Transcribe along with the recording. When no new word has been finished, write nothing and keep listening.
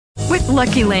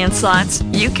Lucky Land Slots,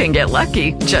 you can get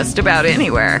lucky just about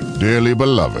anywhere. Dearly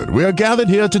beloved, we are gathered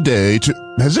here today to...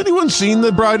 Has anyone seen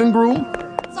the bride and groom?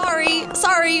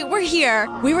 Sorry, we're here.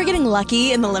 We were getting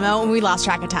lucky in the limo and we lost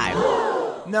track of time.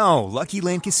 No, Lucky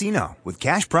Land Casino, with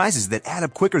cash prizes that add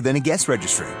up quicker than a guest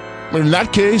registry. In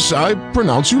that case, I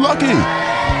pronounce you lucky.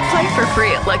 Play for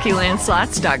free at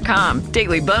LuckyLandSlots.com.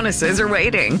 Daily bonuses are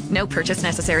waiting. No purchase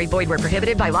necessary. Void where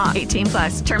prohibited by law.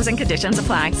 18+. Terms and conditions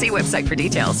apply. See website for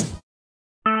details.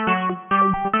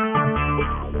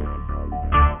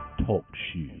 Talk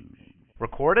shoes.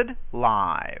 Recorded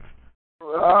live.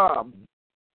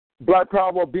 Black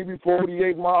Power,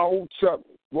 BB48, my old Chuck.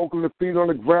 Welcome to Feet on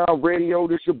the Ground Radio.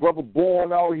 This your brother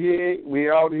Born out here. We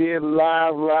out here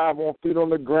live on Feet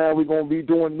on the Ground. We're gonna be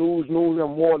doing news,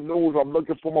 and more news. I'm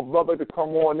looking for my brother to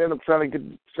come on in. I'm trying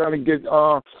to get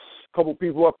a couple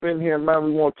people up in here, man.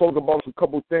 We want to talk about some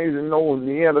couple things. You know,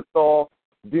 Neanderthal,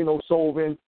 Dino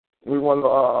Solvin. We want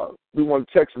to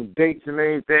check some dates and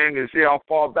everything and see how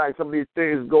far back some of these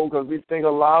things go, because we think a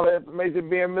lot of information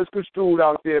being misconstrued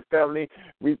out there, family.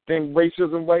 We think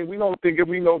racism, we don't think it.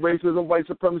 We know racism, white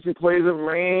supremacy plays a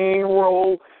main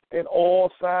role in all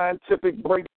scientific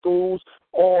breakthroughs,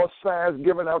 all science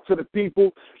given out to the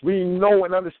people. We know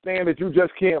and understand that you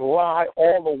just can't lie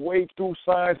all the way through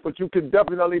science, but you can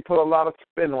definitely put a lot of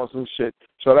spin on some shit.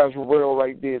 So that's real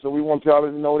right there. So we want y'all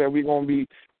to know that we're going to be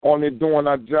on it doing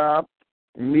our job.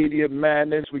 Media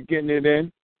madness, we're getting it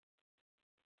in.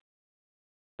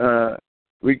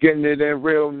 We're getting it in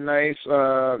real nice, you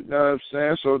know what I'm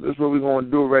saying? So this is what we're going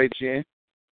to do right here.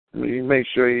 We make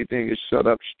sure everything is set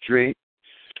up straight.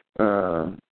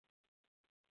 All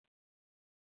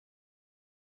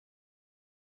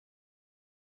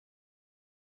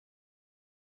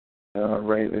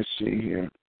right, let's see here.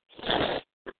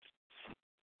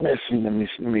 Let's see, let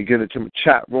me get into my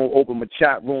chat room, open my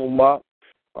chat room up,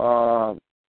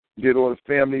 get all the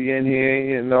family in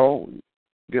here, you know,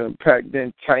 get them packed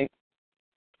in tight.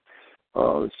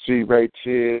 Let's see right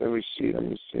here. Let me see.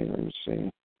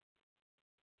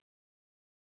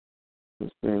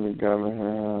 This thing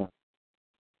together.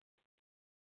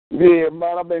 Yeah,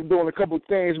 man, I've been doing a couple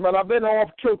things, man. I've been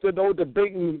off kilter though,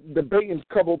 debating a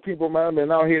couple people, man. I've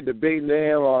been out here debating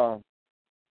them.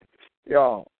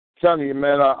 Y'all, telling you,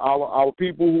 man, our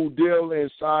people who deal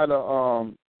inside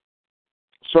of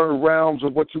certain realms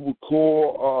of what you would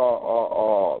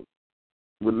call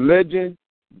religion,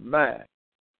 man,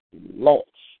 lost,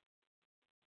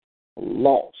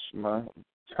 man. I'm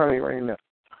telling you right now,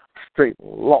 straight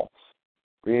lost.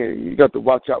 Yeah, you got to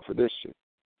watch out for this shit.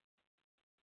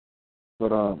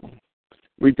 But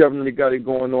we definitely got it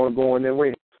going in.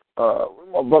 Wait,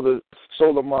 my brother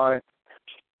Solar Mind,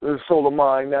 get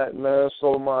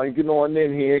on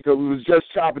in here, because we was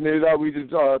just chopping it up. We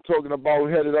just talking about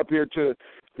headed up here to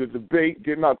the debate,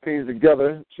 getting our things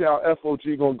together. See how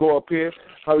FOG gonna go up here,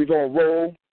 how he gonna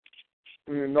roll.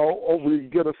 You know, hopefully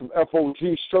get us some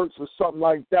FOG shirts or something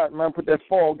like that, man. Put that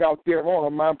fog out there on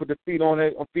them, man. Put the feet on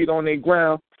their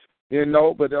ground, you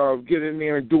know. But get in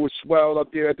there and do a swell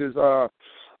up there at this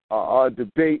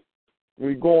debate.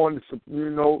 We going to, you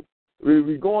know,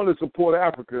 we going to support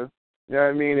Africa. You know what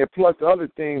I mean? And plus the other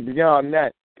thing beyond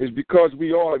that is because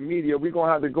we are media, we're going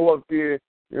to have to go up there,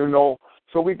 you know,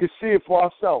 so we can see it for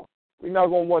ourselves. We're not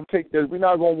going to want to take this. We're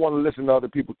not going to want to listen to other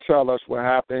people tell us what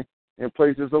happened in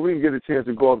places, so we can get a chance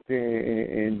to go up there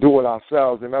and do it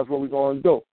ourselves, and that's what we're going to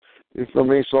do. You feel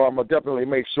me? So I'm going to definitely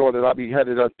make sure that I be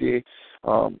headed up there. As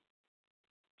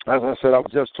I said, I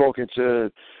was just talking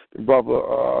to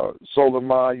brother Solar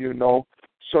Mind, you know,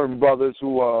 certain brothers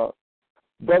who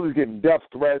brothers getting death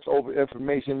threats over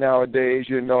information nowadays,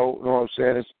 you know what I'm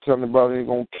saying? It's telling the brother they're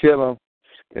going to kill him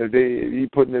if he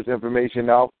putting this information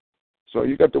out. So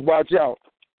you got to watch out.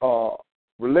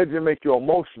 Religion make you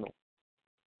emotional.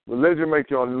 You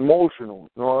know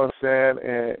what I'm saying?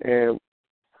 And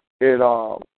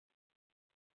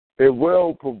it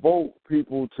will provoke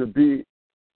people to be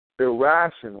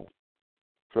irrational.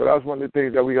 So that's one of the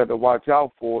things that we got to watch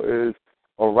out for is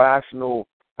irrational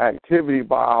activity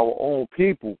by our own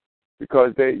people,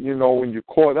 because they, you know, when you're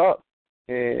caught up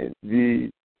in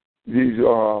these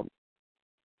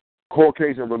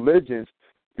Caucasian religions,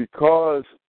 because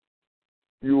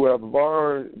you have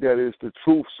learned that it's the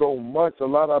truth so much, a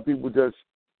lot of people just,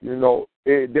 you know,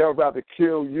 they'll rather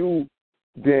kill you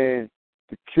than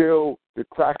to kill the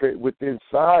cracker within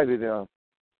inside of them.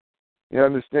 You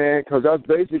understand? Because that's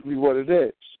basically what it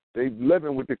is. They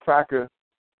living with the cracker,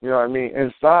 you know what I mean,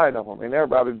 inside of them. And they'd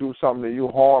rather do something that you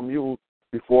harm you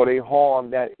before they harm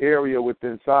that area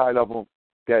within inside of them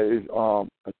that is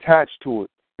attached to it.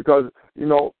 Because, you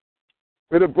know,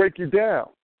 it'll break you down.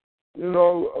 you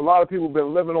know, a lot of people have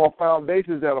been living on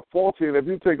foundations that are faulty, and if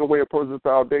you take away a person's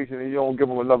foundation and you don't give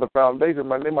them another foundation,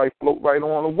 man, they might float right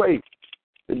on away.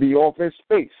 They'd be off in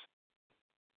space.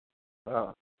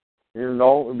 You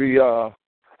know, it'd be,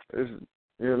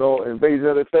 you know, invasion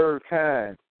of the third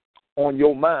kind on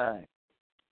your mind.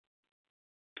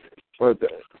 But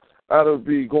that'll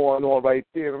be going on right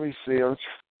there. Let me see.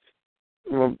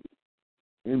 My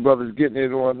brother's getting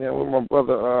it on there with my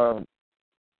brother.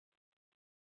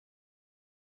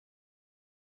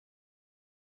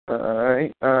 All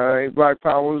right. Black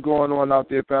Power, what's going on out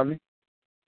there, family?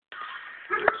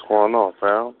 What's going on,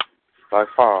 fam? Black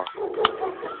Power.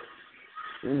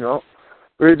 You know,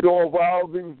 we're doing well,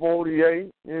 being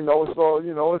 48. You know, so,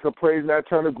 you know, it's a praise and that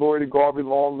turn of glory to God be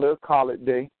long live, call it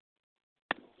day.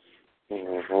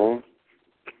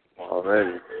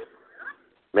 Already.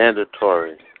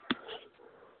 Mandatory.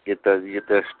 You get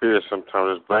that spirit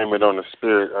sometimes. Just blame it on the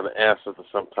spirit or the ancestor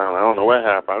sometimes. I don't know what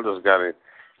happened. I just got it,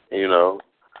 you know,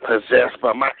 possessed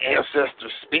by my ancestor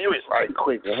spirit right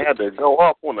quick. I had to go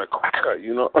up on a cracker,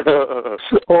 you know.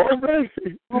 Already.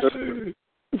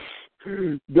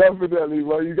 Definitely,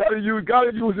 well, you gotta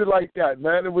use it like that,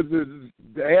 man. It was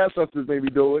the ancestors maybe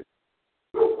do it.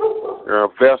 You're a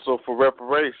vessel for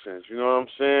reparations, you know what I'm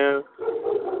saying?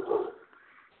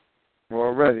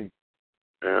 Already.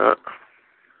 Yeah.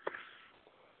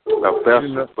 A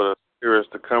vessel for the spirits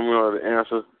to come in, or the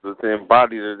ancestors to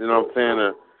embody it, you know what I'm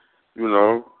saying? You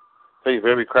know, take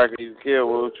every cracker you kill,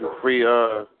 will you free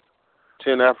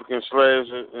 10 African slaves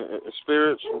and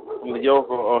spirits from the yoke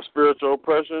of spiritual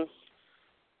oppression?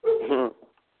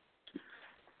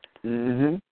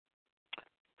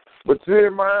 But see,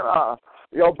 man,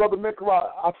 yo, Brother Mikra,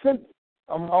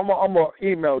 I'm gonna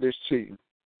email this to you.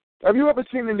 Have you ever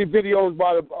seen any videos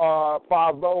by the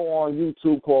 5-0 on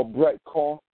YouTube called Brett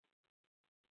Carr?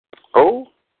 Oh?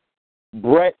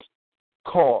 Brett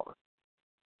Carr.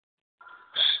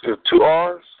 2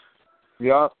 R's?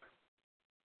 Yeah.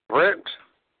 Brent?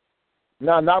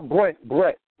 No, not Brent.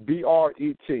 Brett.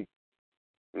 B-R-E-T.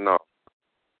 No.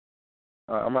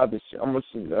 I'm gonna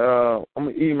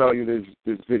email you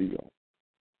this video.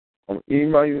 I'm gonna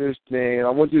email you this thing. I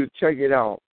want you to check it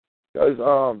out.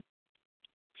 Because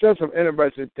said some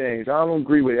interesting things. I don't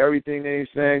agree with everything they're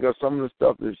saying, because some of the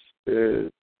stuff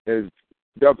is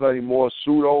definitely more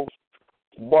pseudo.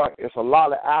 But it's a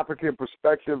lot of African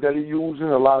perspective that he's using,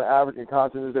 a lot of African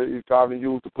consciousness that he's trying to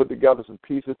use to put together some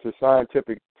pieces to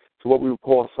what we would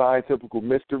call scientific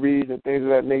mysteries and things of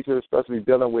that nature, especially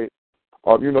dealing with,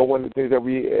 you know, one of the things that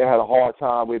we had a hard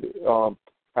time with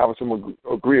having some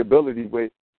agreeability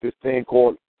with, this thing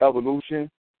called evolution,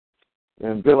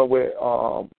 and dealing with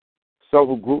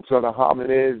several groups of the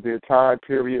hominids, their time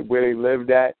period, where they lived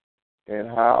at, and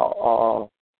how,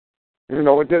 you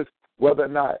know, just whether or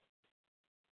not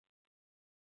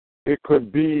it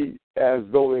could be as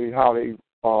though how they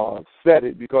said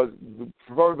it, because the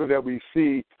further that we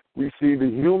see the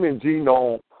human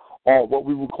genome, or what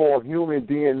we would call human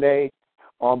DNA,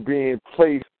 being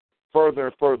placed further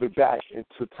and further back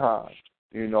into time.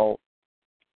 You know,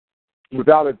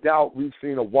 without a doubt, we've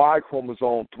seen a Y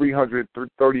chromosome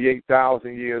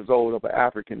 338,000 years old of an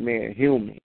African man,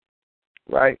 human,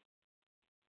 right?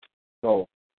 So,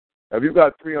 if you've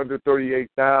got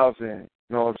 338,000, you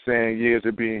know what I'm saying, years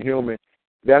of being human,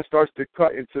 that starts to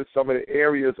cut into some of the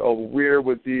areas of where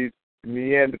with these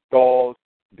Neanderthals,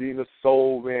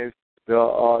 Denisovans,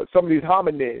 some of these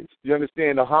hominids. You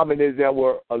understand, the hominids that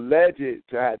were alleged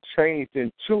to have changed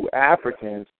into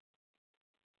Africans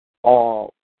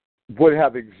would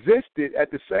have existed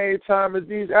at the same time as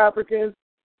these Africans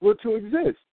were to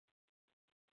exist.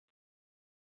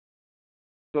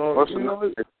 So, what's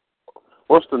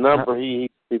the number he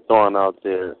throwing out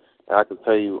there? And I can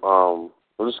tell you,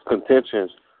 there's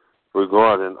contentions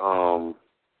regarding. I'm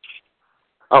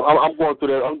going through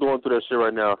that. I'm going through that shit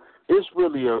right now. It's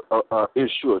really a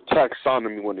issue of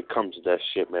taxonomy when it comes to that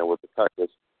shit, man. With the crackers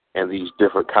and these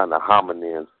different kind of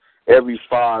hominins. Every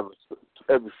 5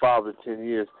 to 10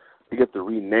 years, they get to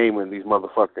renaming these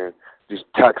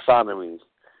taxonomies.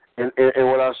 And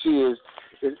what I see is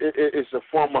it's a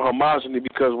form of homogeny,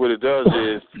 because what it does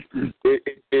is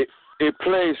it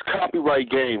plays copyright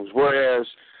games, whereas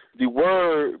the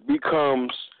word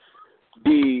becomes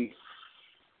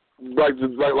like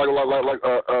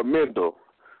Mendel.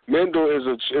 Mendel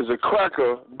is a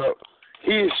cracker, but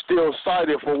he is still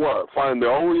cited for what? Finding the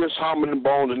oldest hominin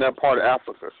bones in that part of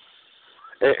Africa.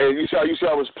 And you see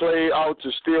how it's played out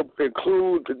to still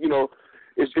include, you know,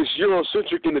 it's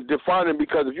Eurocentric in the defining,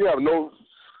 because if you have no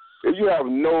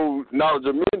knowledge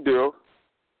of Mendel,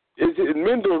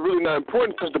 Mendel is really not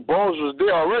important, because the bones was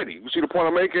there already. You see the point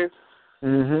I'm making?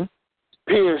 Mm-hmm.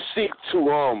 Europeans seek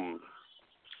to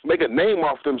make a name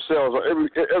off themselves, or every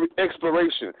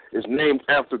exploration is named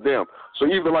after them. So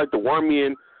even like the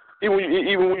Wormian, even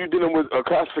when you're dealing with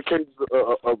classifications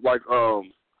of like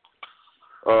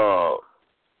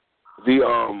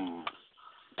the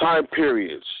time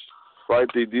periods, right?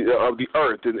 Of the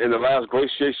Earth in the last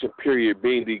glaciation period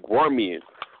being the Wormian,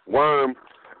 worm,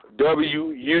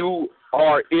 W-U-R-M.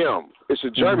 It's a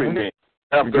German name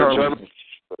after German.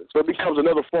 So it becomes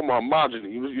another form of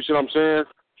homogeny. You see what I'm saying?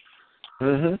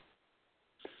 Mm-hmm.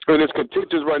 And it's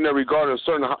contentious right now regarding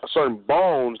certain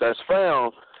bones that's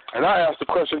found. And I asked the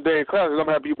question today in class, and I'm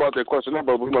happy you brought that question up,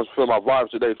 but we must feel my vibes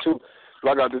today too. So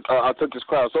I took this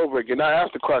class over again. I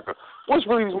asked the cracker, what's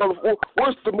the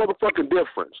motherfucking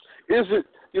difference? Is it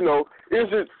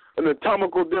an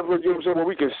anatomical difference, you know what I'm saying, where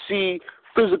we can see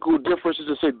physical differences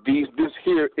and say this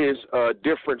here is a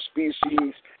different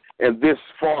species and this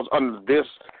falls under this,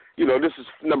 this is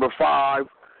number 5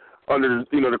 under,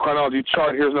 the chronology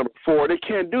chart, here's number 4. They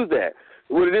can't do that.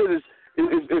 What it is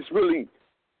it's really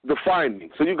defining.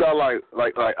 So you got like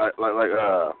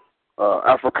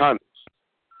Africanus.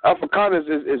 Africanus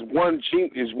is one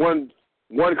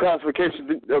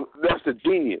classification. That's the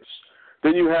genius.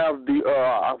 Then you have the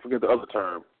I forget the other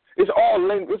term. It's all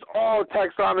language. It's all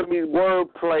taxonomy,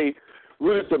 wordplay,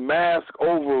 really to mask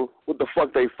over what the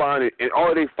fuck they find it, and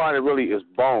all they find it really is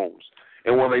bones.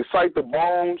 And when they cite the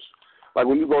bones, like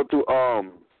when you go through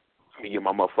let me get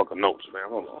my motherfucking notes, man.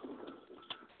 Hold on.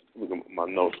 Look at my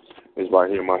notes. It's right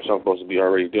here. I'm supposed to be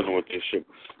already dealing with this shit.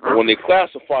 But when they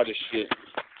classify this shit,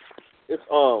 it's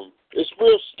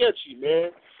real sketchy,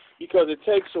 man, because it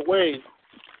takes away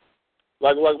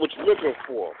like what you're looking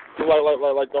for.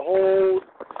 Like the whole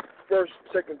first,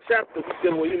 second chapter, we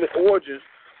dealing with human origins.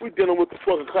 We dealing with the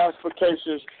fucking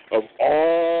classifications of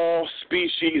all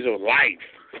species of life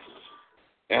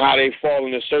and how they fall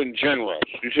into certain genres.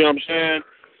 You see what I'm saying?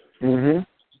 Mm-hmm.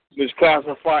 It's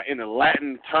classified in a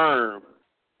Latin term,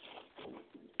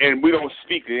 and we don't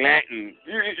speak Latin.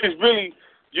 It's really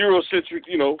Eurocentric,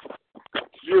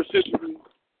 Eurocentric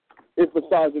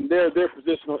emphasizing their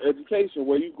positional education,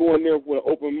 where you go in there with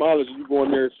an open knowledge and you go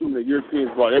in there assuming that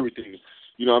Europeans brought everything.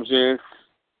 You know what I'm saying?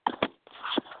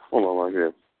 Hold on right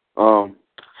here.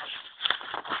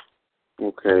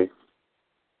 Okay.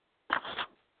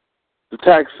 The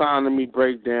taxonomy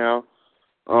breakdown.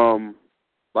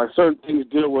 Like certain things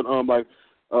deal with the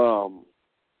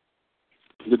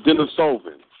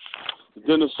Denisovan. The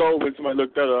Denisovan, somebody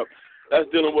looked that up. That's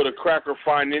dealing with a cracker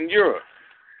find in Europe.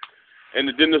 And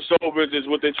the Denisovans is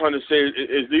what they're trying to say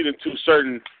is leading to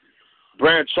certain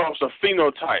branch offs of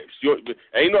phenotypes.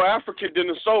 Ain't no African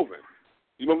Denisovan.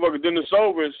 These motherfucking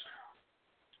Denisovans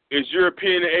is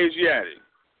European and Asiatic.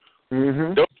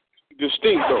 Mm-hmm. Those are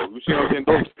distinct, though. You see what I'm saying?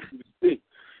 Those are distinct.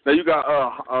 Now you got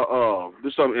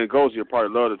this something in Ngozi I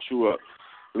probably love to chew up.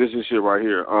 This is shit right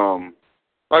here.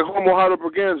 Like Homo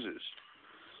heidelbergensis.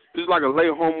 This is like a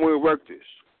late Homo erectus.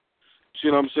 See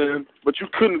what I'm saying? But you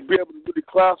couldn't be able to really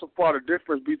classify the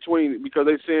difference between, because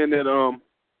they're saying that Homo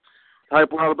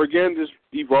heidelbergensis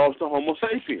evolves to Homo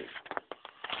sapiens.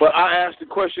 But I asked the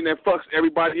question that fucks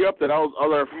everybody up that I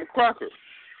learned from a cracker.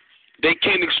 They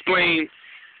can't explain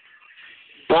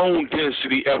bone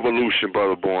density evolution,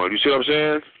 Brother Bourne. You see what I'm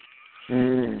saying?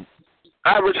 Mm.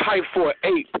 Average height for an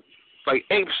ape, like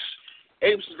apes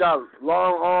got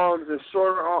long arms and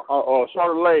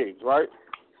shorter legs, right?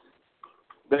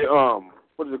 They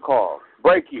what is it called?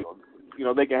 Brachial.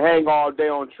 They can hang all day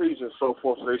on trees and so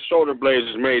forth. So their shoulder blades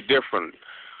is made different.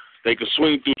 They can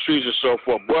swing through trees and so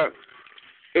forth. But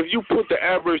if you put the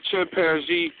average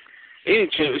chimpanzee,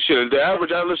 the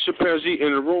average Atlas chimpanzee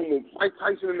in the room with Mike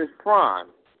Tyson in his prime,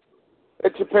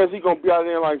 that chimpanzee gonna be out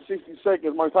there in like 60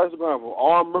 seconds. Mike Tyson gonna have an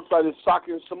arm ripped out his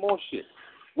socket and some more shit.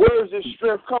 Where is this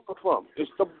strength coming from?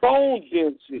 It's the bone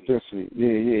density.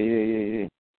 Yeah.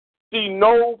 See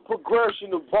no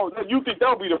progression of bone. Now, you think that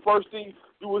would be the first thing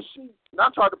you would see? And I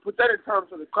tried to put that in terms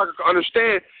so the cracker can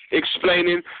understand,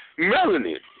 explaining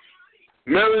melanin.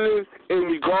 Melanin in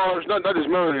regards, not just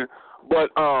melanin, but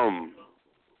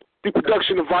the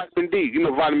production of vitamin D.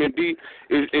 Vitamin D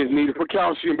is needed for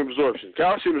calcium absorption.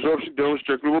 Calcium absorption deals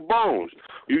strictly with bones.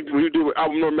 When you do with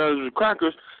abnormalities with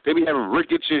crackers, they be having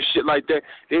rickets and shit like that.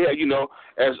 They have,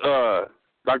 as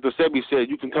Dr. Sebi said,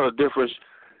 you can tell the difference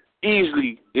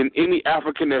easily in any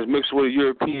African that's mixed with a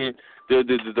European.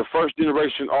 The first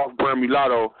generation off-brand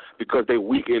mulatto, because they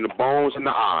weak in the bones and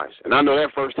the eyes. And I know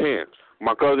that firsthand.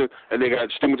 My cousin, and they got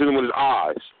stigmatism with his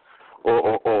eyes.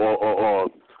 Or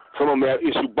some of them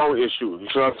have bone issues. You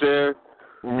know what I'm saying?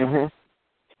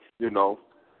 Mm-hmm.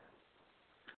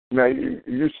 Now,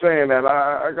 you're saying that.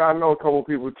 I know a couple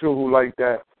people, too, who like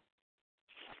that.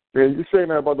 And you saying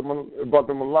that about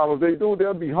the Mulattoes,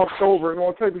 they'll be humped over and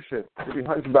all type of shit. They'll be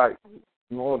hunchback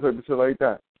and all type of shit like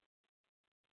that.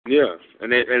 Yeah,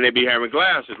 and they be having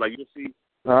glasses. Like you see,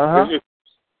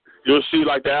 you'll see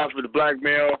like the black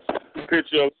male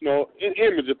picture,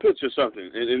 image, a picture or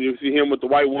something, and you see him with the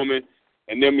white woman,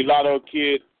 and then mulatto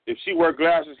kid. If she wear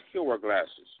glasses, he'll wear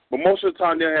glasses. But most of the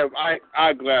time, they'll have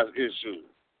eyeglass issues.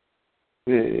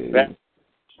 Yeah.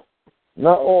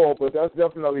 Not all, but that's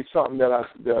definitely something that I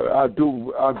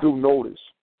do notice.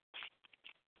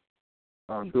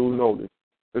 I do notice,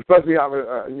 especially having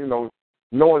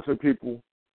knowing some people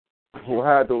who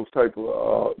had those type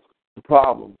of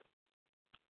problems.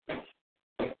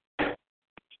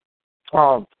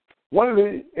 One of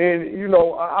the, and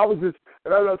I was just,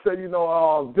 and as I said,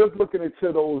 just looking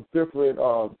into those different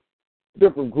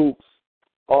groups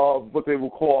of what they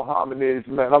would call hominids,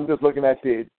 man. I'm just looking at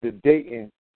the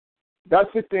dating.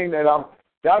 That's the thing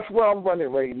that's where I'm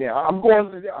running right now. I'm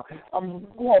going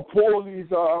to pull these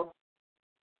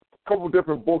couple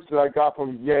different books that I got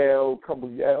from Yale, couple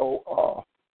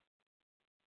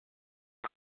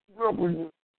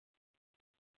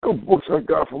books I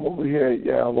got from over here at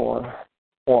Yale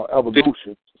on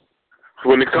evolution.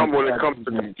 When it comes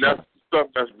to that stuff,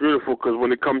 that's beautiful, because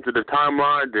when it comes to the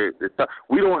timeline,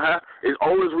 we don't have, as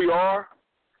old as we are,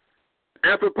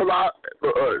 anthropology.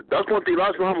 That's one thing.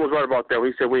 Elijah Muhammad was right about that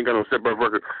when he said we ain't got no separate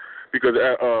record, because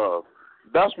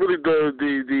that's really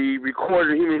the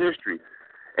recorded human history,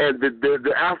 and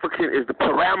the African is the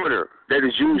parameter that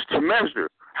is used to measure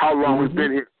how long we've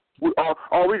been here.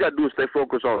 All we got to do is stay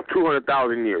focused on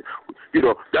 200,000 years.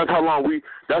 That's how long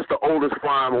that's the oldest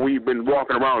time we've been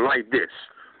walking around like this.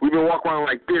 We've been walking around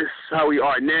like this, how we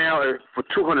are now, for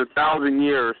 200,000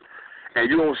 years, and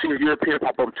you don't see a European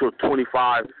pop up until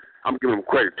 25. I'm giving them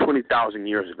credit, 20,000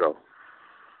 years ago.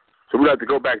 So we have to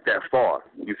go back that far.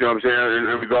 You see what I'm saying?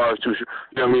 In regards to,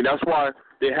 that's why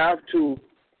they have to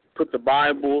put the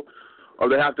Bible, or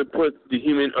they have to put the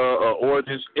human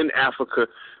origins in Africa,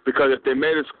 because if they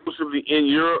made it exclusively in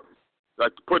Europe,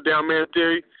 like the put down man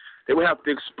theory, they would have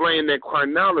to explain that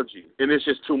chronology, and it's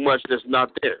just too much that's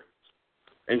not there,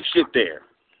 and shit there.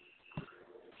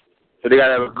 So they got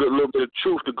to have a good little bit of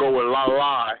truth to go with a lot of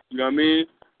lie. You know what I mean?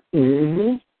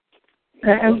 Mm-hmm.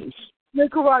 And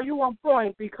Nicaragua, you on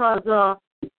point, because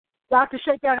Dr.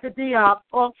 Sheikh Anta Diop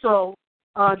also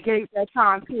gave that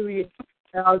time period,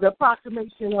 the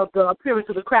approximation of the appearance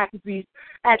of the cracker beast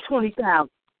at 20,000.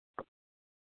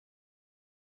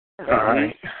 All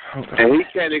right. Okay. And he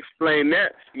can't explain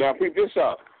that. Now, pick this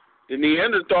up. The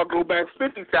Neanderthal go back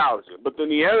 50,000, but the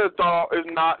Neanderthal is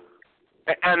not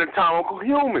an anatomical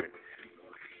human.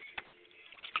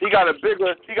 He got a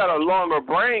longer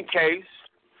brain case,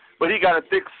 but he got a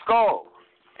thick skull,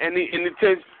 and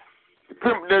there's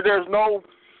no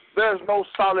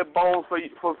solid bone for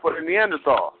the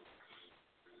Neanderthal.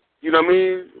 You know what I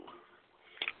mean?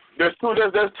 There's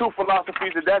two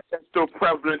philosophies that's still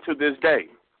prevalent to this day.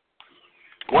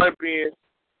 One being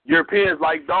Europeans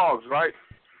like dogs, right?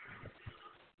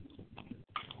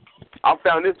 I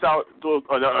found this out.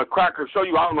 A cracker show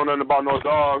you. I don't know nothing about no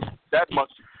dogs that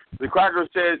much. The cracker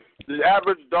said the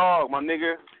average dog, my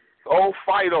nigga, old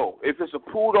Fido, if it's a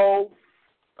poodle,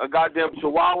 a goddamn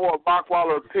Chihuahua, a Bockwall,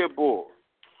 or a Pit Bull,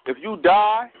 if you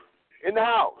die in the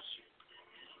house,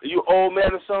 and you old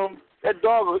man or something, that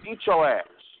dog will eat your ass.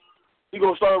 He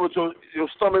gonna start with your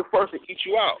stomach first and eat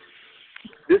you out.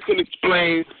 This can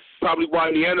explain probably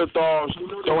why Neanderthals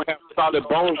don't have solid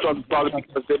bone structure, probably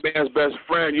because their man's best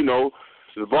friend,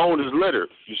 the bone is littered.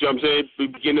 You see what I'm saying? We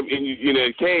begin in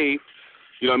a cave.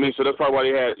 You know what I mean? So that's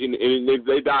probably why they had,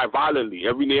 they die violently.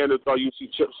 Every Neanderthal, you see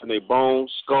chips in their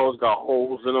bones, skulls got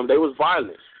holes in them. They was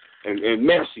violent and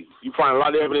messy. You find a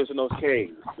lot of evidence in those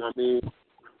caves. You know what I mean?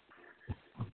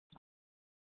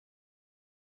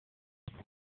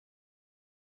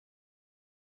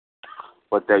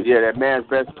 But that man's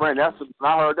best friend, that's when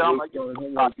I heard that. I'm like, yo,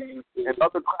 and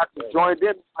other crackers joined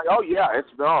in. Like, oh yeah,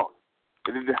 it's gone.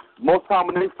 Most time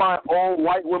when they find old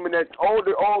white women, that old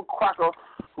cracker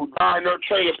who died in their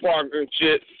trailer park and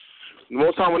shit,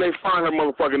 most time when they find her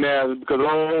motherfucking ass, because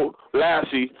old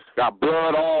Lassie got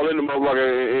blood all in the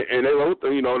motherfucker, and they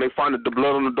find the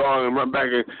blood on the dog and run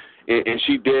back and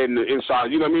she dead in the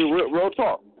inside. You know what I mean? Real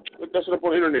talk. Look that shit up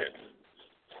on the internet.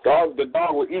 The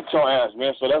dog will eat your ass,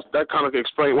 man. So that kind of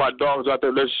explains why dogs out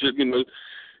there that shit,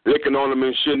 licking on them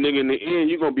and shit. Nigga, in the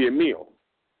end, you're gonna be a meal.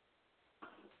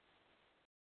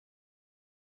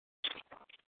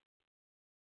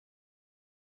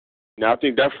 Now I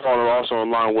think that falls also in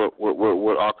line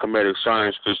with our comedic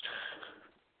science, because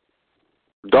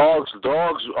dogs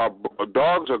are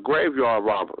graveyard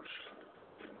robbers.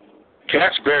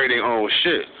 Cats bury their own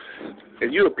shit.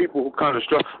 And you're people who kind of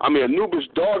struggle. I mean, Anubis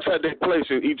dogs had their place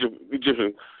in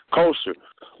Egyptian culture,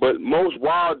 but most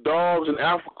wild dogs in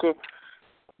Africa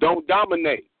don't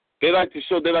dominate. They like to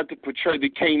portray the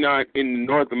canine in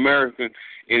North America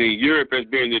and in Europe as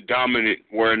being the dominant,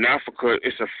 where in Africa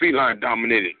it's a feline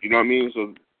dominated. You know what I mean?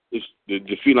 So it's,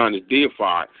 the feline is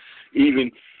deified.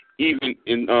 Even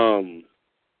in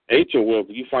ancient world,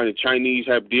 you find the Chinese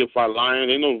have deified lions.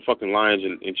 They know fucking lions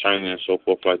in China and so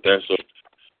forth like that. So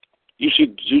you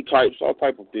see zoo types, all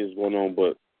type of things going on.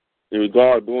 But in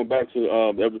regard, going back to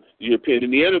the European, the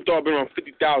Neanderthal been around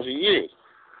 50,000 years.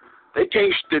 They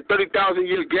came the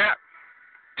 30,000-year gap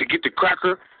to get the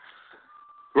cracker,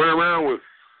 run around with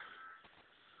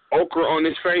ochre on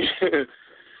his face.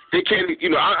 They can't,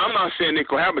 I'm not saying they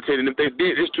cohabitated, and if they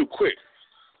did, it's too quick.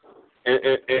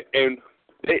 And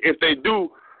if they do,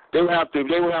 they would have to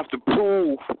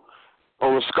prove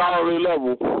on a scholarly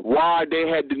level why they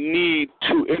had the need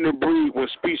to interbreed when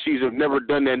species have never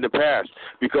done that in the past.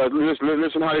 Because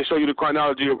listen how they show you the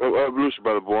chronology of evolution,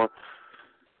 brother boy.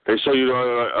 They show you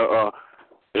a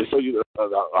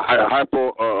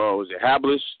hypo, was it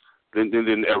habilis, then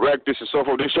erectus and so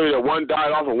forth. They show you that one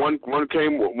died off and one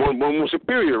was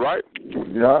superior, right?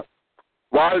 Yeah.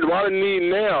 Why the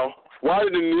need now? Why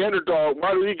did the Neanderthal?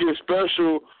 Why did he get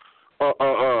special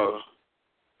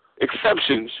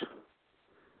exceptions?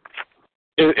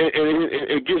 And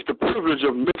it gets the privilege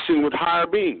of mixing with higher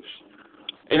beings.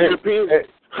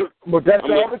 But that's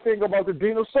the other thing about the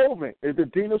Denisovin. The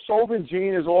Denisovin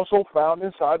gene is also found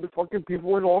inside the fucking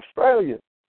people in Australia.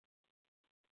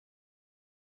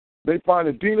 They find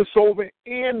the Denisovin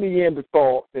and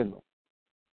Neanderthal in them.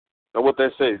 And what they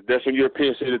say, that's when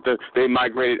Europeans say that they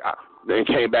migrated and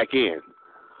came back in.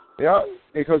 Yeah,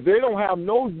 because they don't have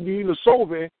no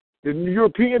Denisovin. The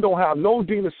European don't have no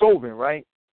Denisovin, right?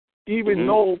 Even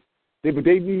though they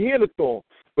Neanderthal.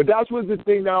 But that's what the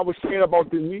thing that I was saying about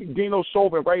the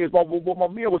Denisovin, right? Is about what my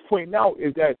man was pointing out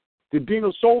is that the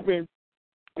Denisovin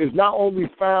is not only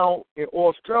found in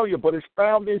Australia, but it's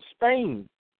found in Spain.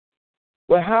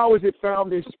 But how is it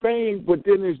found in Spain, but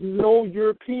then there's no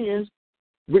Europeans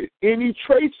with any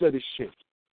trace of this shit?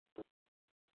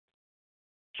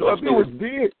 So if it was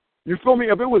there, you feel me?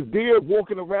 If it was there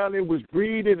walking around, it was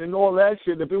breeding and all that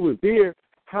shit, if it was there,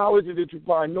 how is it that you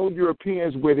find no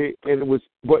Europeans with it, and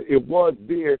but it was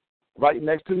there right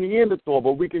next to Neanderthal?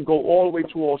 But we can go all the way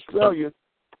to Australia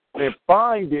and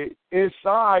find it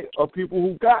inside of people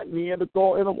who got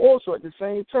Neanderthal in them also at the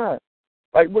same time.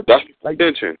 That's the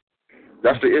tension.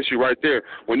 That's the issue right there.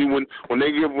 When they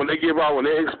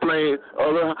explain,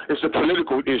 it's a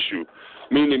political issue,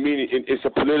 meaning it's a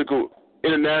political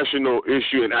international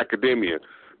issue in academia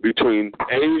between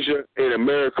Asia and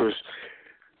America's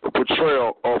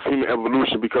portrayal of human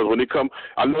evolution. Because when they come,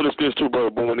 I noticed this too,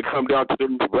 brother, but when it comes down to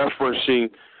them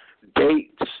referencing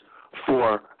dates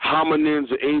for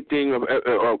hominins or anything of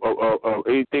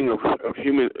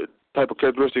human type of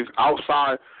characteristics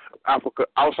outside Africa,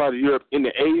 outside of Europe,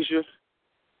 into Asia,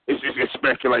 it's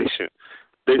speculation.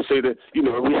 They say that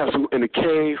we have some in the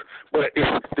cave, but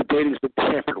the dating's been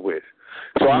tampered with.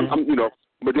 So I'm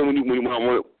But then when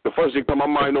the first thing come to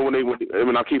my mind,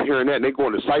 when I keep hearing that, and they go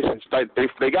into sites and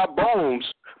they got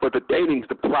bones, but the dating's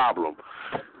the problem.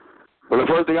 But the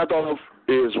first thing I thought of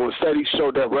is when SETI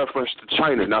showed that reference to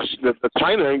China. Now,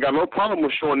 China ain't got no problem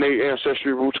with showing their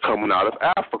ancestry roots coming out of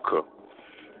Africa.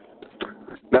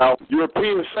 Now,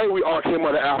 Europeans say we all came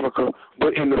out of Africa,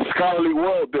 but in the scholarly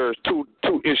world, there's two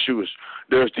issues.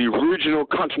 There's the regional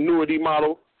continuity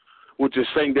model, which is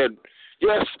saying that,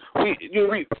 yes,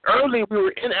 early we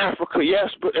were in Africa, yes,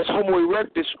 but as Homo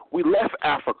erectus, we left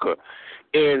Africa.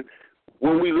 And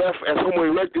when we left as Homo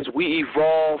erectus, we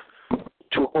evolved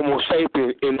to Homo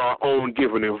sapien in our own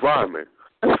given environment.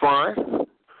 That's fine.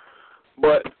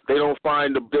 But they don't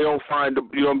find the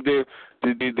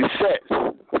set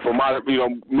for my,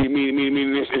 meaning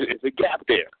it's a gap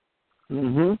there.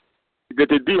 Mm-hmm. That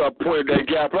the Diop pointed that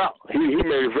gap out. He made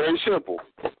it very simple.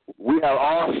 We have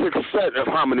all 6 sets of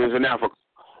hominins in Africa,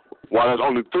 while there's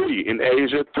only 3 in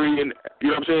Asia, 3 in, you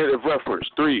know what I'm saying? It's reference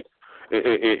 3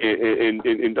 in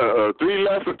 3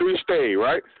 left and 3 stay,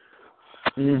 right?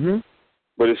 Mm-hmm.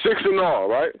 But it's 6 in all,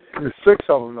 right? There's 6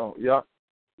 of them, though. Yeah.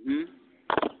 Mm-hmm.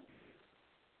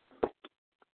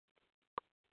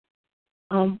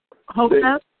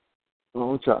 Hotep?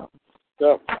 Hotep.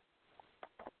 Yeah.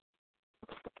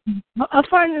 I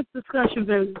find this discussion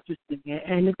very interesting,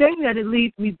 and the thing that it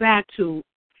leads me back to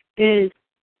is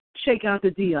Shake Out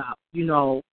the Diop,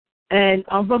 And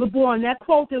Brother Bourne, that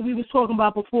quote that we was talking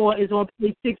about before is on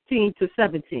page 16 to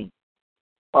 17.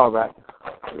 All right.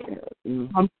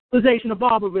 civilization of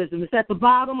barbarism. It's at the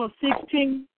bottom of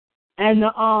 16, and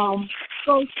the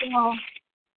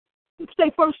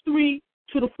first 3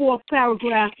 to the 4th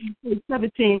paragraph in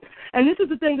 17. And this is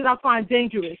the thing that I find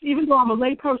dangerous. Even though I'm a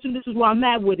lay person, this is where I'm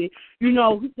at with it. You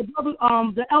know,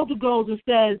 the elder goes and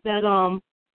says that,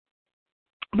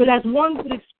 but as one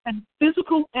would expect,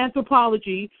 physical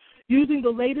anthropology, using the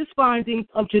latest findings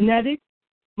of genetics,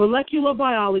 molecular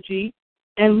biology,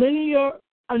 and linear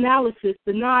analysis,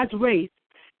 denies race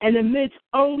and admits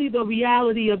only the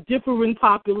reality of differing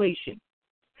populations.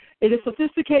 It is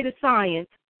sophisticated science,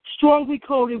 strongly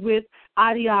coded with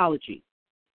ideology.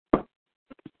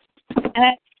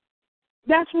 And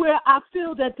that's where I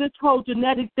feel that this whole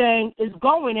genetic thing is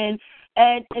going in,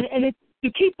 and it's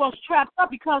to keep us trapped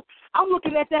up, because I'm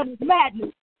looking at that as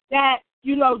madness. That,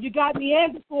 you know, you got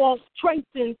Neanderthal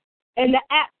tracing, and the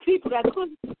people that could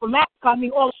be from Africa, I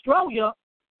mean Australia,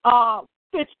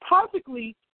 fits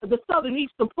perfectly the southern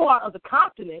eastern part of the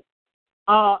continent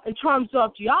in terms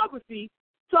of geography.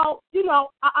 So, you know,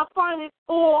 I find it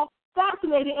all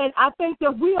fascinating, and I think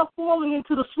that we are falling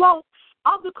into the slope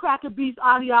of the cracker beast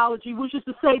ideology, which is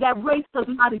to say that race does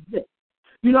not exist.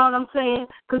 You know what I'm saying?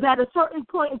 Because at a certain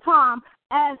point in time,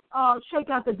 as Sheikh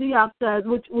Anta Diop says,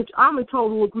 which I'm in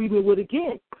total agreement with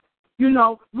again, you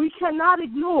know, we cannot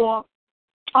ignore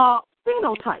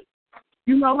phenotype.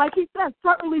 You know, like he said,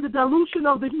 certainly the dilution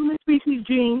of the human species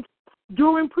genes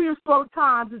during prehistoric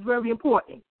times is very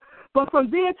important. But from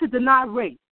there to deny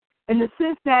race, in the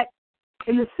sense that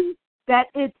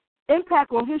its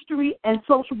impact on history and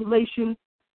social relations,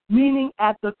 meaning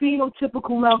at the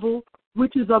phenotypical level,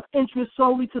 which is of interest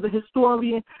solely to the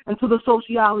historian and to the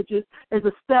sociologist, is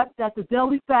a step that the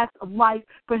daily facts of life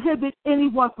prohibit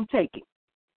anyone from taking.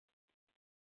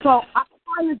 So I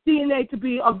find the DNA to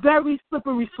be a very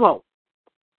slippery slope.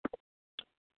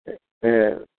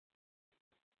 And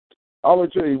I'm gonna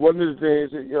tell you, one of the things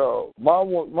that my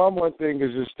one thing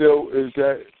is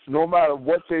that no matter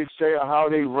what they say or how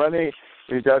they run it,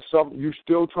 is that something you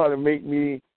still trying to make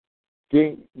me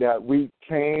think that we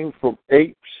came from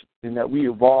apes and that we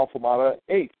evolved from out of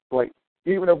apes. Like,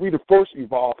 even if we the first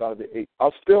evolved out of the apes,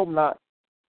 I'm still not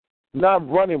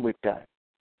running with that.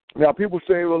 Now people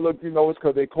say, well, look, you know, it's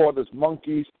because they called us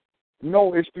monkeys.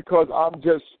 No, it's because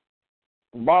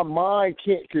my mind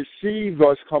can't conceive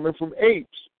us coming from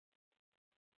apes.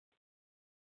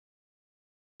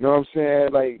 You know what I'm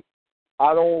saying? Like,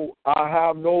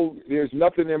 there's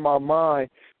nothing in my mind,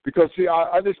 because, see,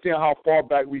 I understand how far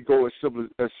back we go as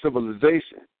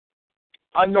civilization.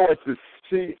 I know like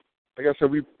I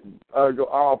said,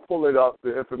 I'll pull it up,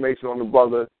 the information on the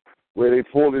brother, where they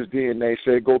pulled his DNA,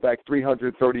 say go back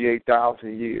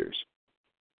 338,000 years.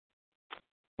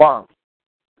 Bomb.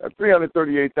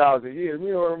 338,000 years.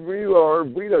 We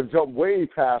done jumped way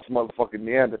past motherfucking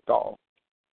Neanderthal.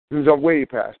 We done jumped way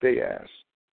past they ass.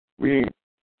 We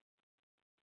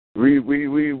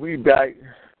back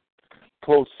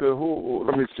close to who?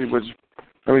 Let me see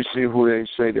who they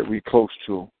say that we close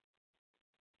to.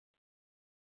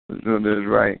 This is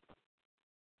right.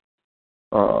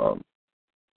 Now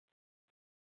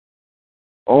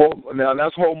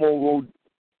that's Homo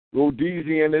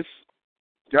rhodesianus.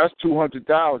 That's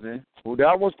 200,000. Well,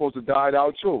 that one's supposed to die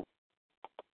out too.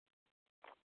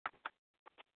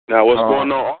 Now, what's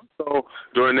going on also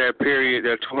during that period,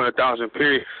 that 200,000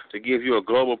 period, to give you a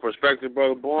global perspective,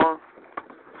 Brother Bourne,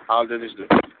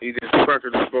 he just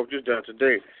perfectly broke this down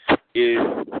today, is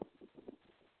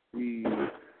in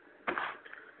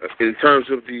terms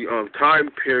of the time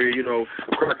period, you know,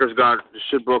 crackers got the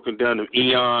shit broken down to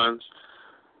eons,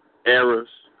 eras,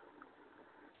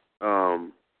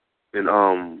 and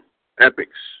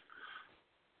epics.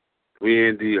 We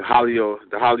in the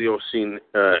Holocene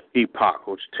epoch,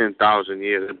 which is 10,000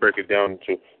 years. They break it down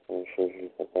into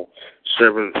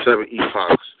seven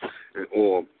epochs,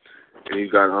 and you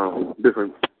got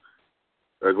different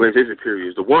glaciation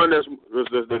periods. The one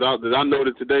that I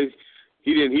noted today,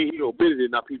 he omitted it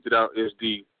and I peeped it out, is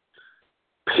the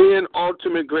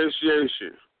penultimate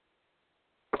glaciation.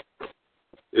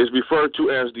 It's referred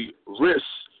to as the Riss.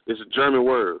 It's a German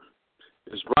word.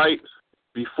 It's right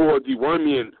before the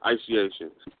Wormian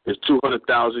Iceation. It's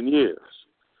 200,000 years.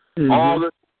 Mm-hmm.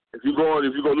 If you go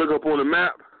look up on the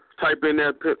map, type in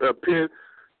that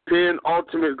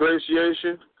penultimate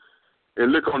glaciation,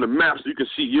 and look on the map so you can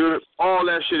see Europe. All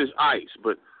that shit is ice,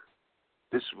 but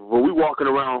we walking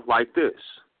around like this.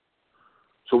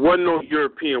 So wasn't no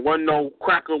European, wasn't no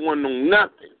cracker, wasn't no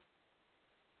nothing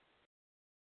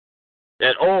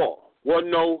at all.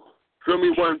 Wasn't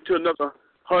until another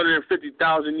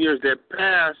 150,000 years that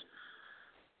passed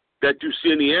that you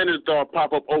see Neanderthal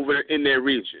pop up over in that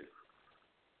region.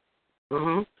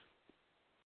 Mm-hmm.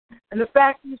 And the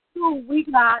fact is, too, we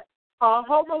got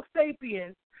Homo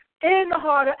sapiens in the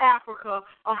heart of Africa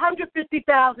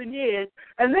 150,000 years,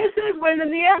 and this is when the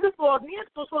Neanderthals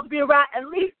supposed to be around at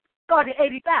least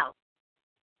 80,000.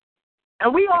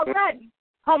 And we already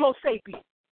Homo sapiens.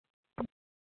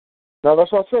 Now,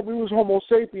 that's what I said. We was Homo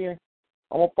sapien.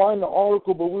 I'm going to find the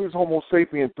article, but we was Homo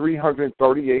sapien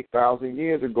 338,000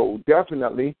 years ago.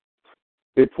 Definitely.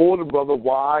 They pulled the brother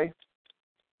Y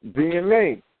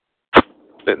DNA.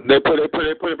 They put it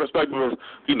in perspective of,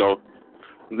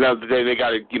 now today they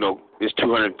got it, it's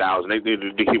 200,000. They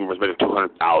keep in perspective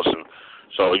 200,000.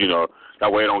 So,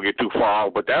 that way they don't get too far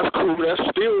off. But that's cool. That's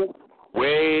still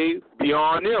way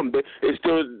beyond them. It's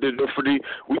still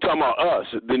we talking about us.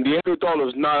 The Neanderthal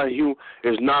is not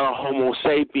a Homo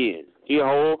sapien.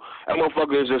 That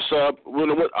motherfucker is a sub.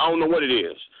 I don't know what it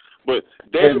is, but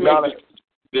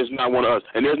it's not one of us.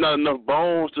 And there's not enough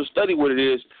bones to study what it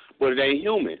is, but it ain't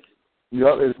human.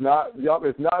 It's not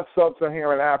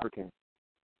sub-Saharan African.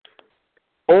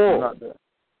 Not that.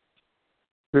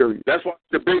 Period. That's why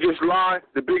the biggest lie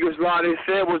they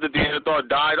said was that the Neanderthal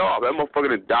died off. That motherfucker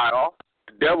didn't die off.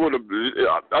 The devil,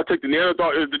 I take the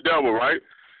Neanderthal is the devil, right?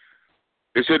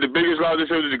 They said the biggest lie they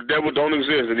said was the devil don't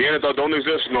exist. The Neanderthal don't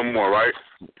exist no more, right?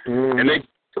 Mm-hmm. And they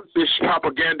put this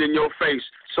propaganda in your face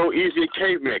so easy a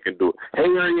caveman can do it.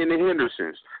 Harry and the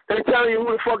Hendersons. They tell you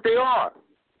who the fuck they are.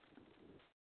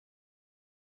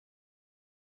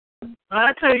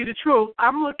 I tell you the truth.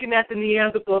 I'm looking at the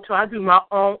Neanderthal, so I do my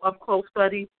own up-close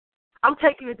study. I'm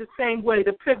taking it the same way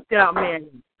the picked-out man.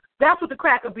 That's what the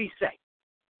Cracker Beast say.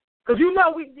 Because you're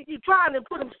trying to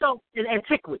put himself in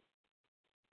antiquity.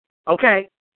 Okay?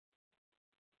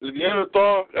 The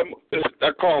Neanderthal,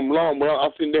 I call them long, but I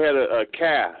think they had a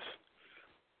calf.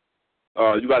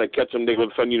 You got to catch them. They go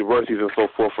to some universities and so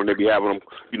forth, and they be having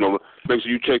them, make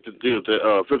sure you check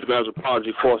the physical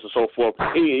anthropology course and so forth.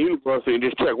 In university, and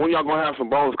just check when y'all gonna have some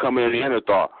bones coming in the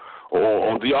Neanderthal,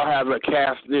 or do y'all have a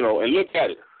calf, and look at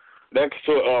it. Next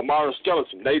to modern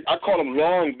skeleton, I call them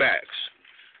long backs.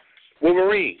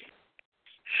 Wolverine,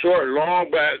 short long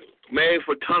back, made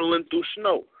for tunneling through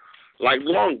snow, like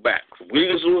long backs.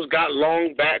 Weasels got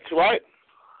long backs, right?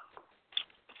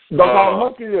 That's how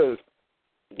monkey is.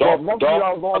 Monkey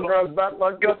got long ass back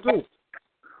like that too.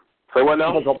 Say what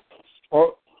now?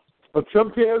 A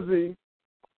chimpanzee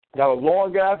got a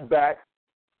long ass back,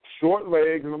 short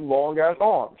legs, and long ass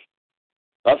arms.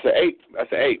 That's an ape.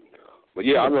 But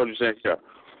yeah, I know what you're saying. Yeah.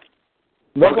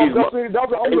 That's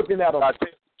what I'm looking at them. I'm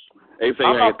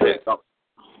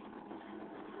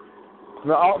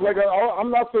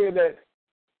not saying that.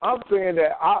 I'm saying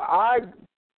that I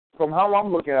from how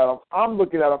I'm looking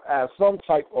at them as some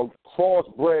type of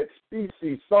crossbred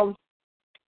species,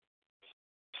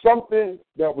 something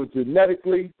that was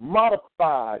genetically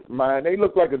modified. Man, they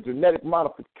look like a genetic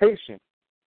modification,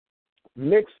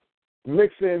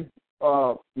 mixing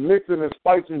and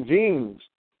splicing genes.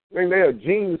 I think they're a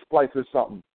gene splice or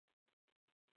something.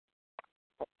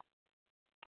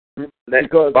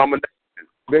 Because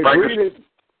they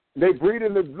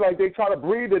try to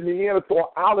breed the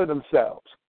Neanderthal out of themselves.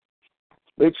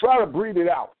 They try to breed it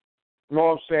out. You know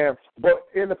what I'm saying? But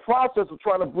in the process of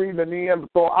trying to breed the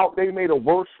Neanderthal out, they made a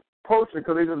worse person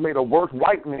because they just made a worse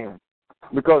white man.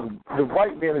 Because the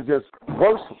white man is just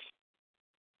worse.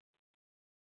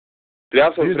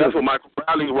 That's what Michael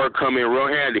Bradley's work come in real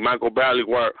handy. Michael Bradley's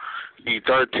work, the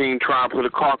 13 Tribes of the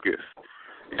Caucasus,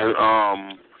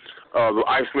 and the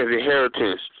Iceman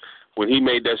Inheritance. When he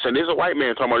made that, this is a white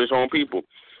man talking about his own people.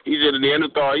 He said the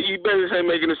Neanderthal. He better say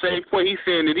making the same point. He's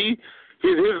saying that his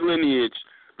lineage,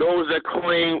 those that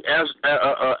claim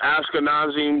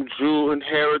Ashkenazi Jew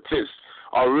inheritance,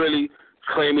 are really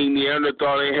claiming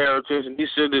Neanderthal inheritance. And he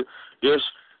said that there's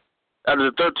out of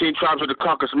the 13 tribes of the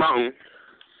Caucasus Mountain.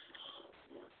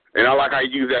 And I like how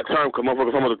you use that term because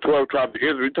motherfuckers talking about the 12 tribes of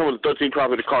Israel. You're talking about the 13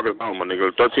 tribes of the Caucasus Mountain, my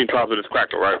nigga. The 13 tribes of this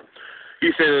cracker, right?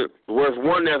 He said there's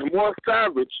one that's more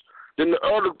savage than the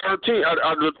other 13. Out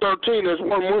of the 13, there's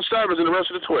one more savage than the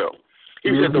rest of the 12. He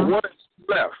said the one that's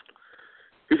left.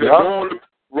 He said, go on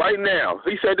right now.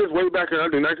 He said this way back in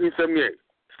 1978.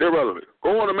 Still relevant.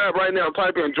 Go on the map right now,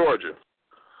 type in Georgia,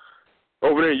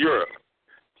 over there in Europe,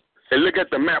 and look at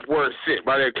the map where it sits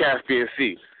by the Caspian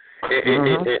Sea.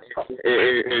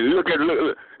 And look at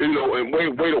it, and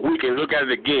wait a week and look at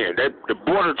it again. The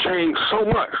border changed so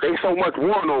much. They so much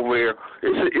won over there.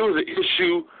 It was an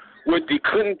issue with the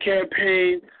Clinton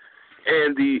campaign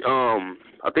and the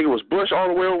I think it was Bush all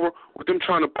the way over with them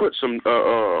trying to put some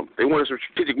they wanted some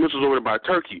strategic missiles over there by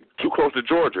Turkey, too close to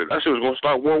Georgia. That shit was gonna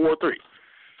start World War III.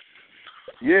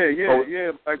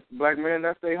 Yeah. Black man,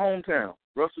 that's their hometown,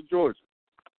 Russell, Georgia.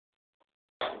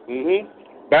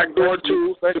 Backdoor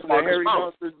too. Especially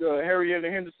the Harriet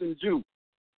Henderson Jew.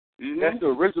 That's the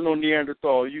original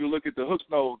Neanderthal. You look at the hook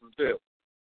nose and tell.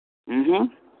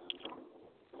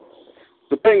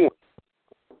 The penguin.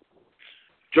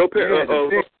 Joe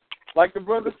Perry. Like the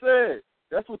brother said,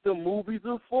 that's what the movies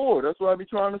are for. That's what I be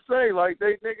trying to say. Like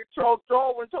Charles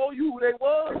Darwin told you who they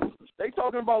was. They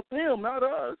talking about them, not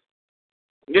us.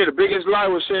 Yeah, the biggest lie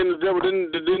was saying the devil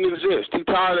didn't exist. He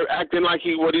tired of acting like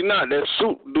what he not. That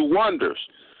suit do wonders.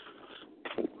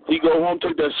 He go home,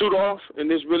 take that suit off,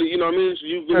 and it's really, you know what I mean? So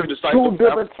you give the two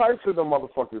different types of them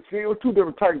motherfuckers. See, it was two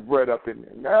different types bred up in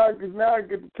there. Now I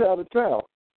get to tell the tale.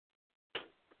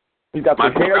 You got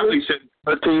the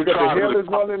hairless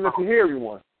one and the hairy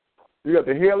one. You got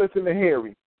the hairless and the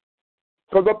hairy.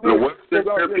 Cause up there, the Western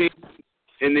Europeans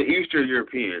and the Eastern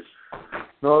Europeans.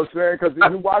 Know what I'm saying? Because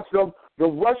if you watch them, the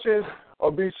Russians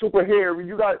are be super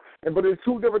hairy. But there's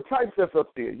two different types that's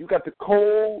up there. You got the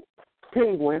cold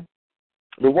penguin,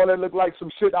 the one that looked like some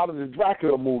shit out of the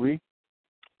Dracula movie,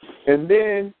 and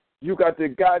then you got the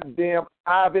goddamn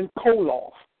Ivan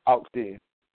Koloff out there.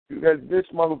 You got this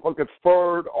motherfucker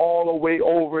furred all the way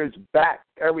over his back,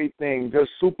 everything, just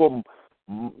super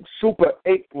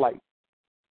ape-like.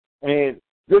 And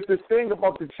this is the thing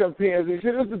about the chimpanzee. See,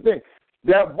 this is the thing.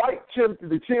 That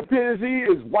the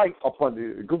chimpanzee is white up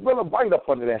under it. Gorilla white up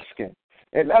under that skin.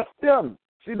 And that's them.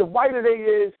 See, the whiter they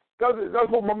is, that's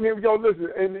what my man, listen,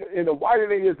 and the whiter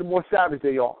they is, the more savage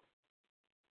they are.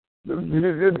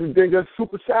 They're just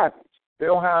super savage. They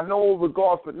don't have no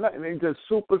regard for nothing. They're just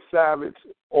super savage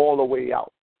all the way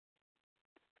out.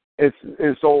 And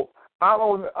so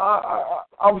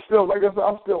I'm still, like I said,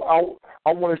 I'm still out.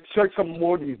 I want to check some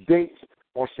more of these dates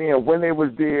on seeing when they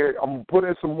was there. I'm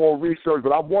putting some more research,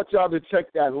 but I want y'all to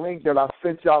check that link that I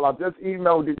sent y'all. I just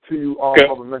emailed it to you,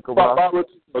 Brother Nicaragua.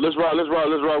 Let's ride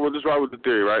with the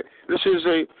theory, right? This is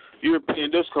a European.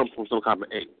 This comes from some kind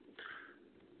of ape.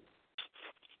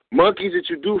 Monkeys that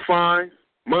you do find,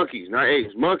 monkeys, not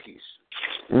apes, monkeys.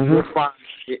 You find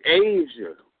in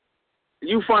Asia.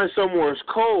 You find somewhere it's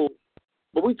cold,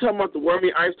 but we talking about the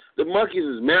wormy ice. The monkeys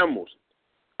is mammals.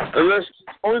 Unless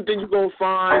the only thing you're going to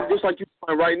find, just like you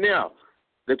find right now,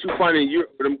 that you find in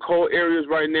Europe, them cold areas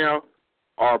right now,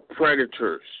 are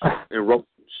predators and rodents.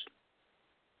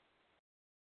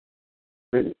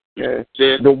 Yeah.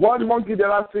 The one monkey that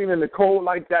I've seen in the cold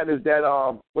like that is that,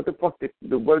 what the fuck,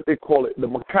 what they call it? The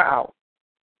macaw.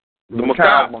 The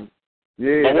macaw monkey.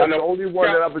 Yeah, that's the only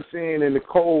one that I've been seeing in the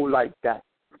cold like that.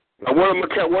 What a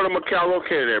macaw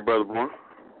located there, Brother Boy?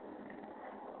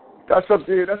 That's up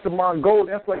there. That's the Mongolian.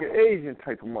 That's like an Asian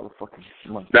type of motherfucking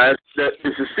monkey.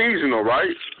 It's a seasonal,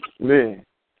 right? Yeah.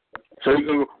 So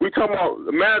we talking about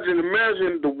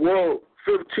imagine the world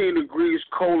 15 degrees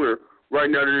colder right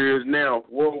now than it is now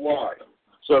worldwide.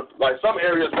 So like some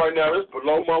areas right now it's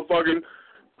below motherfucking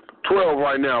 12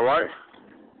 right now, right?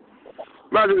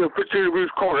 Imagine it's 15 degrees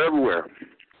colder everywhere.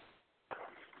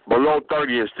 Below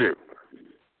 30 is still.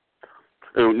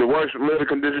 And the worst living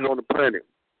conditions on the planet.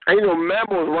 Ain't no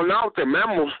mammals run out there.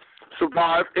 Mammals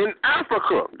survive in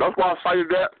Africa. That's why I cited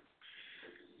that.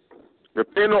 The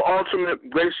penultimate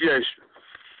glaciation.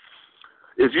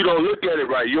 If you don't look at it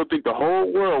right, you'll think the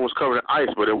whole world was covered in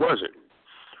ice, but it wasn't.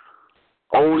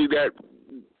 Only that,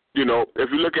 if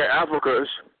you look at Africa,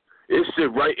 it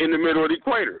sits right in the middle of the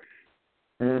equator.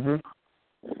 So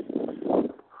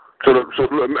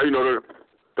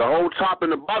the whole top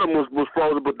and the bottom was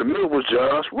frozen, but the middle was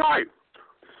just right.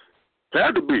 It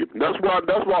had to be. That's why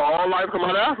all life come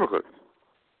out of Africa.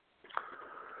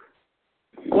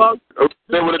 Well,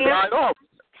 they would have died off.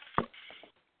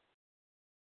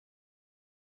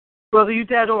 Brother, you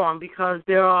dead on, because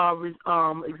there are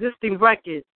existing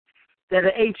records that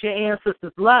the ancient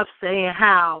ancestors left saying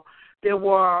how there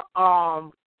were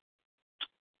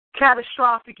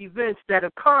catastrophic events that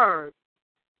occurred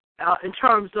in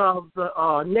terms of the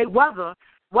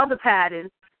weather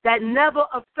patterns that never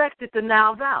affected the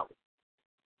Nile Valley.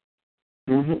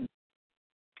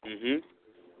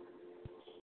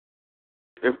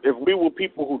 If we were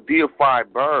people who deify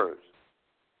birds,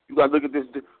 you got to look at this.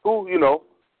 What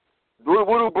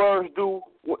do birds do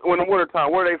in the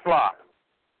wintertime? Where they fly?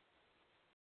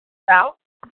 South.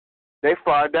 They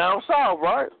fly down south,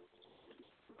 right?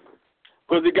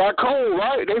 Because it got cold,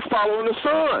 right? They following the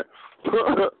sun.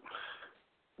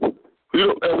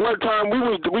 At one time we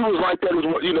was like that as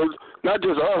well. Not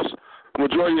just us.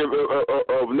 Majority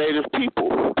of native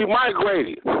people. We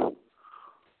migrated.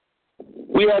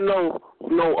 We had no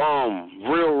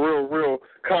real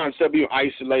concept being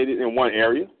isolated in one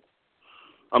area.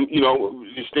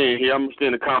 Just staying here. I'm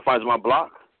staying in the confines of my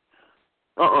block.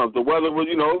 The weather was,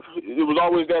 it was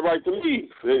always that right to leave.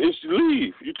 It's to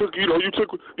leave. You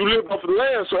lived off the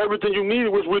land, so everything you needed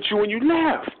was with you when you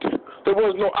left. There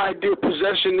was no idea of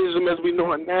possessionism as we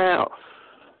know it now.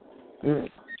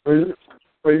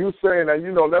 Are you saying that,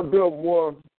 that built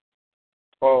more,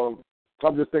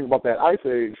 I'm just thinking about that Ice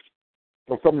Age,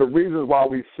 and some of the reasons why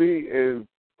we see in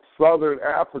Southern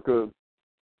Africa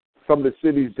some of the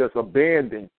cities just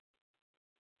abandoned.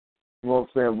 You know what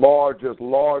I'm saying?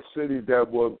 Large cities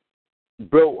that were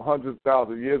built hundreds of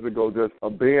thousands of years ago, just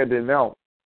abandoned now.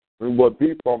 And what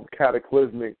be from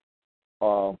cataclysmic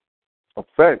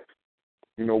effects,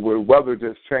 where weather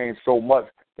just changed so much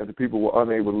that the people were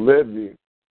unable to live there.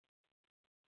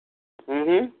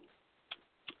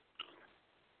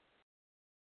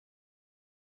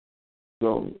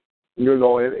 So,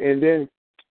 and then,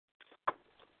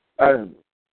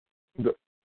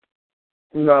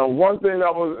 one thing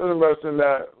that was interesting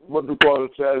that what the Father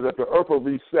said is that the earth will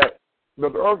reset. The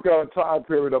earth got a time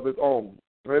period of its own.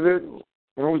 And it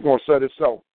was going to set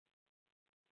itself.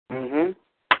 You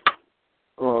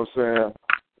know what I'm saying?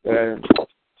 And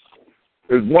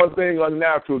there's one thing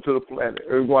unnatural to the planet. It's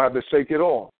going to have to shake it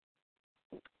off.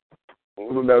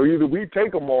 Now, either we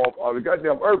take them off or the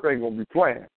goddamn earth ain't going to be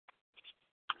playing.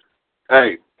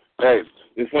 Hey,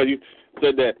 it's funny you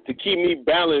said that. To keep me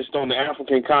balanced on the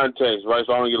African context, right,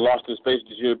 so I don't get lost in space,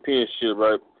 this European shit,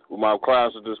 right, with my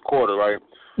classes this quarter, right,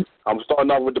 I'm starting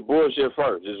off with the bullshit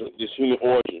first, this human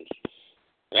origins.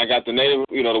 And I got the native,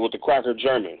 with the cracker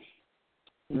German.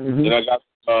 Then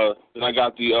I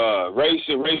got the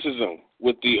racism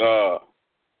with the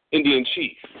Indian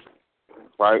chief,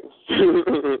 right?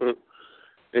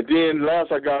 And then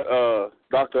last I got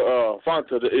Dr.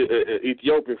 Fanta, the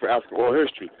Ethiopian for African oral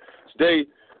history. Today,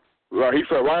 he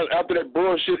felt right after that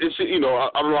bullshit. I don't know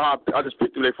how I just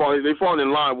picked them. They fall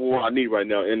in line with what I need right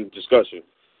now in the discussion.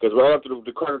 Because right after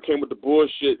the cracker came with the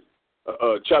bullshit,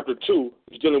 chapter 2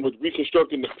 is dealing with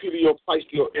reconstructing the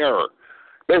Paleo-Pleistocene era.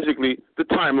 Basically, the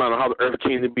timeline of how the Earth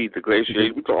came to be, the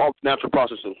glaciation, we all natural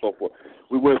processes and so forth.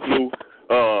 We went through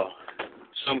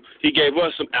he gave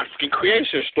us some African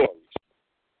creation stories.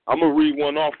 I'm going to read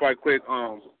one off right quick.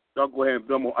 Y'all go ahead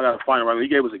and I got to find it right now. He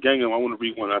gave us a gang of them. I want to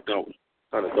read one I thought was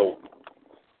kind of dope.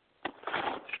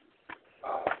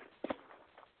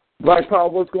 Black Power,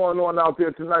 what's going on out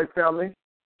there tonight, family?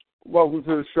 Welcome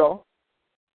to the show.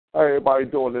 How everybody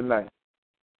doing tonight?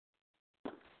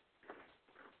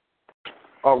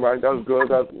 All right, that's good.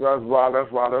 That's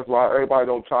right. Everybody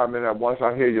don't chime in at once.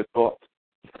 I hear your thoughts.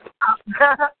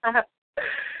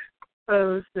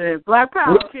 Oh, shit. Black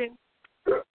Power, King.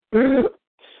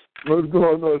 What's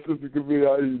going on, Sister Camille?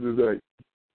 How are you today?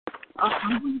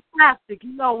 I'm fantastic.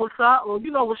 You know what's up. Well, you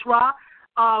know what's right.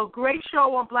 Great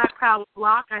show on Black Power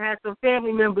Block. I had some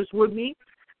family members with me,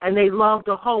 and they loved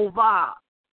the whole vibe.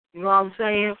 You know what I'm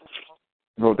saying?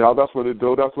 No doubt. That's what it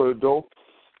do.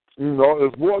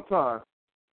 It's wartime.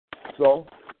 So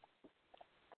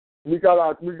we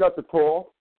got the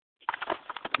call.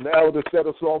 The elder set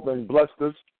us off and blessed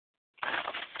us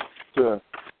to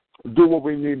do what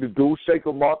we need to do, shake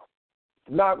them up.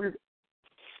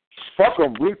 Fuck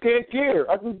them. We can't care.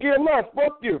 I can care less.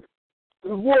 Fuck you.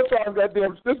 This wartime,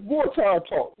 goddamn. This wartime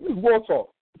talk. This war talk.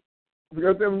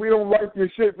 Because then we don't like your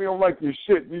shit.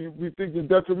 We think you're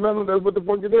detrimental. That's what the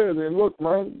fuck it is. And look,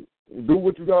 man, do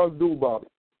what you gotta do about it.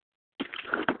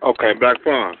 Okay, Black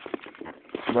Palm.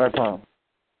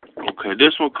 Okay,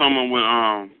 this one coming with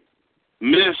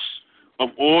myths of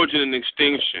origin and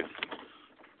extinction.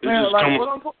 Man, what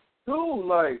I'm supposed to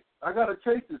do? I gotta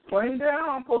chase this plane down.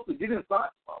 I'm supposed to get inside.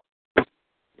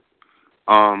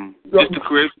 It's the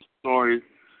creation story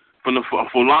from the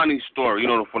Fulani story.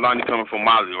 The Fulani coming from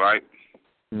Mali, right?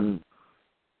 Mm-hmm.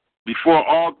 Before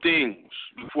all things,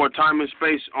 before time and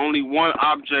space, only one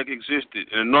object existed,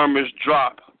 an enormous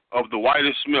drop of the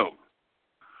whitest milk.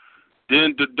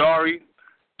 Then Dadari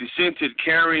descended,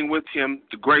 carrying with him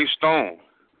the great stone,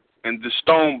 and the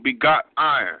stone begot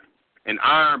iron, and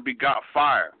iron begot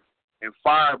fire, and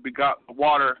fire begot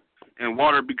water, and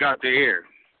water begot the air.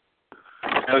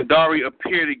 And Dadari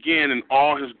appeared again in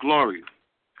all his glory.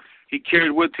 He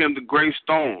carried with him the great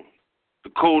stone, the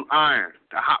cold iron,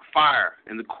 the hot fire,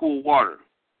 and the cool water.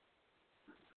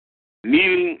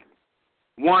 Kneading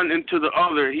one into the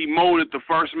other, he molded the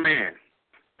first man.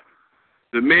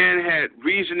 The man had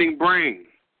reasoning brain.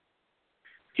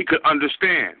 He could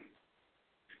understand.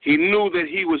 He knew that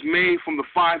he was made from the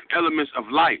 5 elements of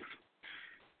life.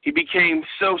 He became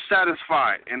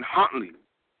self-satisfied and hunting,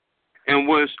 and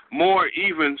was more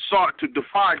even sought to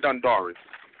defy Dandari.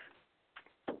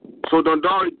 So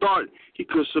Dandari thought he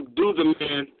could subdue the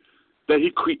man that he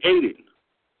created.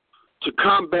 To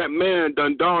combat man,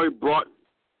 Dundari brought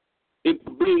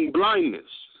into being blindness,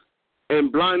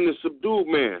 and blindness subdued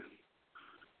man.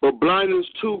 But blindness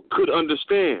too could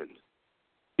understand.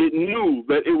 It knew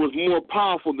that it was more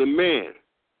powerful than man,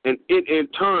 and it in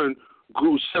turn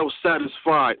grew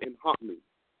self-satisfied and hungry.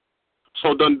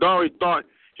 So Dundari thought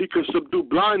he could subdue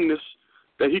blindness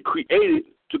that he created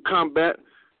to combat,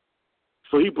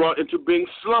 so he brought into being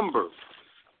slumber.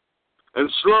 And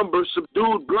slumber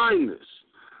subdued blindness.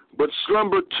 But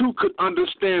slumber too could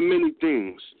understand many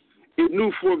things. It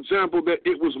knew, for example, that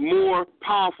it was more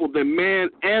powerful than man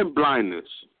and blindness.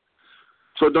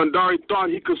 So Dundari thought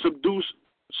he could subdue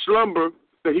slumber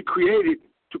that he created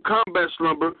to combat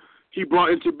slumber. He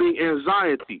brought into being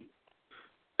anxiety.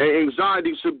 And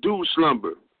anxiety subdued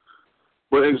slumber.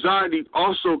 But anxiety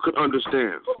also could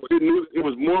understand. It knew it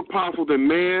was more powerful than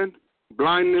man,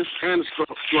 blindness, and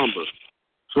slumber.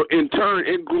 So in turn,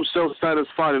 it grew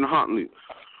self-satisfied and hotly.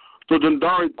 So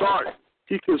Dundari thought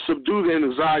he could subdue the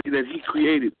anxiety that he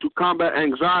created. To combat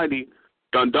anxiety,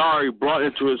 Dundari brought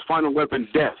into his final weapon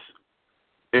death.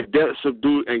 And death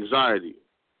subdued anxiety.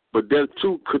 But death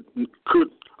too could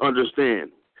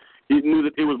understand. It knew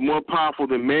that it was more powerful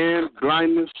than man,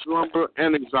 blindness, slumber,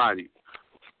 and anxiety.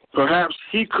 Perhaps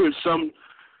he could subdue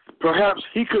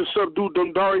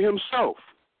Dundari himself.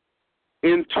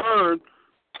 In turn,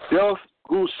 death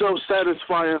grew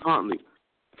self-satisfied and hotly.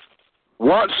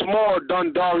 Once more,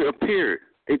 Dundari appeared.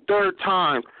 A third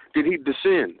time did he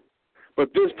descend.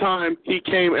 But this time he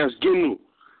came as Genu,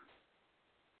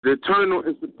 the eternal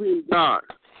and supreme God.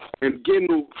 And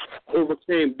Genu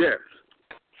overcame death.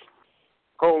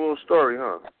 Whole little story,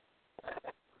 huh?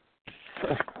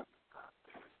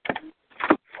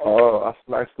 Oh, that's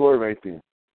a nice story right there.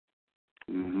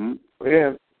 Mm-hmm.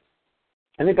 Yeah.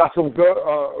 And it got some good,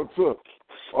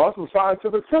 some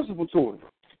scientific principle to it.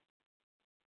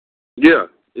 Yeah.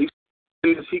 He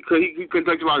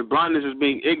contextualized blindness as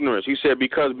being ignorance. He said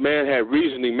because man had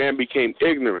reasoning, man became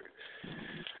ignorant.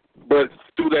 But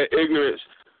through that ignorance,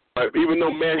 even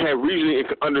though man had reasoning and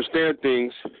could understand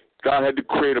things, God had to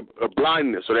create a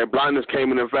blindness. So that blindness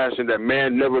came in a fashion that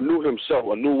man never knew himself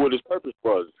or knew what his purpose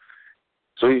was.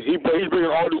 So he's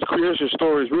bringing all these creation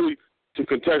stories really to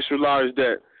contextualize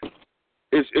that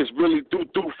it's really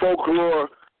through folklore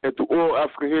and through oral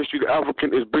African history, the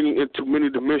African is bringing into many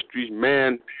of the mysteries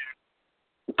man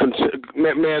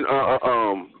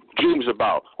dreams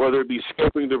about, whether it be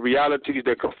escaping the realities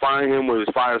that confine him with his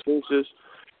five senses,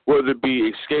 whether it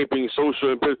be escaping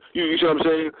social, you see what I'm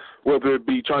saying? Whether it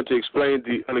be trying to explain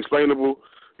the unexplainable,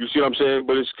 you see what I'm saying?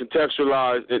 But it's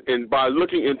contextualized, and by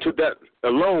looking into that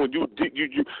alone, you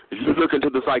look into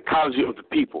the psychology of the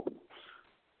people.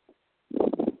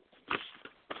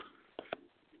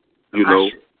 You know?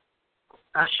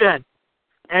 I should.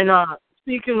 And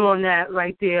speaking on that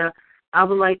right there, I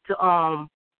would like to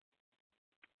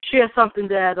share something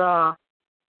that I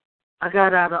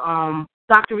got out of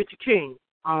Dr. Richard King.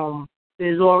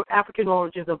 His African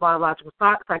Origins of Biological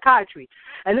Psychiatry.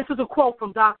 And this is a quote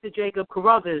from Dr. Jacob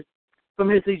Carruthers from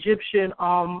his Egyptian,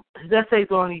 his essays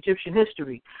on Egyptian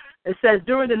history. It says,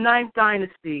 during the 9th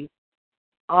dynasty,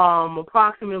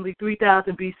 approximately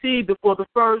 3000 BC, before the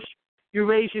first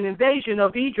Eurasian invasion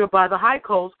of Egypt by the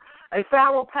Hyksos, a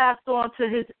pharaoh passed on to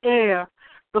his heir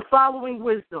the following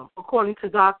wisdom, according to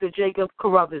Dr. Jacob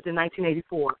Carruthers in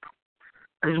 1984.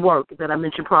 His work that I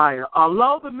mentioned prior.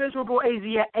 Although the miserable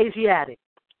Asiatic,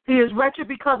 he is wretched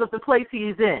because of the place he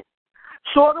is in.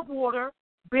 Short of water,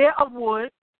 bare of wood,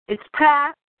 its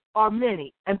paths are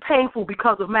many and painful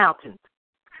because of mountains.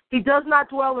 He does not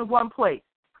dwell in one place.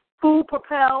 Food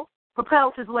propels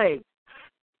his legs.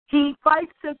 He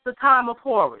fights since the time of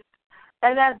Horus.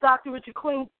 And as Dr. Richard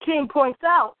King points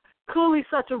out, clearly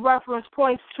such a reference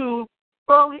points to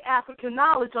early African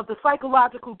knowledge of the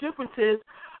psychological differences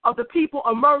of the people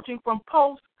emerging from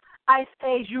post-Ice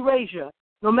Age Eurasia,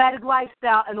 nomadic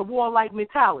lifestyle, and a warlike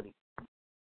mentality.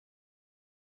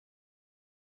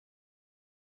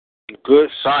 Good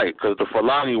sight, because the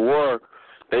Fulani were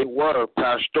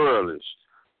pastoralists.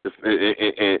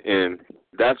 And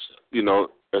that's,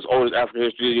 as old as African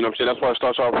history is, you know what I'm saying? That's why it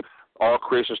starts off, all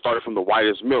creation started from the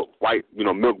whitest milk. White,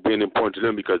 milk being important to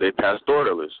them because they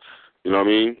pastoralists. You know what I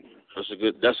mean?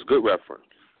 That's a good reference.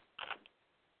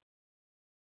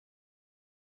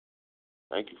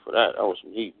 Thank you for that. That was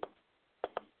some heat.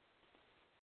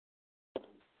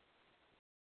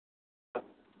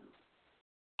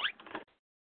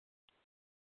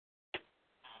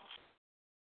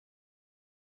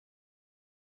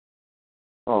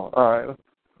 Oh, all right.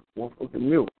 One fucking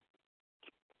mute.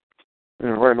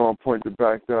 And right on point to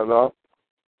back that up.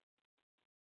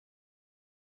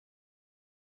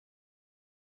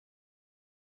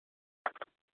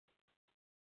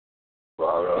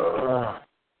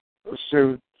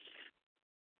 shoot.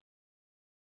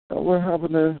 What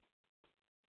happened to?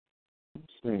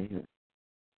 Let's see here.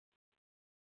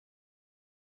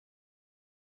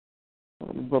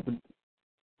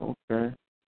 Okay.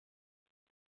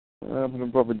 What happened to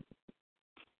Brother?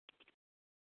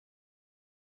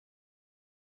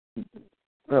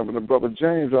 What happened to Brother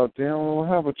James out there? I don't know what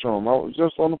happened to him. I was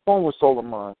just on the phone with Solar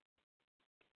Mind.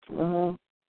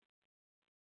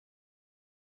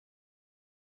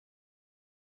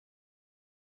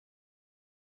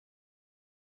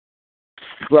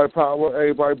 Black Power,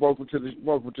 everybody, welcome to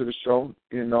the show.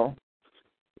 You know,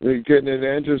 we're getting it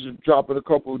in, just dropping a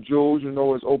couple of jewels. You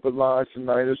know, it's open lines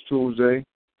tonight. It's Tuesday.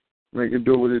 Make it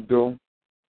do what it do.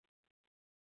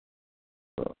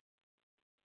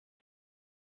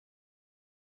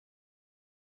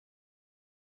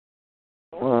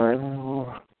 All right.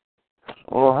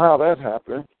 Well, how that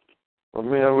happened? I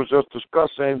mean, I was just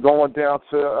discussing going down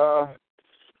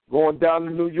to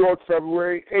New York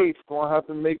February 8th. Going to have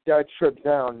to make that trip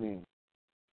down there.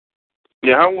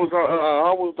 Yeah, how was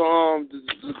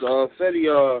Fetty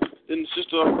didn't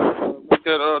sister make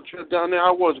that trip down there?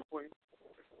 How was it, Queen?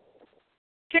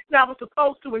 Chick that was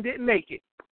supposed to and didn't make it.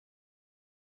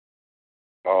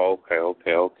 Oh, okay.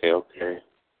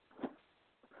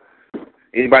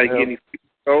 Anybody get any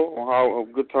feedback on how a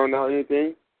good turnout,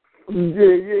 anything?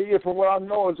 Yeah. From what I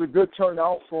know, it's a good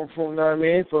turnout. From what I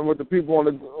mean, from what the people on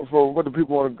the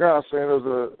ground saying, it was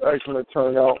an excellent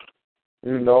turnout.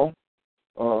 You know.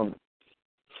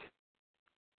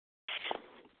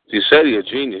 He said he's a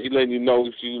genius. He letting you know,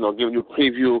 giving you a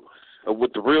preview of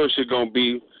what the real shit gonna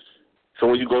be. So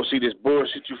when you go see this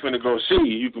bullshit you finna go see,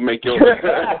 you can make your.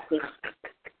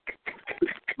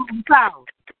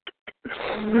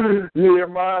 Yeah,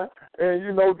 man. And,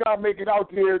 you know, God make it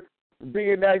out there,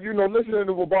 being that, you know, listening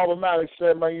to what Barbara Maddox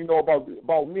said, man, you know,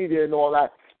 about media and all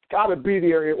that. Got to be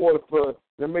there in order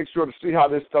to make sure to see how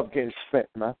this stuff getting spent,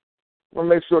 man. We'll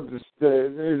make sure this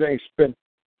ain't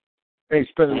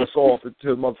spinning us off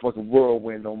into the motherfucking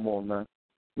whirlwind no more, man.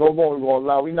 No more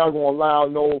we're not going to allow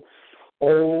no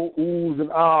old oohs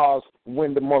and ahs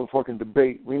win the motherfucking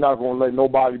debate. We're not going to let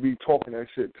nobody be talking that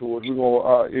shit to us. We're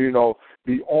going to,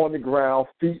 be on the ground,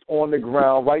 feet on the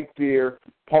ground, right there,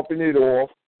 pumping it off,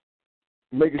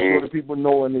 making sure that people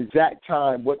know in the exact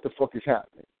time what the fuck is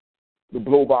happening, the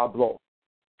blow by blow.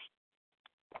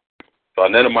 So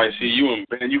then I might see you and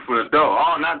ban you for the door.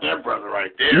 Oh, not that brother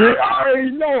right there. Yeah, I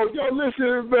already know. Yo,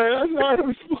 listen, man. That's not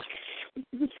him.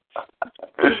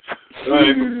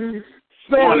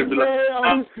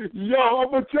 I'm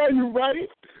going to tell you, right?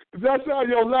 That's how,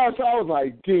 last time I was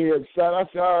like, damn, son. I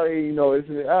said, I already know. I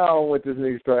don't want this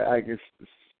nigga start acting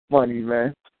funny,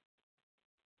 man.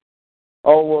 I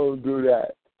don't want him to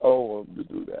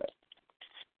do that.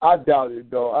 I doubt it,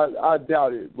 though. I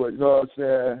doubt it, but you know what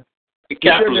I'm saying?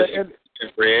 Capitalist.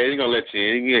 Fred, he's going to let you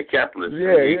in. He's a capitalist.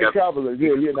 Yeah, he's a capitalist.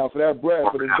 Yeah. Now, for that bread,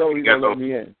 for the dough, he's going to let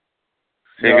me in.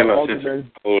 He's going to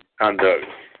let conduct.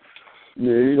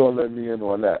 Yeah, he's going to let me in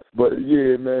on that. But,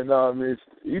 yeah, man,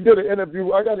 he did an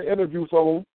interview. I got an interview from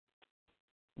him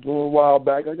a little while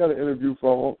back. I got an interview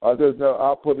from him. I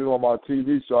put it on my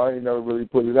TV, so I ain't never really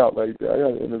put it out like that. I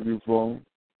got an interview from him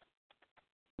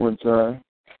one time.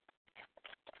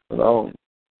 But I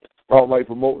don't like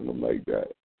promoting them like that.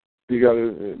 You got to,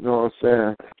 you know what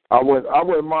I'm saying? I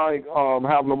wouldn't mind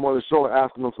having them on the show and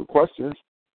asking them some questions.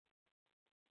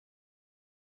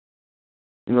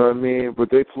 You know what I mean? But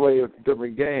they play a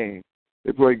different game.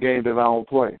 They play a game that I don't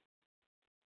play.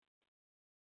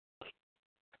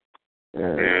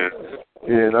 Yeah,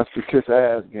 that's the kiss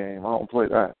ass game. I don't play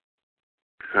that.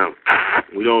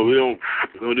 We don't do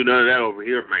none of that over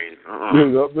here, man.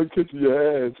 Yeah, I'm kiss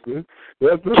your ass, man.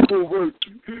 That's gonna work.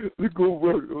 It's gonna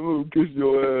work. I'm gonna kiss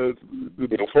your ass.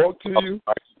 To talk to you,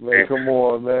 man. Come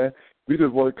on, man. We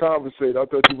just want to conversate. I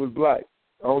thought you was black.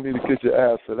 I don't need to kiss your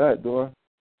ass for that, do I?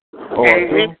 Oh,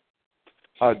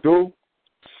 I do.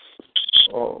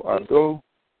 Oh, I do.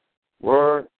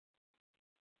 Word.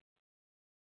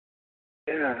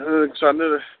 Yeah,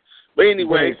 but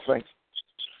anyway.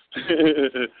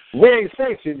 We ain't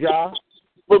sanctioned, y'all.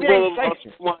 But brother,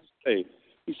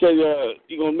 he said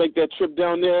you gonna make that trip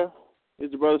down there?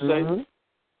 Did the brother say?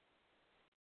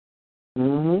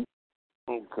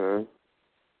 Okay.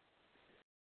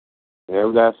 Yeah,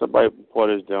 we got some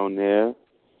reporters down there.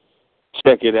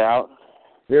 Check it out.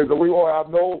 Yeah, so we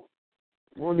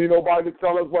don't need nobody to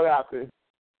tell us what happened.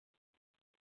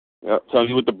 Yep, tell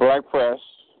you with the black press.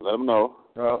 Let them know.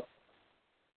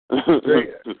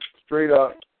 Straight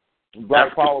up.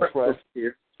 Black Power Press.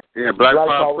 Yeah, Black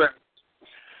Power Press.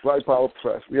 Black Power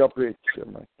Press. We up here, shit,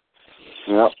 man.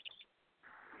 Yep.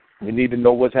 We need to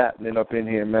know what's happening up in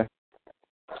here, man.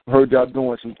 Heard y'all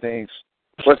doing some things.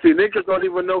 But see, niggas don't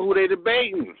even know who they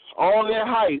debating. All that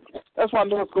hype. That's why I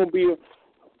know it's gonna be.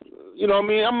 You know what I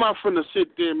mean? I'm not finna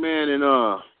sit there, man, and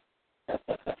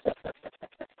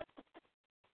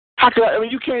I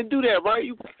mean, you can't do that, right?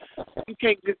 You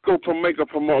can't just go make a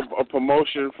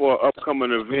promotion for an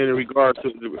upcoming event in regards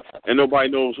to, and nobody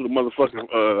knows who the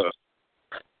motherfucking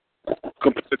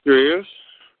competitor is.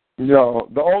 No,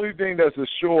 the only thing that's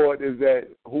assured is that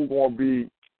who's gonna be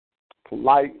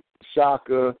Polite,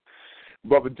 Shaka,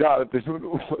 Brother Jonathan.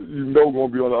 You know,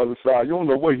 gonna be on the other side. You don't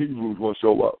know what Hebrew's gonna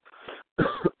show up.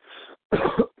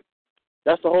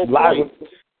 That's the whole point.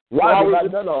 Why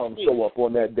would none of them show up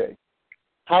on that day?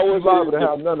 How was it to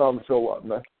have none of them show up,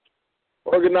 man?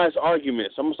 Organized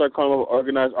arguments. I'm going to start calling them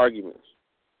organized arguments.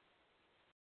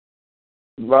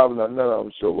 Why would none of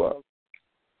them show up?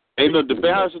 Ain't no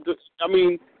debate. I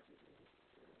mean,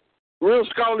 real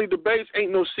scholarly debates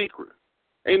ain't no secret.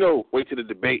 Ain't no wait till the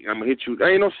debate, I'm going to hit you.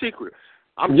 There ain't no secret.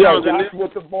 That's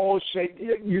what the ball shake.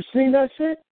 You seen that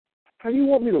shit? How you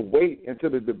want me to wait until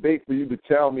the debate for you to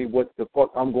tell me what the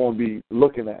fuck I'm going to be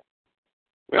looking at?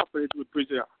 I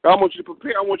want you to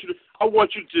prepare. I want you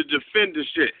to defend this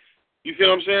shit. You feel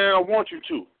what I'm saying? I want you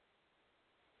to.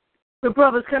 But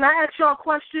brothers, can I ask y'all a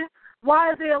question? Why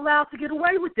are they allowed to get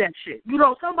away with that shit? You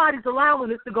know, somebody's allowing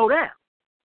this to go down.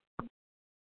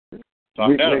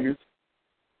 Weak niggas.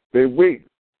 They weak.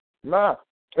 Nah,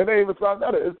 it ain't even something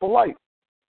better. It's Polite.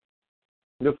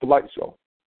 It's Polite show.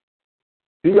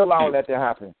 He allowing that to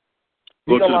happen.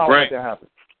 He allowing that to happen.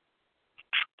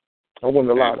 I wouldn't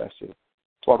allow that shit.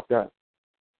 Fuck that.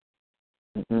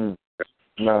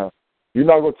 Nah. You're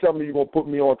not going to tell me you're going to put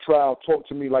me on trial, talk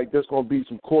to me like there's going to be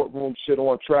some courtroom shit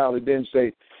on trial, and then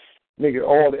say, nigga,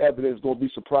 all the evidence is going to be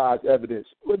surprise evidence.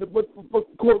 What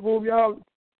courtroom, y'all?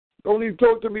 Don't even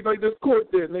talk to me like this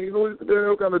court there, nigga.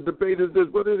 What kind of debate is this?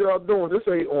 What is y'all doing? This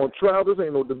ain't on trial. This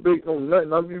ain't no debate, no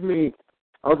nothing. I mean,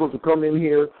 I'm supposed to come in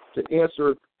here to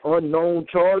answer unknown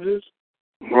charges?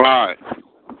 Right.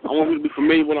 I want you to be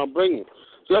familiar when I'm bringing.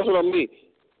 So that's what I mean.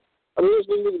 I mean, let's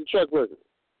look at the track record.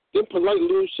 Then Polite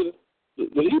lose to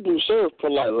the Hebrew served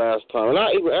Polite last time. And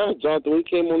I even asked Jonathan when he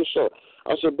came on the show.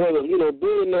 I said, brother, you know,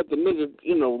 being that the nigga,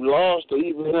 you know, lost or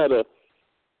even had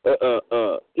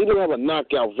he didn't have a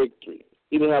knockout victory.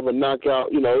 He didn't have a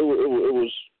knockout, you know, it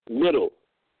was middle.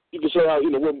 You can say how, you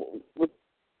know,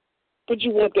 but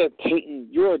you want that tainting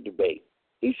your debate.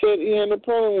 He said he had no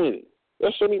problem with it.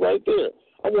 That's me right there.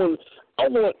 I want,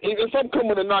 if I'm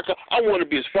coming to knock out, I want to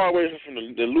be as far away from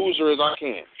the loser as I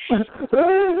can.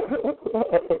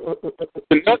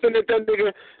 Nothing that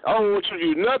nigga, I don't want you to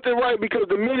do nothing right, because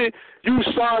the minute you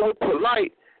side with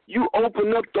Polite, you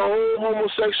open up the whole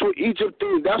homosexual Egypt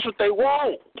thing. That's what they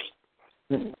want.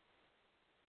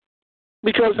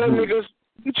 Because that nigga's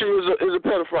teacher is a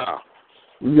pedophile.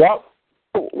 Yup.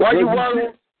 Why you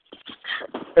worrying?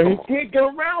 And you can't get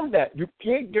around that. You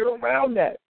can't get around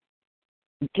that.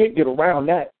 You can't get around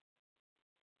that.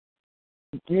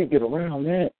 You can't get around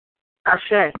that.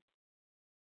 Ashe.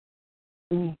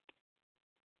 And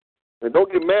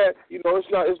don't get mad. You know, it's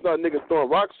not niggas throwing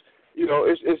rocks. You know,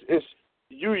 it's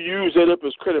you use it up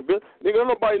as credibility. Nigga, don't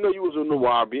nobody know you was a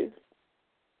Nawabi.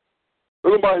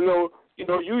 Don't nobody know. You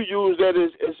know, you use that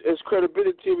as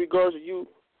credibility in regards to you.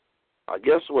 I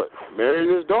guess what?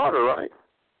 Marrying his daughter, right?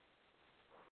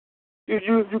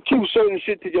 You keep certain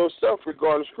shit to yourself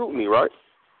regarding scrutiny, right?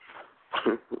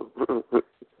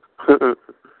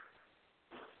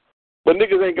 But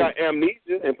niggas ain't got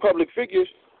amnesia and public figures.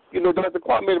 You know, Dr.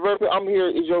 Clark made it very clear. I'm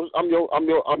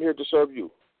here to serve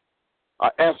you. I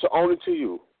answer only to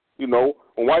you. You know,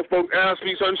 when white folks ask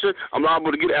me certain shit, I'm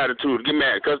liable to get attitude, get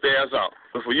mad, cuss their ass out.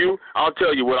 But for you, I'll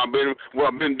tell you what I've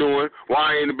been doing, why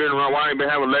I ain't been around, why I ain't been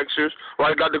having lectures.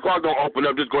 Why Dr. Clark don't open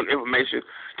up just going to information,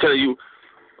 tell you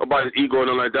about his ego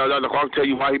and all like that. Dr. Clark tell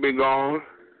you why he been gone.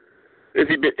 If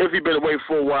he been away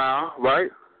for a while, right?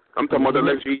 I'm talking about the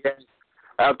lecture he had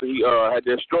after he had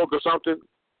that stroke or something.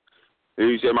 And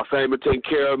he said, my family been taking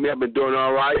care of me. I've been doing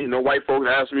all right. You know, white folks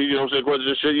ask me, you know what I'm saying, questions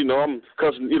and shit. You know, I'm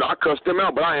cussing, you know, I cussed them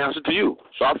out, but I answer to you.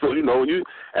 So I feel, you know, when you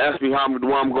ask me where I'm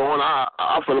going,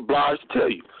 I feel obliged to tell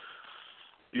you.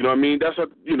 You know what I mean? That's what,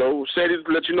 you know, said it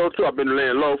to let you know, too. I've been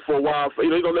laying low for a while. You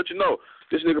know, he's going to let you know.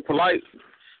 This nigga Polite,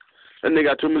 that nigga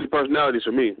got too many personalities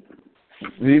for me.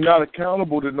 He's not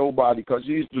accountable to nobody because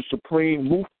he's the supreme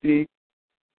mufti,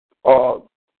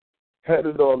 head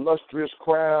of the illustrious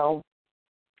crown,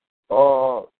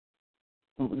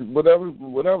 whatever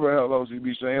hell else he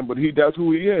be saying, but that's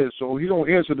who he is. So he don't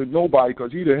answer to nobody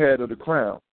because he the head of the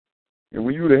crown. And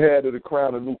when you the head of the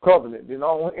crown of New Covenant, then I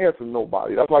don't answer to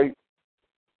nobody. That's like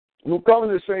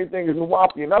Nukalan is the same thing as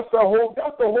Nuwapian. That's the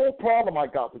whole problem I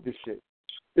got with this shit.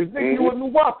 Is nigga, you a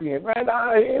Nuwapian, man.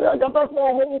 That's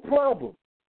my whole problem.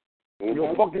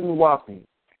 You're a fucking Nuwapian.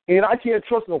 And I can't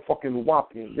trust no fucking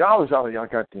Nuwapian. Y'all is out of y'all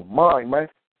goddamn mind, man.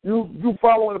 You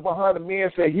following behind a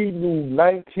man say he knew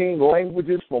 19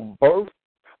 languages from birth?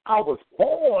 I was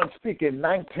born speaking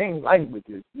 19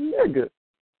 languages. Nigga.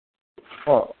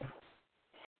 Come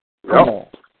on.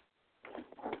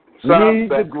 Need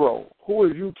to grow. Who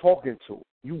are you talking to?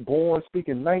 You born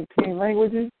speaking 19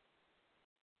 languages?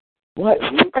 What?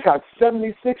 I got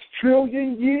 76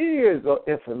 trillion years of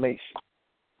information.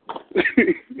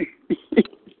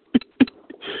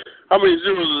 How many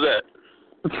zeros is that?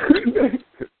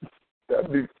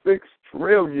 76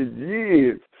 trillion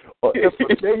years of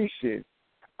information.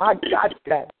 I got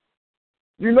that.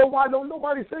 You know why don't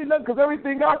nobody say nothing? Because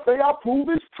everything I say, I prove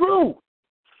is true.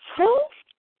 Huh?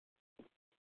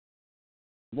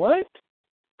 What?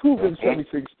 Prove them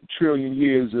 76 trillion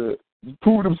years.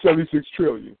 Prove them 76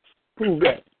 trillion. Prove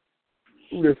that.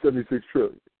 Prove that 76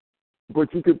 trillion.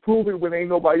 But you can prove it when ain't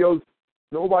nobody else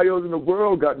in the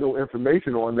world got no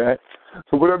information on that.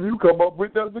 So whatever you come up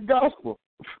with, that's the gospel.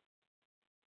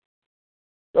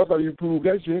 That's how you prove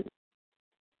that shit.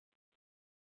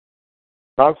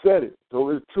 I said it. So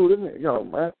it's true, isn't it? Yo,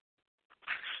 man.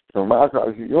 So my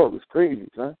York was crazy,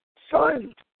 son.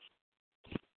 Son.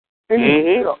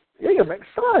 Man,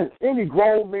 son. Any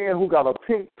grown man who got a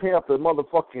Pink Panther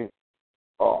motherfucking,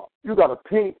 you got a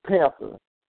Pink Panther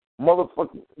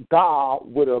motherfucking doll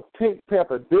with a Pink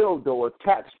Panther dildo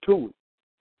attached to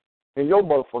it in your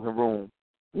motherfucking room.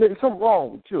 Nigga, something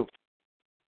wrong with you.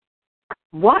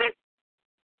 What?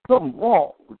 Something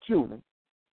wrong with you, man.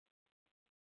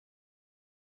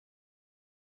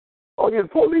 Oh, yeah, the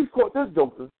police caught this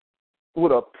joker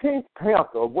with a Pink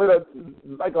Panther with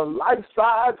a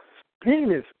life-size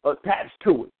penis attached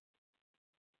to it.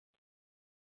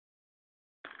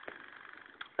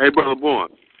 Hey, Brother Bourne.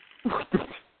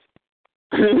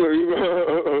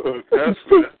 That's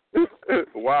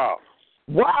wow.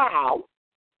 Wow.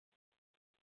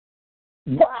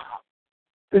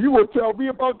 And you want to tell me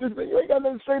about this thing? You ain't got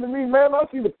nothing to say to me, man. I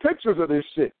see the pictures of this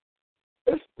shit.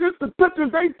 It's just the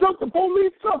pictures they took. The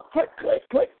police took. Click, click,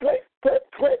 click, click, click,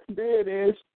 click. There it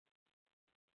is.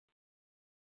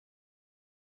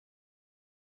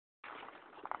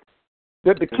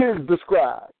 That the kids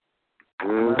described.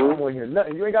 Man, I don't want to hear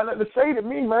nothing. You ain't got nothing to say to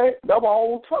me, man. That's why I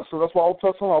don't trust him. That's why I don't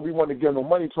trust him. We want to give no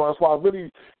money to him. That's why I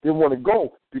really didn't want to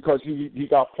go, because he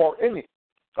got part in it.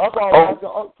 That's why I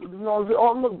was like, you know what I'm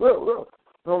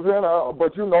saying?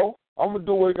 But, you know, I'm going to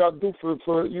do what I got to do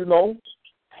for, you know,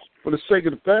 for the sake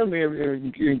of the family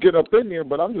and get up in there.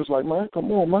 But I'm just like, man,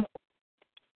 come on, man.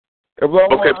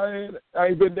 I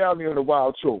ain't been down there in a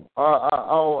while, too.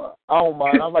 I don't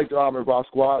mind. I like the Army Rock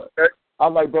Squad. I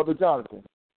like Brother Jonathan.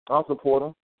 I'll support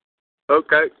him.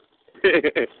 Okay.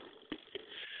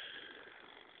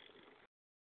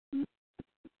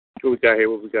 What we got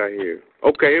here?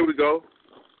 Okay, here we go.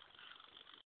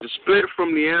 The split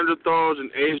from Neanderthals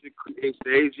and Asia creates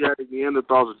the Asiatic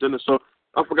Neanderthals and Denisova.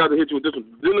 I forgot to hit you with this one.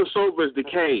 Denisova is the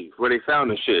cave where they found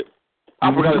the shit.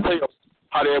 I forgot to tell you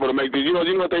how they're able to make this. You know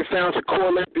what they found to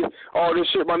correlate all this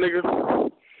shit, my nigga?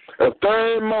 A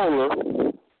third molar,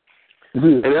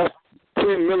 and that's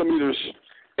 10 millimeters,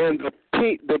 and the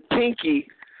pinky.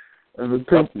 And the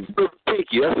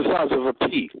pinky. That's the size of a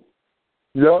pea.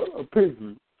 Yeah, a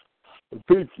pinky.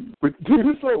 But see,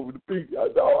 this over the pinky. I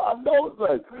know it's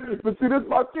like. But see, this is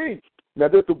my thing. Now,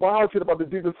 there's the wild shit about the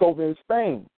Denisova in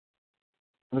Spain.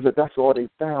 I said, that's all they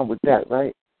found with that,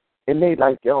 right? And they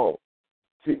like, yo,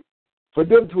 see, for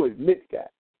them to admit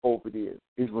that over there,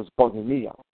 it was bugging me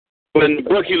out. But in the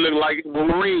book, he looked like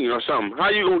Wolverine or something. How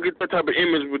you gonna get that type of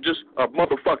image with just a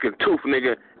motherfucking tooth,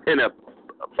 nigga, and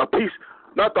a piece,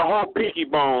 not the whole pinky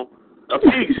bone, a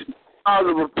piece out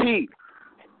of a pea?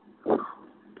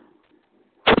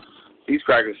 He's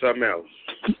cracking something else.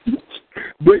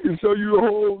 They can show you the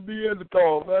whole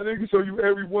Neanderthal, man. They can show you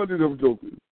every one of them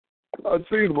jokers. I've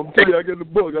seen them. I'm telling you, I get the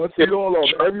book. I've seen all of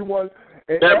them. Everyone's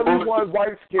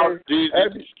white skin.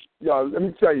 Let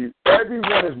me tell you,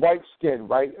 everyone is white skin,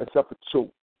 right? Except for two: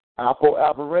 Alpha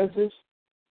Aberrensis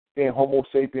and Homo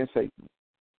sapiens sapiens.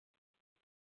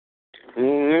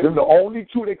 They're the only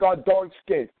two that got dark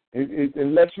skin.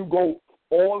 Unless you go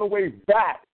all the way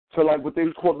back to like what they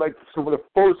call like some of the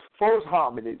first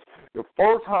hominids. The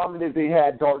first hominids, they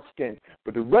had dark skin,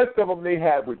 but the rest of them they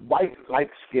had with white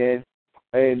light skin.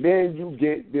 And then you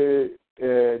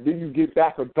get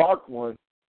back a dark one.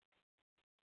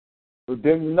 But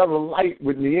then another light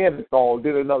with Neanderthal,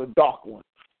 then another dark one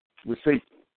with Satan.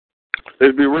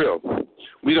 Let's be real.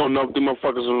 We don't know if the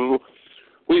motherfuckers.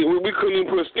 We couldn't even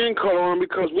put a skin color on them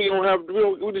because we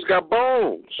just got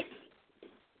bones.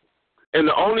 And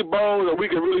the only bones that we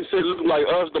can really say look like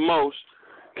us the most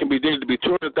can be dated to be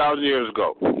 200,000 years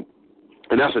ago.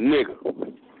 And that's a nigga.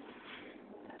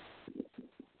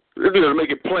 They're going to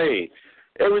make it plain.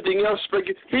 Everything else,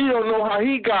 he don't know how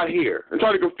he got here. And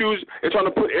trying to confuse, and trying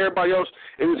to put everybody else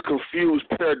in this confused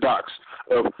paradox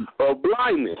of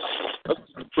blindness. That's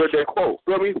that quote.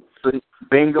 You know what I mean?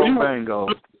 Bingo, bango.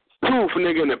 Proof,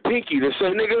 nigga, in the pinky that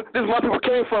say, nigga, this is where people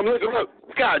came from. Look,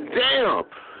 God damn.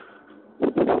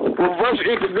 Reverse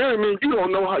engineering means you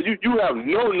don't know how, you have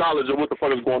no knowledge of what the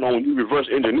fuck is going on when you reverse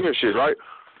engineer shit, right?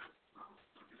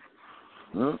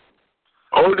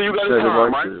 Only you got his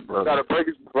time, right? You got to break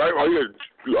it, right? All you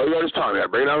got his time. You got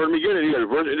to break it out from the beginning. You got to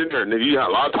reverse engineer. Nigga, you got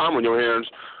a lot of time on your hands.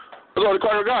 That's all the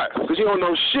Carter got. Because he don't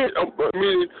know shit. I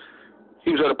mean,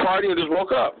 he was at a party and just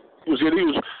woke up. He was 1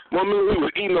 minute he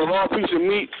was eating a raw piece of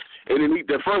meat, and then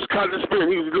that first cottage spirit,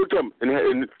 he looked up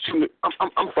and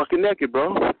I'm fucking naked,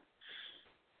 bro. What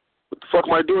the fuck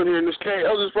am I doing here in this cave?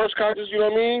 That was his first conscious, you know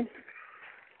what I mean?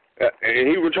 And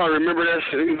he was trying to remember that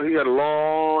shit. He had a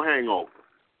long hangover.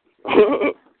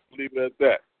 Leave it at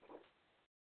that.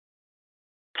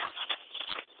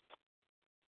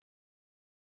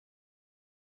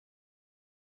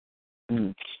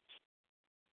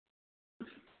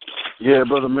 Yeah,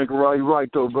 Brother Minkarai, you're right,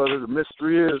 though, brother. The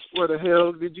mystery is, where the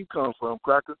hell did you come from,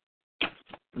 Cracker?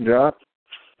 Yeah.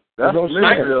 That's the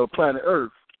mystery of planet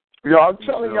Earth. Yo, I'm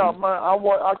telling y'all, man,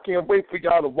 I can't wait for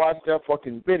y'all to watch that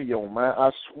fucking video, man. I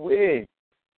swear.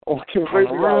 I can't wait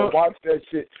for y'all to watch that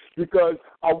shit because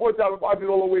I want y'all to watch it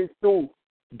all the way through.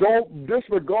 Don't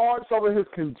disregard some of his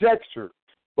conjecture,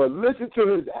 but listen to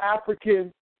his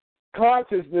African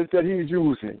consciousness that he's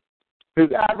using. His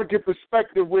African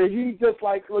perspective where he just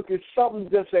like, look, if something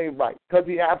just ain't right. Because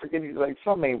he's African, he's like,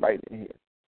 something ain't right in here.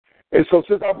 And so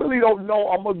since I really don't know,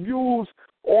 I'm going to use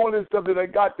all this stuff that I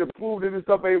got to prove that this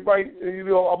stuff ain't right. And, you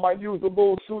know, I might use a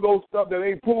little pseudo stuff that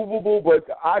ain't provable, but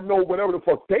I know whatever the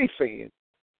fuck they saying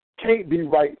can't be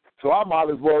right. So I might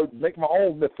as well make my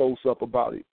own mythos up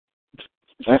about it.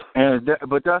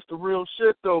 But that's the real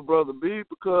shit, though, Brother B,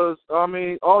 because, I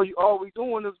mean, all we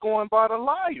doing is going by the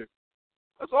liar.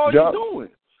 That's all you're doing.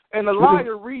 And the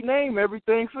liar rename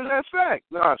everything for that fact.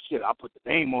 Nah, shit, I put the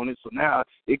name on it, so now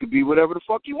it could be whatever the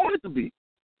fuck you want it to be.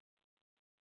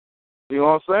 You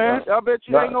know what I'm saying? I bet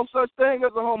you ain't no such thing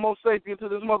as a homo sapien to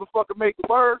this motherfucker make the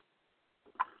bird.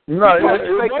 No,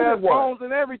 fake ass bones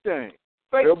and everything.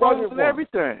 Fake bones and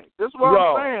everything. That's what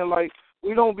I'm saying. Like,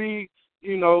 we don't be,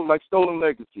 you know, like Stolen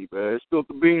Legacy, man. It spilled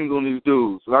the beans on these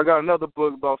dudes. So I got another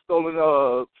book about stolen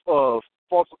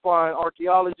falsifying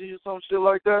archaeology or some shit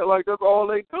like that. Like, that's all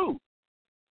they do.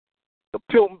 The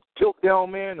tilt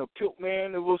down man, the tilt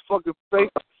man, it was fucking fake.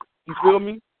 You feel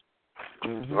me?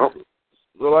 Mm-hmm.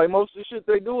 So, like, most of the shit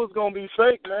they do is going to be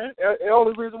fake, man. The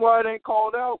only reason why it ain't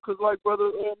called out, because, like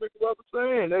Brother Mick was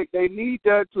saying, they need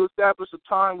that to establish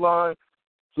a timeline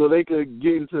so they could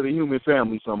get into the human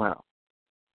family somehow.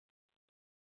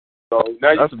 So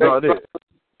that's about it.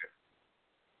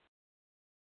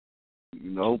 You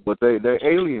know, but they're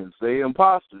aliens. They're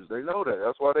imposters. They know that.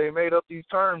 That's why they made up these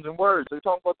terms and words. They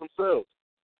talk about themselves.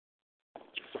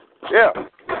 Yeah.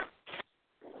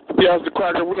 Yeah, it's the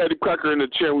Cracker. We had the Cracker in the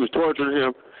chair. We was torturing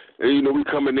him. And, you know, we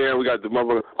come in there. We got the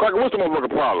motherfucker. Cracker, what's the motherfucker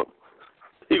problem?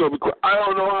 He going to be, I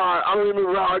don't know how. I don't even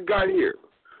remember how I got here.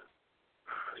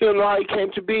 He don't know how he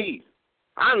came to be.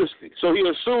 Honestly. So he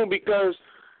assumed because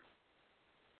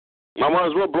I might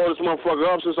as well blow this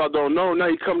motherfucker up since I don't know. Now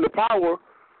he come to power.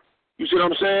 You see what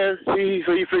I'm saying?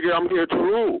 So he figured I'm here to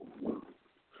rule.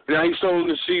 Now he's starting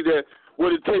to see that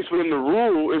what it takes for him to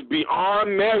rule is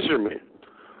beyond measurement.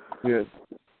 Yes.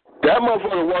 That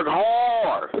motherfucker worked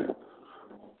hard.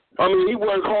 I mean, he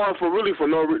worked hard for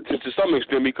to some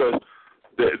extent because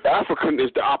the African is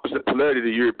the opposite polarity of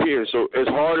the European. So as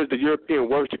hard as the European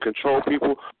works to control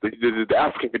people, the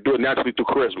African can do it naturally through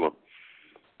charisma.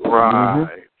 Right.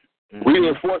 Mm-hmm. We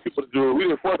didn't force people to do it. We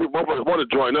didn't force people motherfuckers want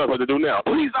to join us like they do now.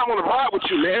 Please, I want to ride with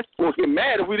you, man. We'll get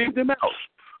mad if we leave them out.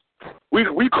 We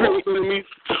create enemies.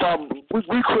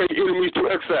 We create enemies to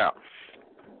exile.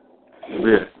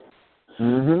 Yeah.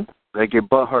 Mm-hmm. They get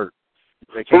butt hurt.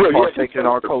 They can't partake in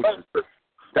our culture.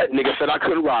 That nigga said I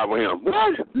couldn't ride with him.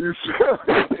 What?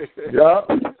 Yeah.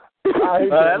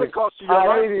 That'll cost you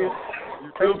your hate him.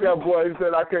 That boy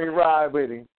said I can't ride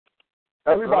with him.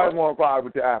 Everybody want to ride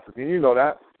with the African. You know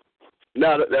that.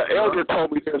 Now, the elder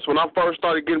told me this when I first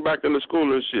started getting back into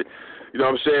school and shit. You know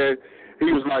what I'm saying?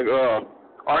 He was like,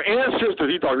 our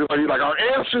ancestors, he's like, our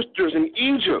ancestors in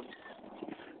Egypt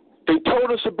They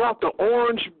told us about the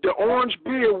orange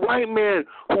beard white man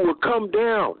who would come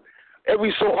down.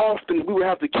 Every so often, we would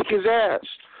have to kick his ass,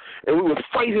 and we would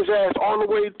fight his ass all the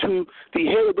way to the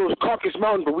head of those Caucasus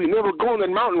Mountains, but we never go in that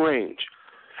mountain range.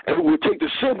 And we would take the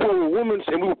simple women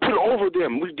and we would put it over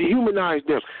them. We dehumanized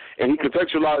them. And he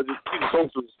contextualized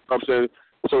it,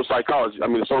 social psychology. I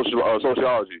mean,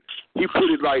 sociology. He put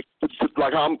it like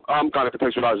I'm kind of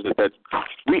contextualizing it, that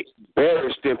we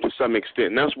embarrassed them to some extent.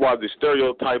 And that's why the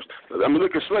stereotypes. I mean,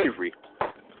 look at slavery.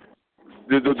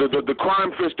 The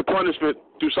crime fits the punishment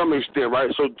to some extent, right?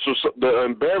 So the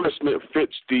embarrassment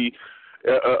fits the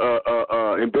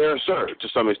embarrasser to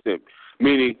some extent.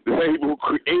 Meaning the same people who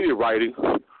created writing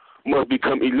must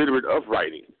become illiterate of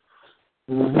writing.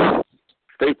 Mm-hmm.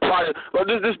 They pride. Well,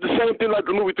 this is the same thing like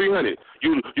the movie 300.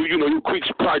 You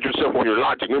Greeks pride yourself on your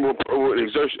logic. Remember when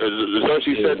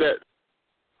Xerxes said that?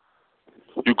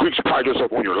 You Greeks pride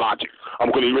yourself on your logic.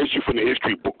 I'm going to erase you from the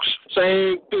history books.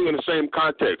 Same thing in the same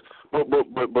context,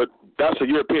 but that's a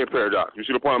European paradox. You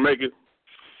see the point I'm making?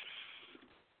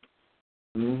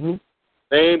 Mm-hmm.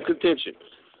 Same contention.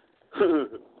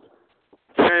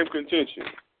 Same contention.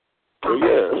 So,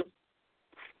 yeah.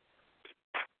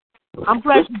 I'm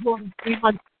glad you brought it.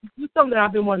 This is something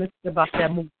I've been wanting to say about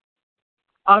that movie.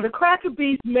 The Cracker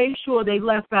Beats made sure they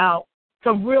left out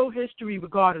some real history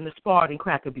regarding the Spartan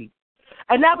Cracker Beats.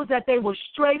 And that was that they were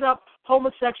straight up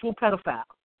homosexual pedophiles.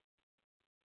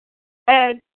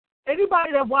 And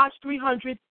anybody that watched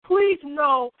 300, please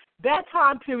know that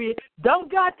time period, them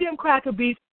goddamn Cracker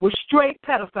Beats were straight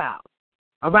pedophiles.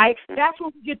 All right? That's where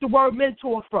we get the word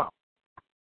mentor from.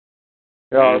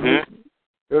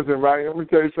 Listen, right, let me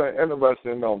tell you something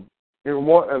interesting, though. Even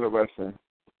more interesting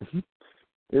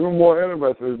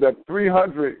is that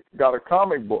 300 got a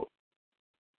comic book.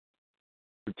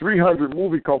 The 300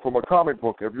 movie come from a comic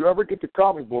book. If you ever get the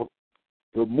comic book,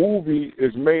 the movie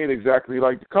is made exactly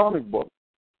like the comic book.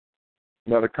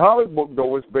 Now, the comic book,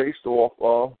 though, is based off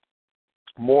of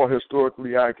more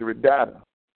historically accurate data.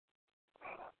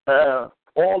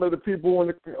 All of the people in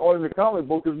the comic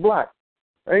book is black.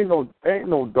 Ain't no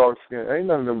dark skin. Ain't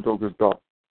none of them jokers dark.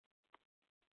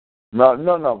 None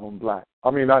of them black.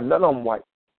 I mean, not none of them white.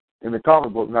 In the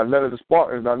comic book, not none of the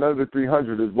Spartans, not none of the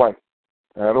 300 is white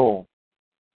at all.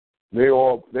 They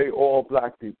all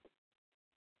black people.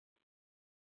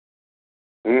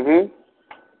 Mhm.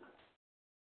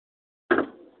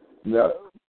 Yeah.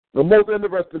 The most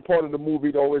interesting part of the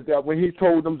movie, though, is that when he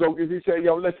told them jokers, he said,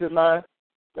 "Yo, listen, man,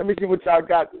 let me see what y'all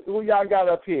got. Who y'all got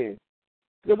up here?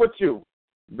 I said, what's you?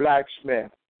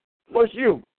 Blacksmith. What's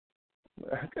you?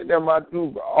 Then I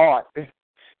do art.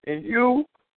 And you?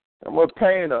 I'm a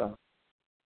painter.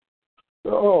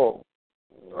 So, all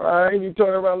right, you turn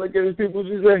around, look at these people,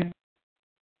 you say,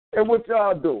 and what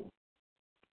y'all do?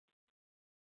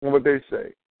 And what they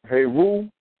say, hey, Roo,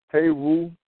 hey,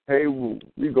 Roo, hey, Roo.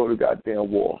 We go to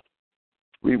goddamn war.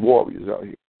 We warriors out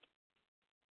here.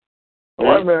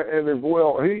 Right, man, and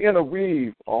he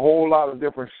interweaved a whole lot of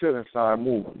different shit inside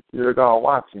movies. You're gonna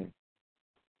watch him.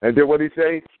 And then what he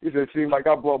say? He said, "Seems like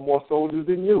I brought more soldiers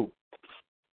than you.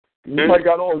 You might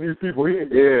got all these people here."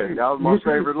 Yeah, that was my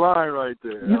favorite line right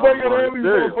there. You might got all these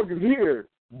motherfuckers here,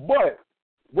 but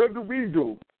what do we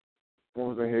do? I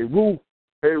was like, hey, Roo.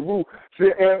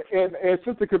 See, and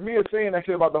Sister Camille saying that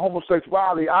shit about the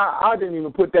homosexuality, I didn't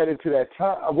even put that into that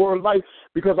time word life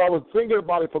because I was thinking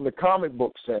about it from the comic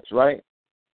book sense, right?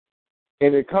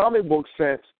 In the comic book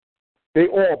sense, they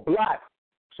all black.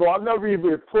 So I never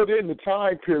even put in the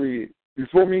time period. You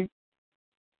feel me?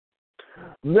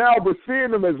 Now, but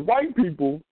seeing them as white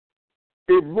people,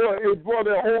 it brought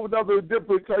a whole other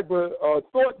different type of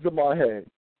thoughts in my head.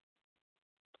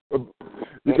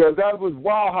 Because that was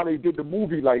wild how they did the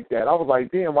movie like that. I was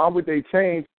like, damn, why would they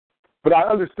change? But I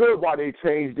understood why they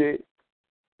changed it.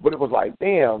 But it was like,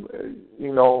 damn,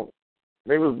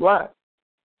 they was black.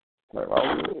 Like,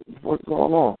 what's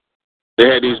going on? They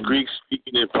had these Greeks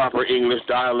speaking in proper English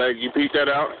dialect. You peeped that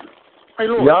out? Hey,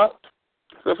 Lord. Yeah.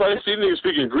 That's why they see niggas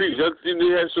speaking Greek.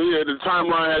 The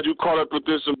timeline had you caught up with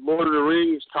this Lord of the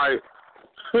Rings type.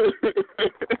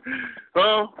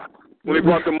 Huh? When they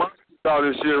brought the monsters out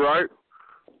and shit, right?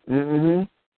 Mm-hmm.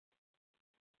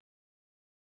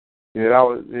 Yeah, that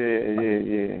was,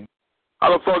 yeah.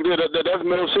 How the fuck did that's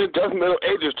Middle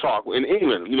Ages talk in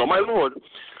England? My Lord.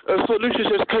 So Lucius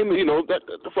just came, the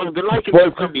like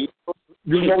it coming.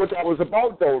 You know what that was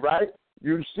about, though, right?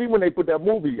 You see when they put that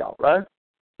movie out, right?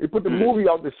 They put the movie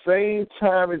out the same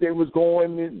time as they was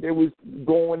going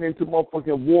into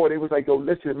motherfucking war. They was like, yo,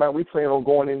 listen, man, we plan on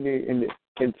going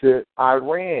into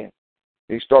Iran.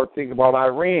 They start thinking about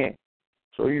Iran.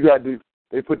 So you got the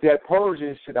They put that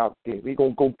Persian shit out there. We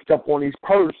gonna go jump on these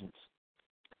Persians.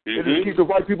 It'll keep the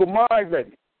white people mind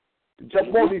ready to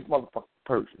jump on these motherfucking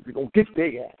Persians. We gonna get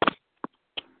their ass.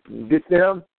 We get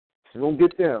them. We gonna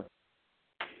get them.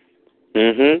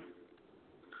 And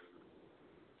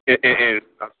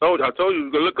I told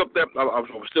you to look up that.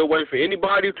 I'm still waiting for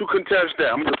anybody to contest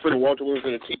that. I'm just putting Walter Williams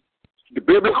in the team. The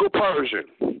biblical Persian.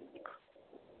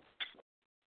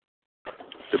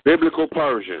 The biblical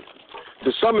Persian.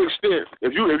 To some extent,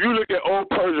 if you look at old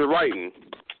Persian writing,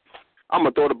 I'm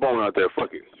gonna throw the bone out there.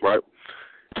 Fuck it, right?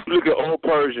 If you look at old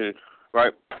Persian,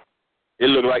 right? It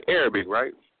looked like Arabic,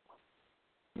 right?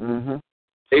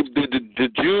 The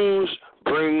Jews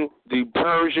bring the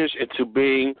Persians into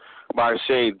being by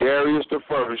saying Darius the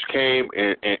First came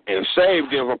and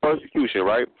saved them from persecution,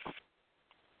 right?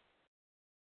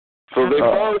 So their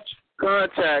first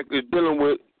contact is dealing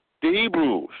with the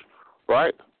Hebrews,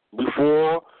 right?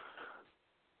 Before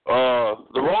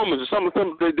the Romans, some of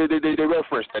them they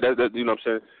reference that. You know what I'm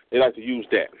saying? They like to use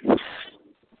that.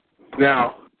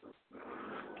 Now,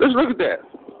 let's look at that.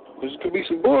 This could be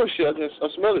some bullshit. I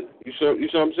smell it. You see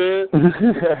what I'm saying?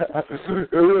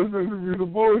 There's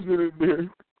some bullshit in there.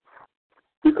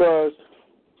 Because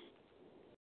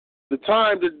the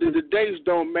time, the dates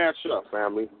don't match up,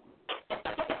 family.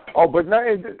 Oh, but now,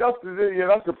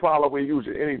 that's the problem with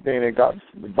using anything that got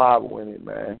the Bible in it,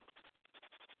 man.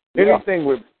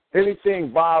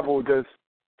 Anything Bible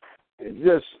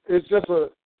it's just a,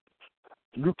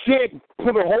 you can't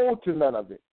put a hold to none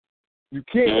of it. You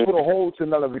can't put a hold to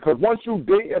none of it, because once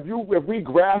if we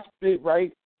grasp it,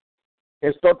 right,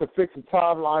 and start to fix the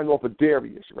timeline off of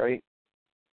Darius, right,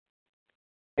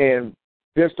 and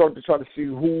then start to try to see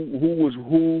who was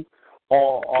who,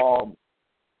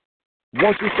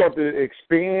 once you start to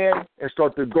expand and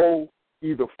start to go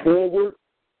either forward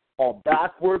or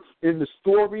backwards in the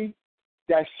story,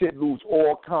 that shit lose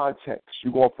all context.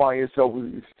 You're going to find yourself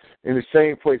in the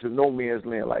same place of no man's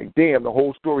land. Like, damn, the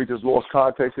whole story just lost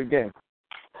context again.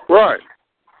 Right.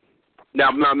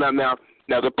 Now,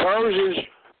 the Persians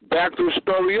backed the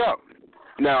story up.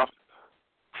 Now,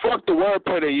 fuck the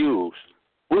wordplay they use.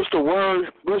 What's the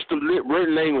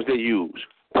written language they use?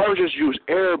 Persians used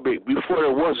Arabic before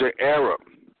there was an Arab.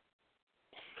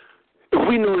 If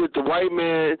we know that the white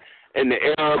man and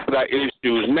the Arab got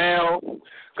issues now,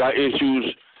 got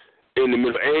issues in the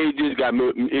Middle Ages, got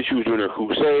issues during the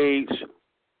Crusades,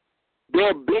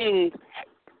 they're being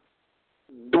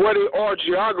the way they are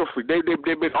geography.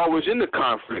 They've been always in the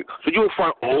conflict. So you'll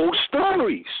find old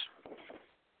stories.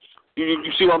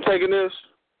 You see where I'm taking this?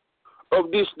 Of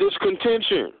this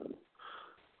contention.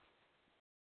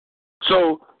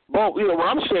 So, well, you know, what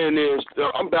I'm saying is,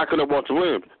 I'm backing up Walter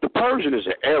Williams. The Persian is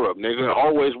an Arab, nigga. It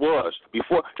always was.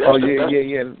 Before.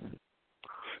 Yeah.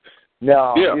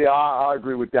 No, yeah, I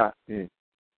agree with that. Yeah.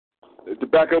 To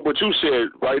back up what you said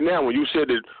right now, when you said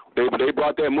that they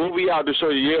brought that movie out to show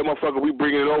you, yeah, motherfucker, we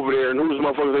bringing it over there, and who's the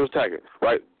motherfuckers they was tagging,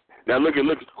 right? Now look,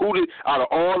 who did, out of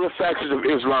all the factions of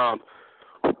Islam,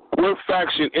 what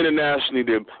faction internationally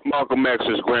did Malcolm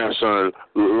X's grandson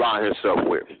lie himself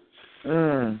with?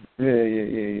 Yeah.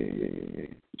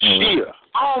 Shia.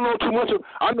 I don't know too much.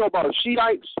 I know about the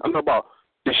Shiites. I know about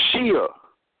the Shia.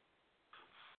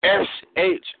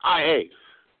 Shia.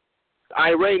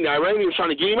 Iranian was trying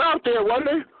to get him out there,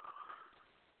 wasn't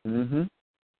they?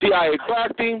 CIA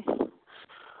cracked him.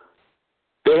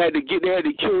 They had to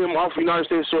kill him off the United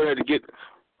States, so they had to get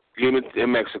him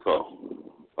in Mexico.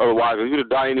 Otherwise, if he would have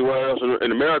died anywhere else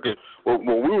in America, well,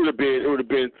 we would have been. It would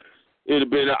have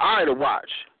been an eye to watch.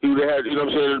 He would have had, you know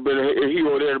what I'm saying, it would have been a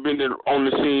hero there, been there on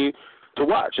the scene to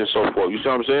watch and so forth. You see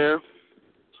what I'm saying?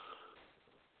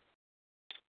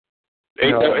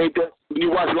 Ain't that when you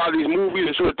watch a lot of these movies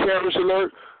and show a terrorist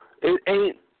alert?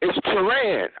 It's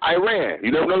Tehran, Iran.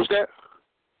 You never noticed that?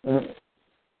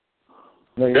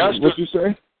 That's what you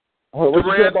say? What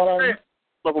you say about Iran?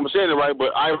 I don't know if I'm saying it right,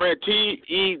 but Iran,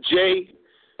 T-E-J-R-A-N.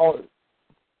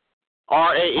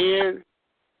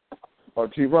 Oh,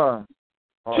 Tehran.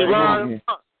 Tehran.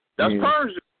 That's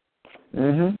Persian.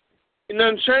 It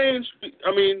doesn't change.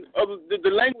 I mean, the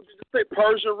language is just say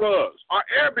Persian rugs, or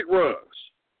Arabic rugs,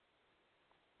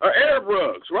 or Arab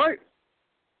rugs, right?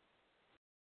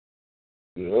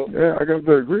 Yeah, I got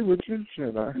to agree with you.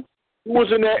 Shit, who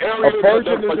was in that area? A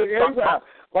Persian is an Arab.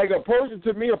 Like a Persian,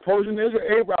 to me, a Persian is an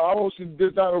Arab. I don't see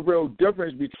there's not a real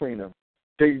difference between them.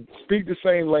 They speak the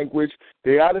same language.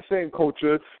 They are the same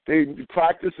culture. They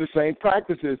practice the same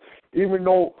practices. Even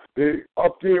though they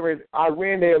up there in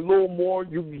Iran, they're a little more.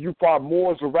 You find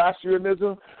more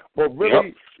Zoroastrianism, but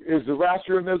really, is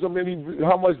Zoroastrianism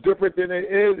how much different than it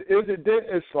is? Is it than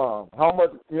Islam? How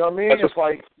much? You know what I mean? It's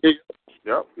like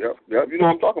Yep. You know what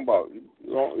I'm talking about.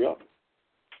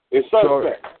 It's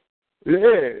suspect.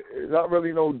 It's not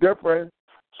really no different.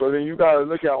 So then you got to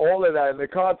look at all of that in the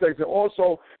context. And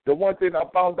also, the one thing I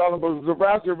found out about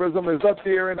Zoroastrianism is up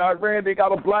there in Iran, they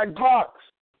got a black box,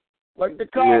 like the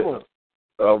Kaaba.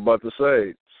 I was about to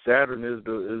say, Saturn is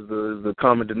the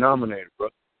common denominator, bro.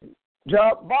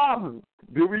 Yeah, Bob.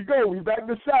 Here we go. We back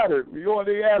to Saturn. We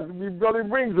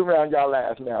running rings around y'all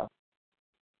ass now.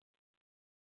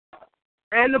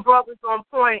 And the brother's on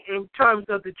point in terms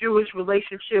of the Jewish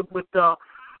relationship with the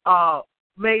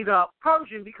made-up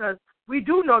Persian, because we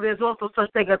do know there's also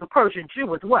such thing as a Persian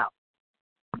Jew as well.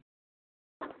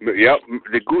 Yep,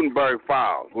 the Gutenberg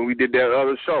Files, when we did that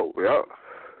other show, yep.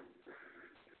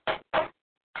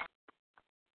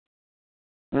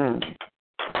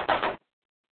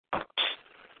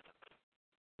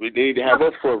 We need to have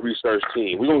us for a research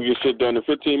team. We're going to get shit done in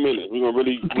 15 minutes. We're going to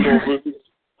really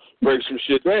break some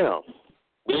shit down.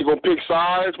 We're going to pick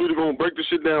sides. We're going to break the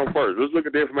shit down first. Let's look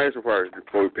at the information first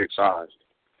before we pick sides.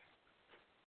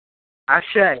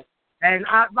 Ashe. And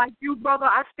like you, brother,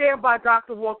 I stand by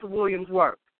Dr. Walter Williams'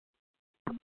 work.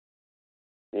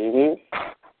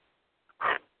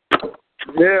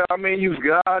 Yeah, I mean, you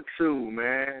got to,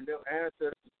 man. Their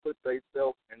ancestors put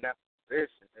themselves in that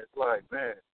position. It's like,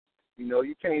 man, you know,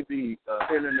 you can't be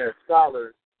an internet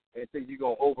scholar and think you're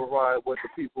going to override what the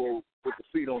people with the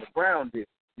feet on the ground did.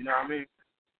 You know what I mean?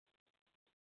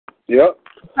 Yep.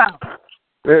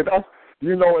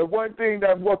 You know, and one thing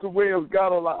that Walter Williams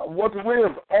got a lot, Walter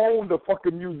Williams owned the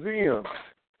fucking museum.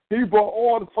 He brought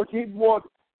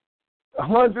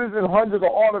hundreds and hundreds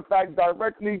of artifacts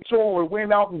directly to him and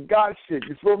went out and got shit.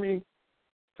 You feel me?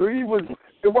 So it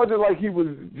wasn't like he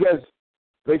was just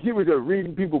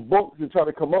reading people's books and trying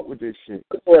to come up with this shit.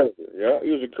 Yeah, he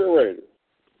was a curator.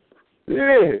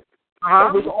 Yeah.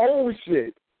 That was own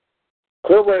shit.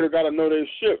 Curators got to know their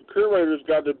shit. Curators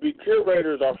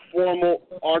are formal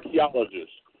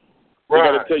archaeologists. They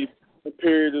got to tell you the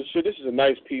period of shit. This is a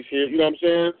nice piece here. You know what I'm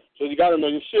saying? So you got to know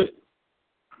your shit.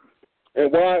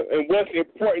 And why and what's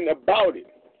important about it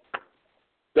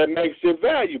that makes it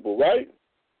valuable, right?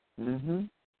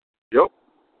 Yep.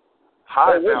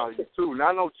 High value too.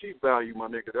 Not no cheap value, my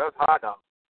nigga. That's high dollar.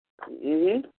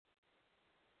 Yeah.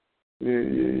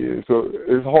 So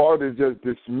it's hard to just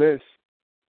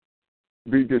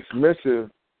be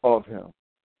dismissive of him.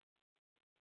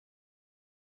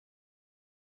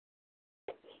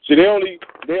 See, the only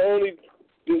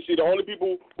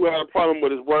people who have a problem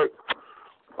with his work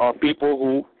are people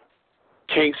who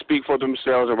can't speak for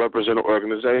themselves and represent an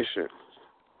organization,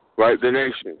 right? The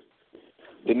nation.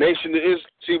 The nation is.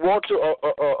 See,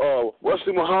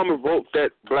 Wesley Muhammad wrote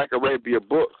that Black Arabia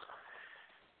book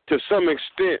to some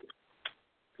extent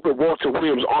with Walter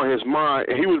Williams on his mind,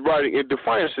 and he was writing in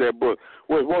defiance of that book.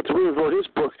 When Walter Williams wrote his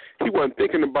book, he wasn't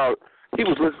thinking about. He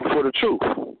was looking for the truth.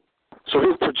 So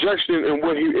his projection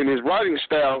and his writing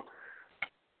style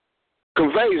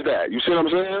conveys that. You see what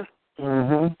I'm saying?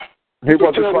 He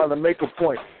wasn't trying to make a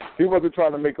point. He was just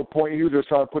trying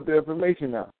to put the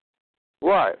information out.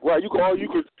 Right. You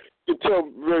could tell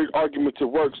very argumentative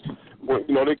works when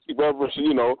they keep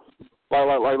referencing,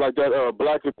 like that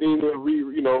Black Athena,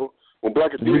 when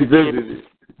Black Athena revisited it.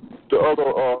 The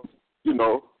other,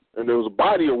 and there was a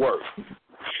body of work.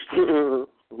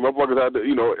 Motherfuckers had to,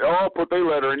 all put their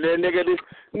letter in there. These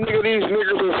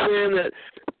niggas are saying that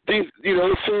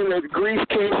saying that Greece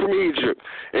came from Egypt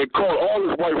and called all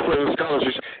his white friends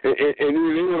scholarships, and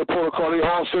they went to protocol. They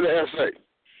all sent an essay,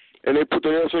 and they put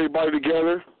the essay body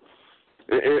together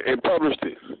and published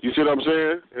it. You see what I'm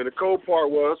saying? And the cold part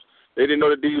was they didn't know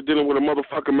that they were dealing with a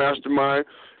motherfucking mastermind,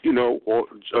 or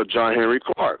John Henry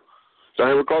Clark. John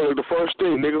Henry Clark was the first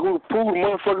thing, nigga. Who's the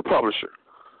motherfucking publisher?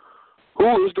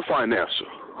 Who is the financer?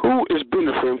 Who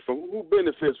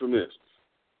benefits from this?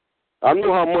 I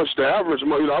know how much the average,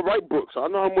 I write books. I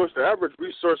know how much the average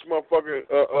research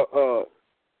motherfucking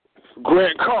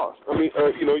grant costs.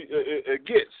 It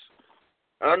gets.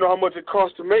 I know how much it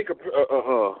costs to make that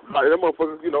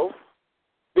motherfucker,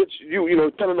 bitch,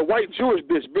 telling the white Jewish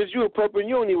bitch, you a puppet and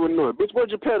you don't even know it. Bitch, where's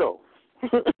your pedo?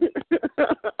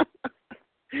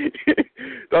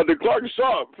 Dr. Clark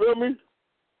Sharp, feel me?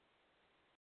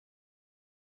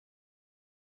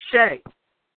 Shay.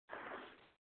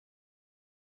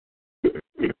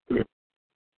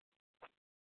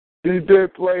 He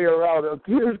did play around up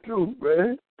here too,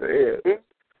 man. Damn.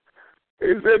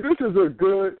 He said this is a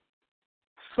good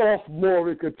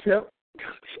sophomoric attempt.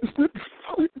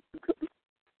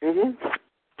 You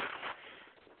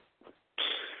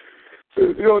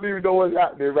don't even know what's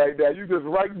out there right now. You just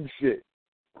writing shit.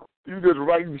 You just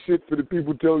writing shit for the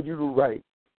people telling you to write.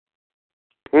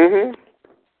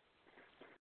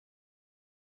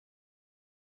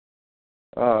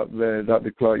 Man,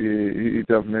 Dr. Clark, yeah, he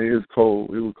definitely is cold.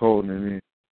 He was cold in me.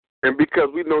 And because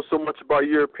we know so much about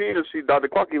Europeans, see, Dr.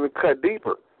 Clark even cut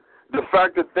deeper. The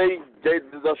fact that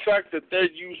they're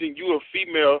using you, a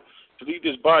female, to lead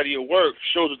this body of work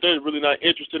shows that they're really not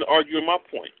interested in arguing my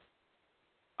point.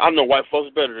 I know white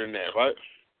folks better than that, right?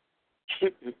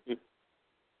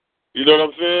 You know what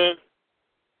I'm saying?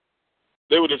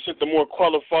 They would have sent the more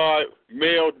qualified,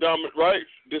 male-dominant, right?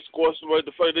 Discourse, right?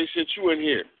 The fact they sent you in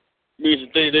here means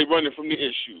that they running from the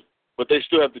issue, but they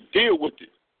still have to deal with it.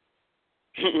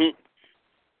 Yeah.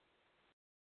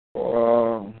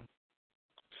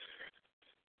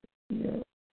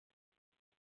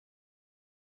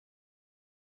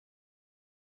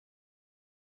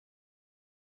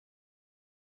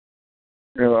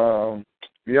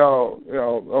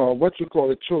 What you call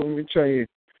it, children? Let me tell you,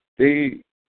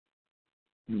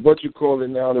 what you call it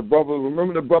now? The brother,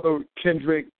 remember the brother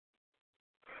Kendrick?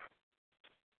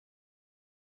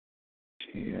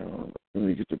 Yeah, let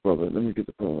me get the brother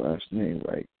last name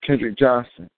right. Kendrick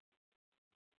Johnson,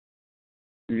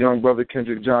 the young brother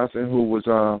Kendrick Johnson, who was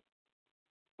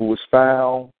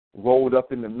found rolled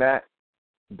up in the mat,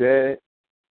 dead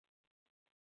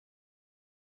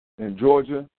in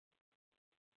Georgia.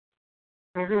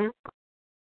 Mm-hmm.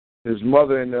 His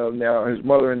mother and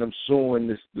them suing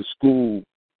the school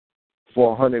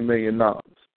for $100 million.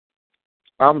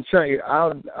 I'm telling you,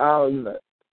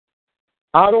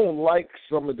 I don't like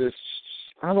some of this.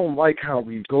 I don't like how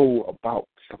we go about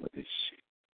some of this shit.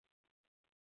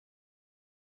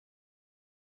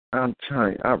 I'm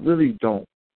telling you, I really don't.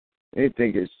 I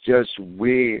think it's just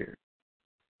weird.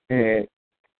 And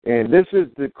this is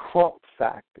the Crump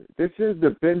factor. This is the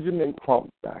Benjamin Crump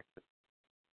factor.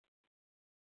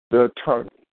 The attorney,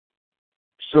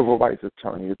 civil rights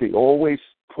attorney. They always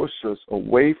push us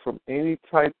away from any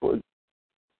type of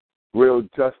real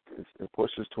justice and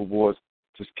push us towards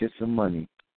just get some money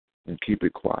and keep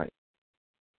it quiet.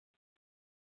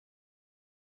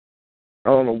 I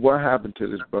don't know what happened to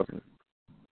this brother.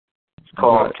 It's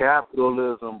called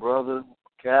capitalism, brother.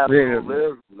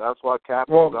 Capitalism. Yeah. That's why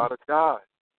capital got to die.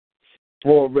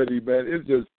 Already, man.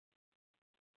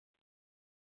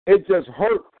 It just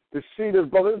hurt to see this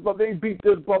brother. They beat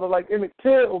this brother like Emmett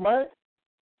Till, man.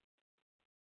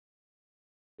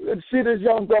 And see this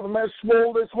young brother, man,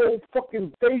 swole his whole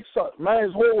fucking face up, man,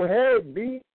 his whole head,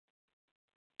 B.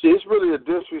 See, it's really a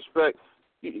disrespect.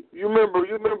 You remember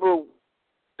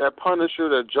that Punisher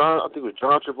that I think it was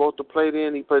John Travolta played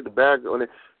in? He played the bad guy, and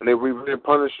they rewritten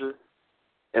Punisher,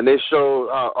 and they showed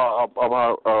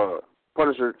how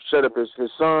Punisher set up his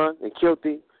son and killed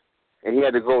him, and he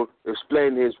had to go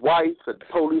explain to his wife at the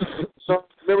police.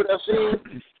 Remember that scene?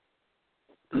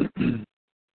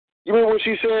 You remember what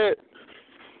she said?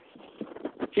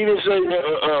 He didn't say, you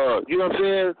know what I'm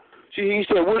saying? He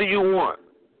said, what do you want?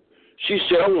 She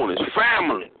said, I want his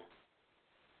family.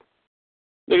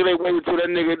 Nigga, they waited till that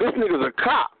nigga. This nigga's a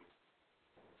cop.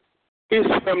 His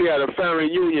family had a family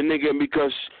reunion, nigga,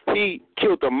 because he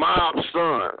killed a mobster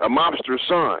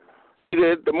son.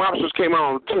 The mobsters came out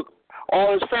and took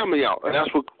all his family out, and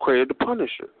that's what created the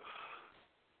Punisher.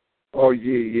 Oh,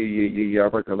 yeah. I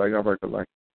recollect.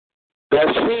 That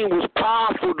scene was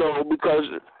powerful, though, because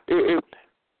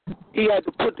he had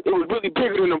to it was really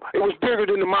bigger than him. It was bigger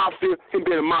than the mafia, him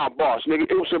being a mob boss, nigga.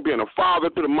 It was him being a father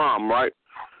to the mom, right?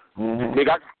 Mm-hmm.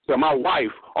 Nigga, I said, my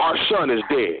wife, our son is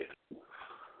dead.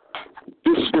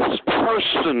 This is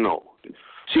personal.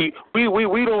 See, we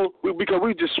don't, because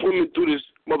we just swimming through this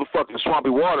motherfucking swampy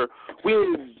water, we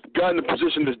ain't got in a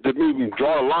position to maybe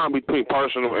draw a line between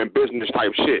personal and business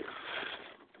type shit.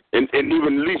 And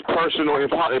even at least personal and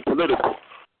political.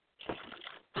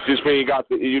 Just when you got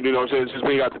the, you know what I'm saying, just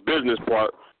when you got the business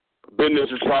part. Business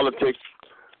is politics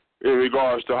in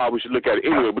regards to how we should look at it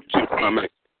anyway, but you know what I mean.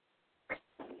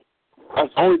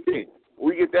 That's the only thing.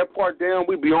 We get that part down,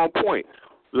 we be on point.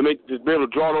 To be able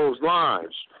to draw those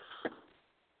lines.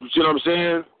 You see what I'm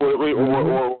saying?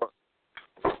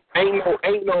 Ain't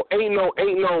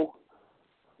no.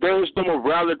 There is no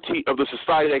morality of the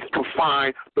society that can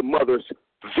confine the mother's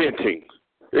venting.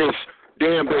 It's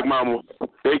damn Big Mama.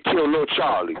 They killed little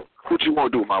Charlie. What you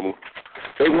want to do, Mama?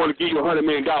 They want to give you $100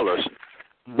 million.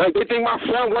 Like they think my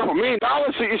son worth $1 million.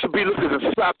 It should be looked at as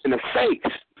a slap in the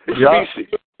face.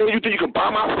 You think you can buy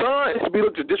my son? It should be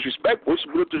looked at disrespectful. It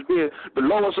should be looked at being the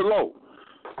lowest of low.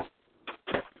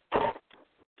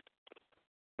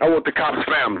 I want the Cox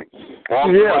family.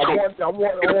 The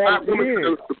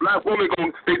black woman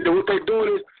what they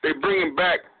doing is they bringing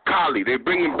back Kali. They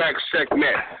bringing back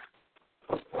Sekhmet.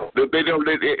 They don't.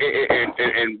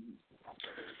 And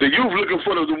the youth looking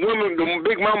for the women, the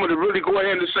Big Mama, to really go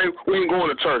ahead and say, we ain't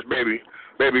going to church, baby.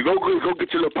 Baby, go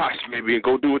get your little posse, baby, and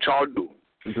go do what y'all do.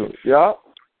 Yeah.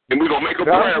 And we're going to make a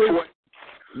prayer for it.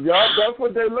 Yeah, that's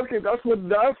what they're looking. That's what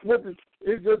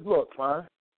it just looks, man.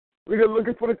 We're just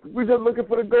looking for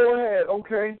the go ahead.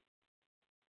 Okay.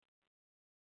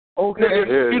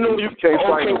 Yeah, you can't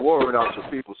fight a war without your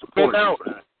people supporting you.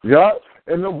 Yeah,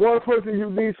 and the one person you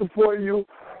need supporting you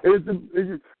is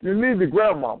you need the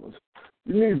grandmamas.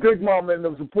 You need big mama and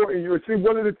them supporting you. And see,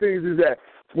 one of the things is that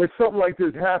when something like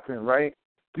this happens, right?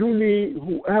 You need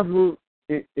whoever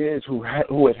it is who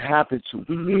it happened to.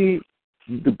 We need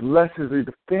the blessings of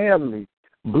the family.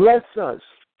 Bless us.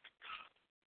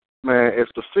 Man, if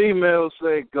the females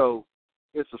say go,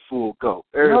 it's a full go.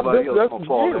 Everybody else gonna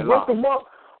fall in line.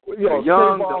 The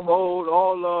young, the old,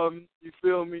 all of them, you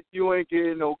feel me? You ain't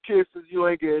getting no kisses, you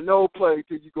ain't getting no play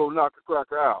till you go knock a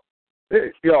cracker out.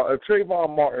 If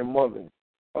Trayvon Martin mother,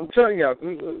 I'm telling you,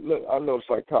 look, I know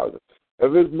psychologist.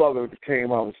 If his mother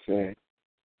came out and said,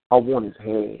 I want his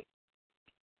head.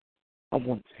 I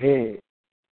want his head.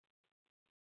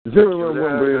 Zimmerman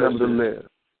wouldn't been able to live.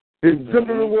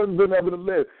 Zimmerman wouldn't been able to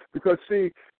live. Because,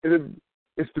 see,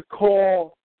 it's the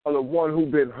call of the one who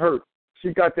been hurt.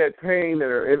 She got that pain in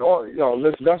her. And all,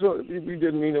 listen, that's what we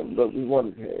didn't mean it, but we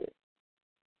wanted his head.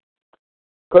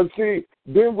 Because, see,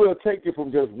 then we'll take it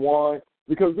from just one,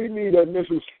 because we need an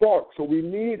initial spark. So we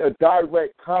need a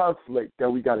direct conflict that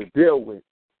we got to deal with.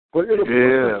 But it'll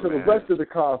push us to the rest of the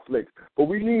conflicts. But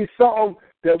we need something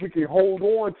that we can hold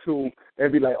on to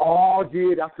and be like, oh,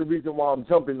 yeah, that's the reason why I'm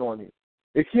jumping on it.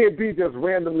 It can't be just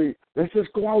randomly, let's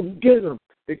just go out and get them.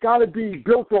 It got to be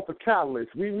built off a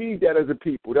catalyst. We need that as a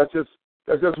people. That's just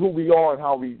who we are and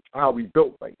how we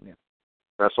built right now.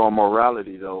 That's our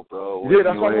morality, though, bro. Yeah,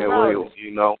 that's our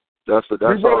morality. That's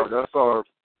our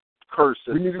curse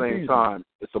at the same time.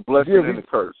 It's a blessing and a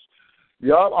curse.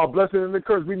 Yeah, our blessing and the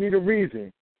curse. We need a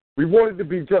reason. We want it to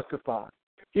be justified,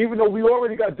 even though we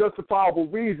already got justifiable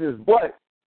reasons. But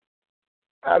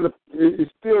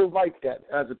it's still like that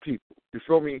as a people. You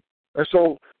feel me? And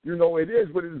so it is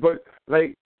what it is. But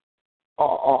like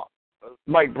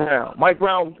Mike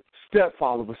Brown's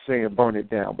stepfather was saying, burn it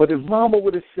down. But his mama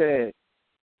would have said,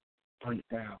 burn it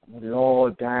down, burn it all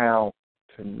down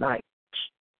tonight.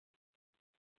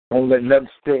 Don't let nothing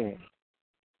stand.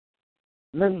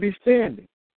 Nothing be standing.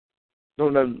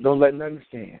 Don't let nothing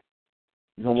stand.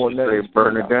 You don't want nothing. Say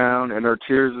burn it down, and her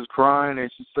tears is crying,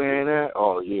 and she's saying that.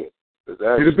 Oh yeah,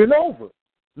 it'd have been over.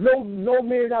 No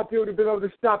man out there would have been able to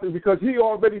stop it because he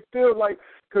already feel like,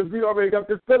 because we already got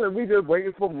this feeling. We just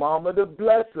waiting for Mama to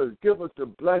bless us, give us the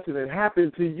blessing. It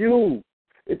happened to you.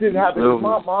 It didn't happen to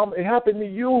my mom. It happened to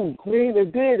you, Queen.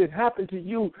 It did. It happened to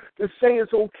you. Just say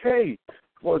it's okay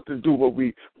for us to do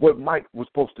what Mike was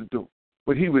supposed to do,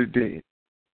 what he would have did.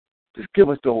 Just give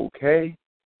us the okay.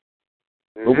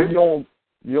 But we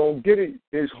don't get it.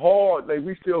 It's hard. Like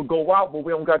we still go out, but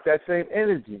we don't got that same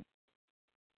energy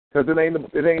because it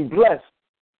ain't blessed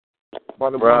by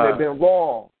the one that been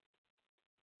wrong.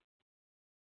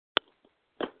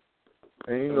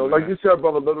 And like you said,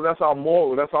 Brother Little, that's our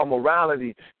moral. That's our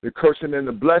morality. The cursing and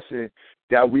the blessing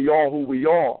that we are who we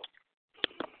are.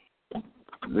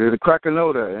 The cracker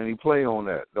know that, and he play on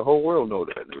that. The whole world know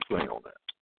that, and they play on that.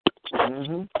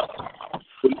 And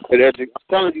I'm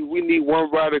telling you, we need one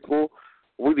radical.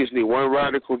 We just need one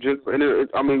radical.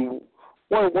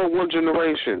 One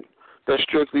generation that's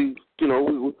strictly,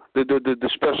 the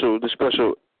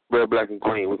special red, black, and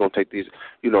green. We're gonna take these,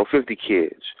 50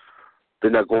 kids. They're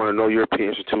not going to no European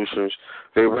institutions.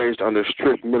 They raised under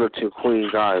strict militant clean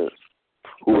diet,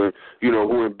 who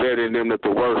embedded in them that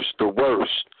the worst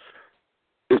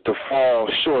is to fall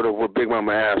short of what Big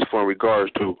Mama asked for in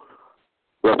regards to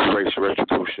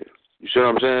retribution. You see what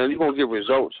I'm saying? You're gonna get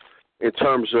results in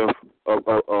terms of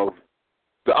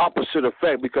the opposite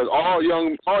effect, because all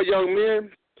young men,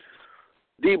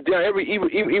 deep down, even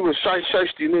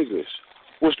shiesty niggas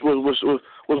was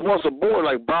once a boy,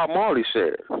 like Bob Marley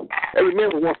said. Every man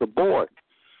was once a boy.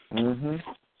 You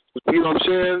know what I'm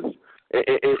saying?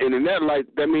 And in that light,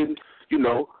 that means,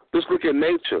 let's look at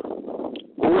nature.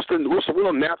 What's the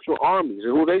real natural armies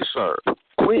and who they serve?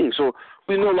 Queens. So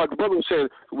we know, like the brother was saying,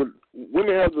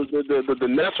 women have the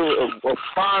natural of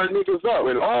firing niggas up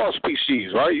in all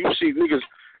species, right? You see niggas,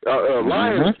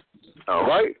 lions,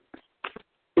 right?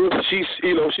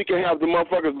 She can have the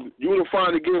motherfuckers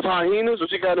unifying against hyenas, or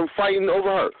she got them fighting over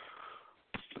her.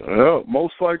 Well,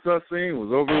 most fights I've seen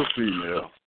was over a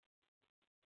female.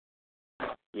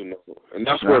 And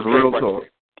that's where it's real talk.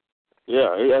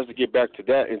 Yeah, it has to get back to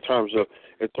that in terms of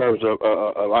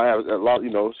I have a lot, do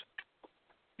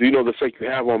you know the effect you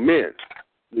have on men?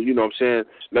 You know what I'm saying?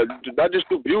 Not just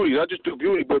through beauty,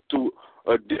 but through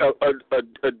a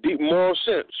deep moral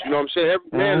sense. You know what I'm saying?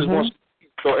 Every man is one.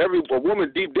 So every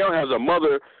woman deep down has a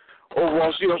mother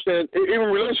overall. You know what I'm saying?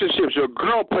 Even relationships, your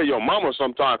girl play your mama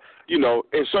sometimes. You know,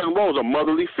 in certain roles, a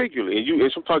motherly figure,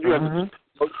 and sometimes you have to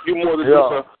do more than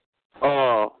just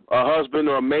a husband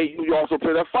or a mate. You also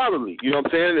play that fatherly. You know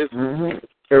what I'm saying?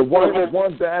 And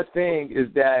one bad thing is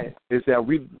that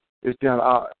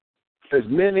as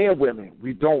men and women,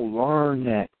 we don't learn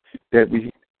that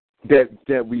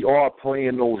we are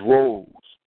playing those roles,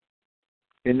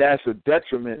 and that's a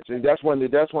detriment. And that's one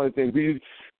of the things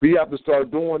we have to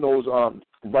start doing those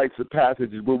rites of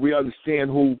passages where we understand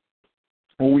who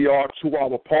we are to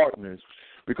our partners,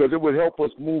 because it would help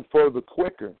us move further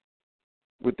quicker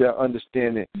with that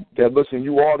understanding that, listen,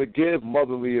 you ought to give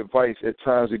motherly advice at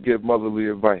times to give motherly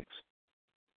advice,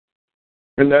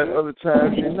 and at other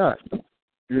times you're not.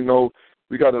 You know,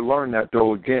 we got to learn that,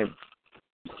 though, again.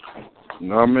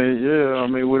 I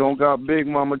mean, we don't got Big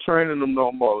Mama training them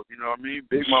no more. You know what I mean?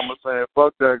 Big Mama saying,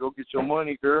 fuck that, go get your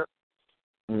money, girl.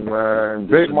 Man,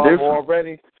 Big Mama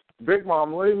already. Big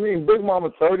Mama, what do you mean? Big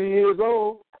Mama 30 years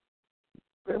old.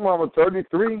 Big Mama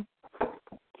 33.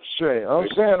 Shit, I'm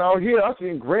saying out here, I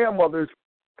seen grandmother's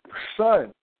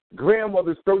son.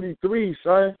 Grandmother's 33,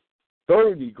 son.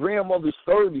 30. Grandmother's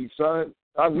 30, son.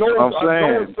 I know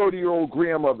 30-year-old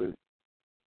grandmother.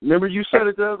 Remember you said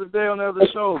it the other day on the other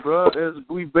show, bro. As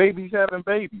we babies having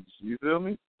babies. You feel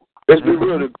me? Let's be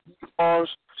real.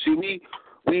 See, we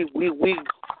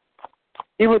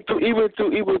even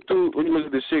through when you look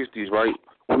at the 60s, right?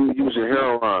 When we were using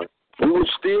heroin,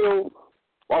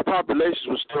 our populations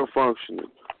were still functioning.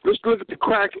 Let's look at the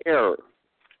crack era,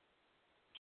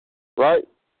 right?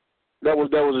 That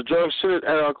was a drug senate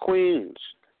at our Queens.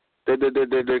 That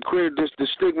created the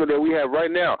stigma that we have right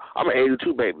now. I'm an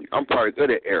 82 baby. I'm probably good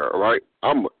at era, right?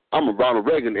 I'm a Ronald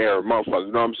Reagan era motherfucker.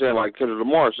 You know what I'm saying? Like Kendrick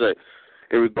Lamar said.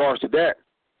 In regards to that,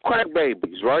 crack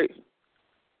babies, right?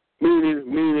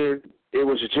 Meaning it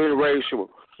was a generation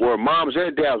where moms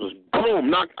and dads was boom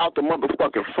knocked out the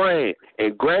motherfucking frame,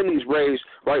 and grannies raised,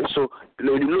 right? So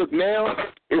when you look now,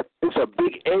 it's a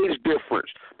big age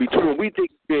difference between what we think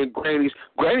being grannies.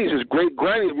 Grannies is great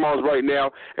grannies moms right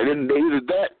now, and then they either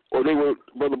that or they were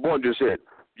Brother Bourne just said,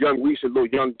 recent little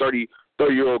young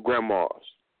 30-year-old grandmas.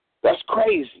 That's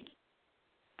crazy.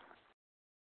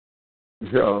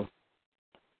 Yo,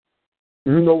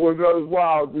 you know what is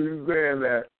wild? You saying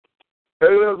that.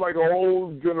 There's like a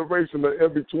whole generation of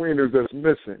in-betweeners that's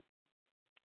missing.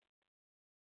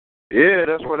 Yeah,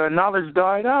 that's where that knowledge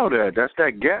died out at. That's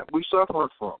that gap we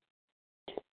suffered from.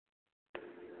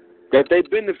 That they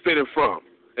benefited from.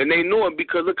 And they knew it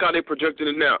because look how they projected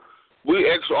it now.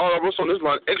 All of us on this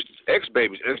line,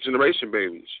 X-babies, X-generation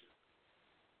babies.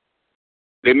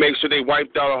 They make sure they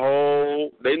wiped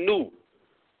out they knew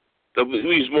that we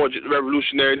was more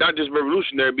revolutionary, not just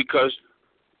revolutionary because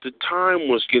the time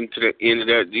was getting to the end of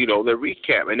that, the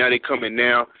recap. And now they come in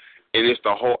now, and it's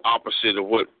the whole opposite of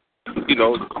what,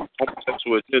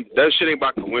 that shit ain't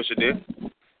by coincidence.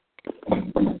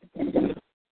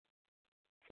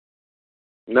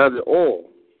 Not at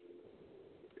all.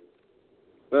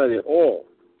 Not at all.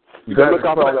 You got to look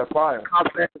out for that fire.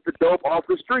 The dope off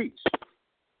the streets.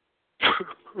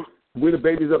 We the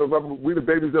babies of the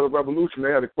revolution.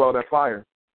 They had to quell that fire.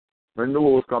 They knew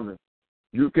it was coming.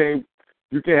 You can't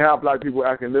have black people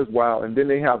acting this wild, and then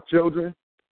they have children.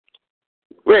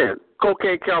 Man,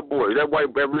 Cocaine Cowboy,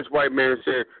 that rich white man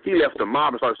said he left the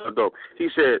mob and started something dope. He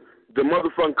said the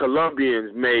motherfucking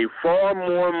Colombians made far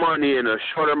more money in a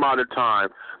short amount of time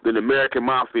than the American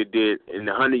Mafia did in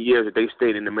the 100 years that they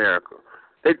stayed in America.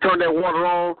 They turned that water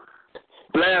on,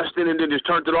 blasted, and then just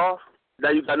turned it off. Now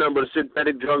you got nothing but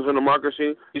synthetic drugs on the market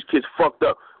scene. These kids fucked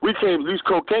up. At least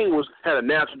cocaine had a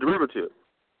natural derivative.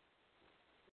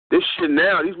 This shit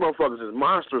now, these motherfuckers is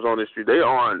monsters on the street. They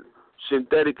on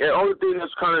synthetic. And the only thing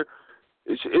that's kind of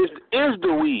is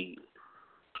the weed.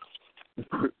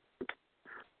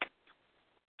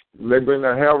 They bring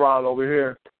the heroin over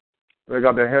here. They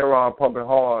got the heroin pumping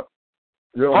hard.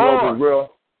 You don't know if it's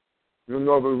real. You don't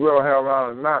know if it's real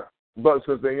heroin or not. But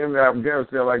since they in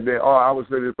Afghanistan like they are, I would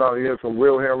say they probably have some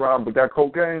real heroin. But that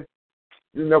cocaine,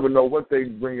 you never know what they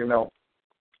bringing out.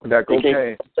 That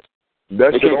cocaine,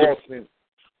 that shit all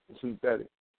synthetic.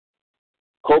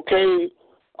 Cocaine.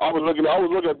 I was looking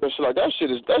at that shit like that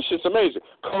shit's amazing.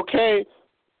 Cocaine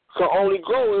can only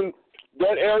grow in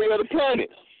that area of the planet.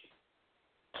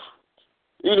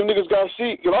 Even niggas got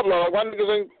seed. I'm like, why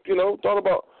niggas ain't thought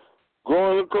about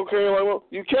growing cocaine? Like, well,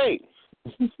 you can't.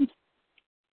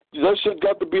 That shit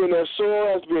got to be in that soil,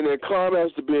 has to be in that climate,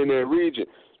 has to be in that region.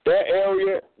 That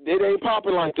area, It ain't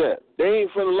popping like that. They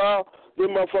ain't finna allow them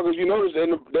motherfuckers, you notice,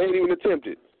 they ain't even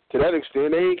attempted. To that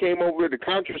extent, they ain't came over there. The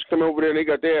Contras come over there and they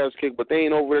got their ass kicked, but they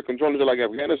ain't over there controlling it like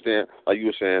Afghanistan, like you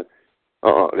were saying.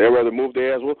 They'd rather move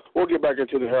their ass. We'll get back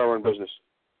into the heroin business.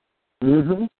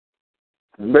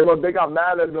 They got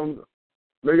mad at them.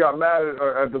 They got mad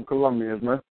at the Colombians,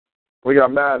 man. We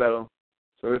got mad at them.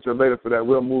 So they said later for that,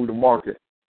 we'll move the market.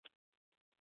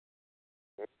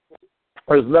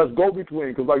 There's less go-between,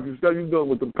 because like you said, you're dealing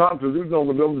with the Contras, you're dealing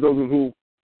with those who,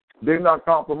 they're not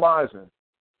compromising.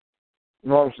 You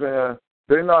know what I'm saying?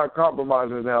 They're not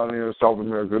compromising down here in South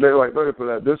America. They're like, later for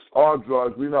that, this our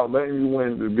drugs, we're not letting you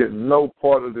in to get no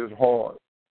part of this hard.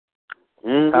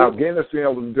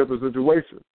 Afghanistan was a different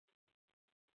situation.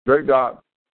 They got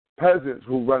peasants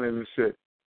who running this shit.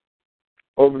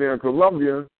 Over there in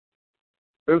Colombia,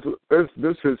 this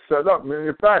is set up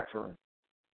manufacturing.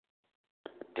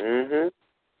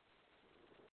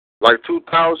 Like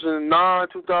 2009,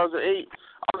 2008,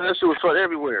 that shit was sold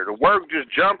everywhere. The work just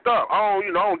jumped up. I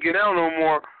don't get out no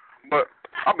more, but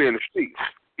I'll be in the streets.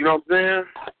 You know what I'm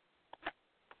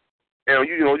saying? And when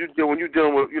you're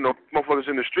dealing with motherfuckers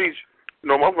in the streets,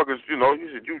 motherfuckers,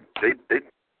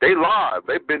 they live.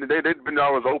 They've been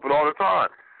hours open all the time.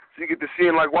 So you get to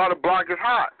seeing like why the block is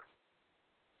hot.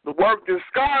 The work is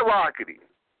skyrocketing.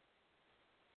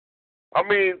 I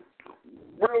mean,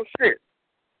 real shit.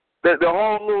 The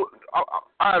whole little,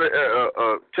 I had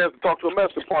a chance to talk to a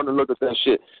master partner and look at that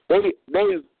shit. They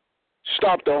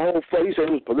stopped the whole fight. He said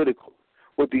it was political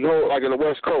with the whole, like in the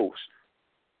West Coast.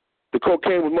 The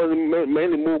cocaine was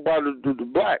mainly moved by the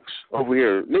blacks over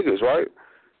here, niggas, right?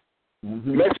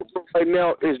 Mexico right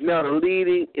now is now the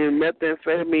leading in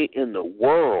methamphetamine in the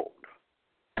world.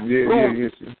 Who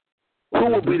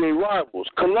will be their rivals?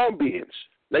 Colombians.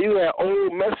 Now you have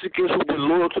old Mexicans who've been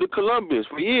loyal to the Colombians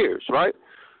for years, right?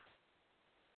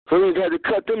 So they had to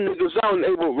cut them niggas out and they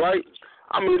were right.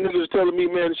 I mean, niggas telling me,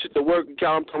 man, shit, the working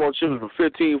count, I'm talking about shit from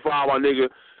 15, 5, my nigga,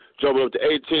 jumping up to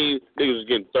 18, niggas is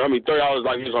getting, $30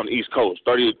 like he's on the East Coast,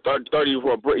 30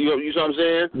 for a break, you know what I'm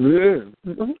saying?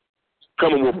 Yeah.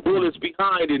 Coming with bullets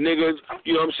behind it, niggas,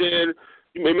 you know what I'm saying?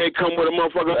 You may come with a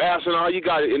motherfucker ass and all, you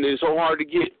got it, and it's so hard to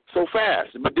get so fast.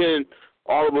 But then,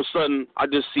 all of a sudden, I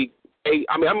just see,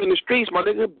 I'm in the streets, my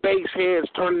nigga, base heads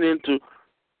turning into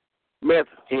meth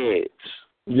heads.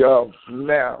 Yo,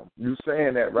 now, you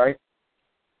saying that, right?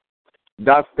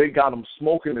 They got them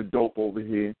smoking the dope over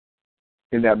here,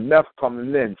 and that meth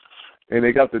coming in, and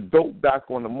they got the dope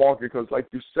back on the market, because like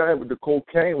you said, with the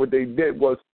cocaine, what they did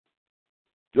was,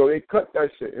 they cut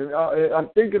that shit. And I'm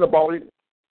thinking about it.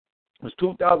 It was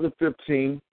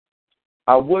 2015.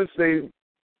 I would say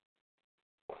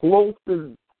close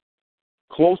to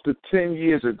 10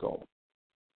 years ago,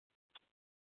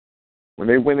 when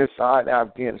they went inside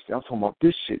Afghanistan. I'm talking about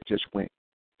this shit just went.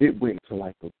 It went to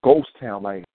like a ghost town.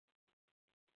 Like,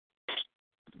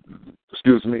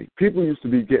 excuse me. People used to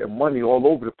be getting money all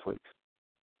over the place.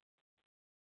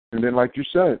 And then, like you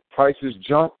said, prices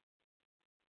jumped.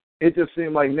 It just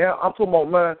seemed like now, I'm talking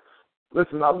about, man,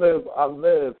 listen, I live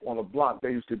on a block that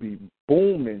used to be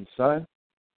booming, son.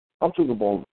 I'm talking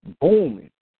about booming.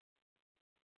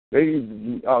 They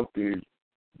out there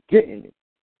getting it.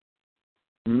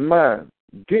 Man,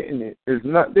 getting it is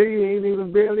not, they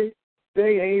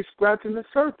ain't scratching the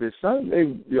surface, son.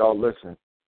 Listen,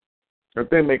 if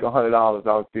they make $100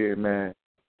 out there, man,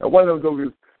 and one of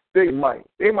those, they might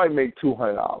make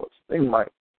 $200.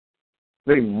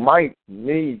 They might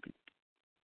maybe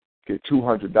get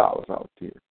 $200 out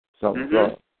there. Something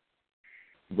wrong.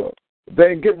 But they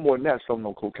ain't getting more than that from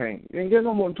no cocaine. They ain't getting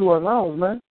no more than $200,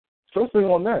 man. Especially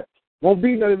on that. Won't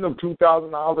be nothing of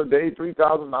 $2,000 a day,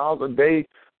 $3,000 a day.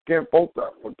 Getting folks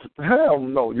up. Hell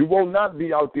no. You will not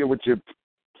be out there with your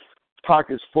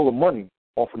pockets full of money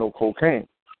off of no cocaine.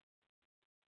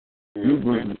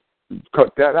 You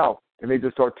cut that out. And they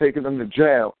just start taking them to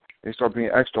jail. They start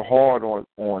being extra hard on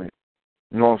it.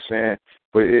 You know what I'm saying?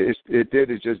 But it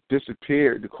just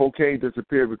disappeared. The cocaine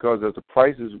disappeared because of the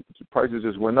prices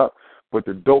just went up. But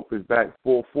the dope is back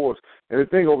full force. And the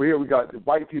thing over here, we got the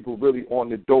white people really on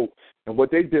the dope. And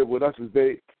what they did with us is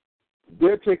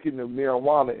they're taking the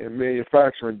marijuana and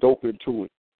manufacturing dope into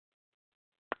it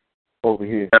over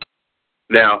here.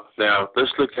 Now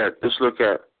let's look at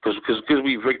because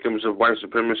we victims of white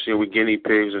supremacy and we guinea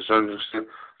pigs and certain extent.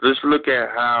 Let's look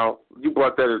at how you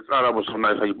brought that. That was so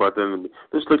nice how you brought that in.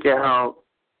 Let's look at how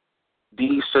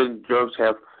these certain drugs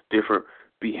have different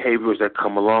behaviors that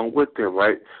come along with them,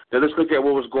 right? Now let's look at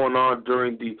what was going on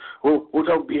during what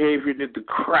type of behavior did the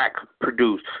crack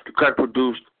produce? The crack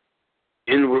produced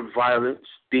inward violence,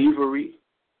 thievery,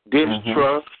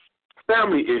 distrust,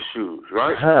 family issues,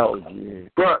 right? Hell yeah.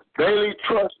 But daily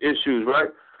trust issues, right?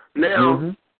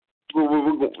 Now, we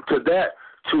to that,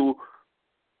 to,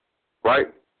 right,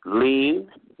 lean,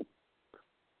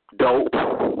 dope,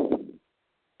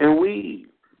 and weed.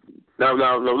 Now,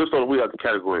 let's go weed out the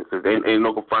category, because ain't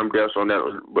no confirmed deaths on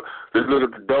that. But let's look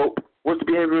at the dope. What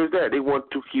behavior is that? They want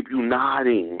to keep you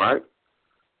nodding, right?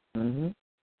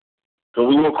 So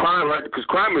we want crime, right? Because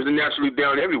crime is naturally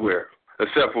down everywhere,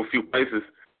 except for a few places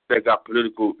that got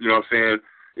political, you know what I'm saying,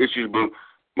 issues. But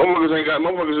motherfuckers ain't got,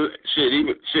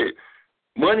 shit.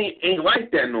 Money ain't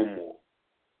like that no more.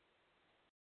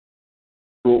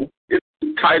 Cool. It's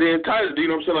tighter and tighter, you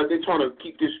know what I'm saying? Like, they trying to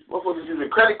keep this, motherfuckers using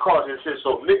credit cards and shit,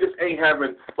 so niggas ain't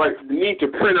having, like, the need to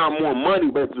print out more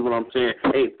money, basically what I'm saying,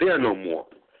 ain't there no more.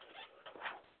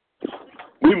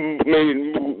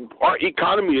 Our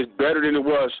economy is better than it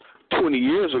was 20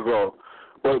 years ago,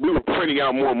 but we were printing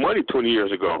out more money 20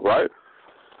 years ago, right?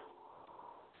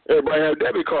 Everybody had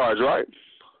debit cards, right?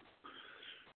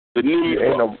 The need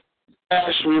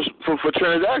cash for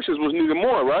transactions was needed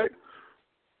more, right?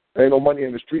 Ain't no money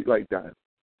in the street like that.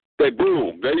 They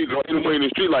boom. There you go. Ain't no money in the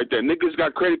street like that. Niggas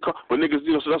got credit card, but niggas,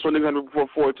 you know, so that's what niggas have to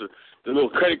afford to the little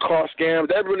credit card scams.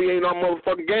 That really ain't our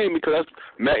motherfucking game, because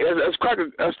that's cracker,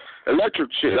 that's electric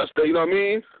shit. That's the, you know what I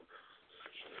mean?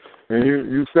 And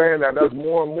you saying that's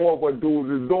more and more what dudes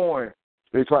is doing.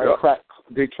 They try to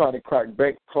crack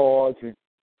bank cards and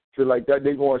shit like that.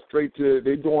 They going straight to,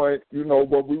 they doing, you know,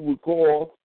 what we would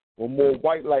call more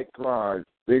white light crimes.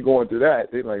 They going to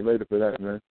that. They like, later for that,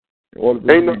 man. In order for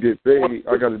me to get paid,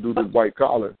 I got to do this white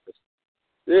collar.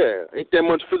 Yeah, ain't that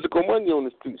much physical money on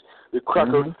the streets. The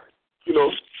cracker, you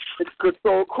know, they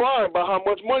control crime by how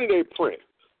much money they print.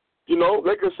 You know,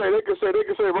 they can say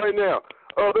right now,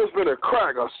 oh, there's been a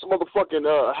crack, a motherfucking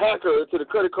hacker into the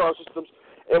credit card systems,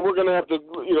 and we're gonna have to,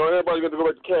 you know, everybody's gonna go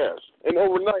back to cash. And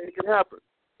overnight, it can happen.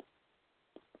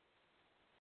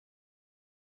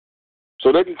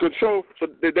 So they can control. So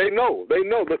they know.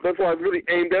 That's why it's really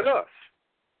aimed at us.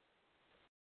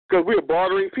 Because we are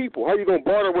bartering people. How you gonna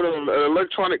barter with an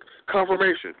electronic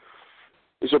confirmation?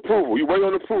 It's approval. You wait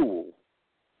on approval.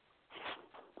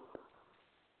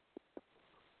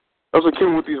 That's what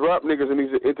killing with these rap niggas and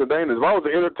these entertainers. If I was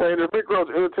an entertainer, if Big Girl was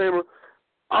an entertainer,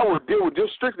 I would deal with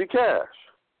just strictly cash.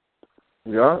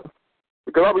 Yeah.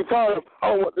 Because I'll be tired of,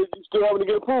 you still having to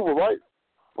get approval, right?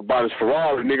 I'll buy this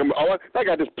Ferrari, nigga. I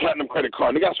got this platinum credit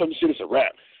card. Nigga, I saw this shit, it's a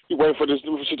rap. You waiting for this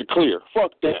shit to clear.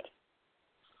 Fuck that.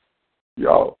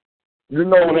 Yo, you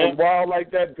know when wild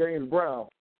like that, James Brown.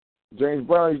 James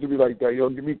Brown used to be like that. Yo,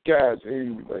 give me cash.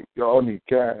 And he'd be like, yo, I need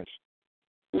cash.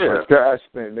 Yeah. Cash,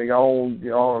 man. Nigga,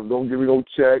 don't give me no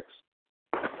checks.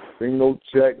 Ain't no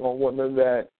check. I don't want none of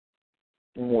that.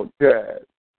 I want cash.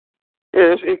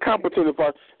 Yeah, it's incompetent if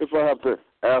I have to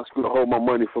ask you to hold my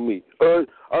money for me.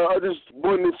 I just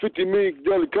won this $50 million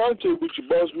contract with you,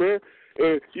 boss man.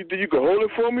 You think you can hold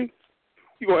it for me?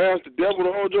 You gonna ask the devil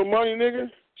to hold your money, nigga?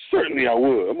 Certainly I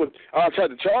would. I'll try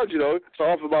to charge you though. It's an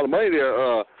awful lot of money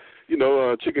there.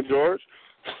 Chicken George.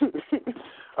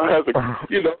 I have to,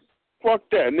 fuck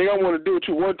that, nigga. I want to deal with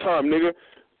you one time, nigga.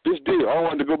 This deal, I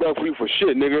want to go back for you for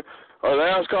shit, nigga. The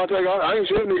last contract, I ain't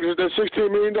seen niggas that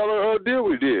 $16 million deal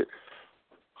we did.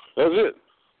 That's it.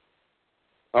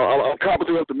 I'm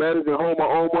competent enough to manage and hold my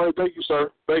own money. Thank you,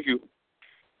 sir. Thank you.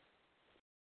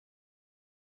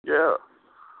 Yeah.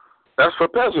 That's for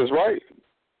peasants, right?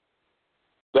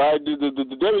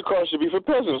 The debit card should be for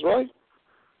peasants, right?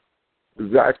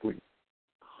 Exactly.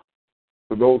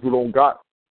 For those who don't got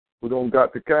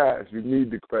the cash, you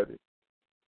need the credit.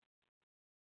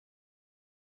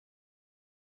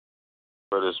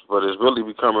 But it's really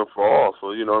becoming for all.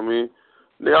 So you know what I mean?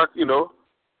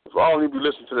 If I only be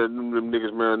listening to them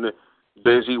niggas, man,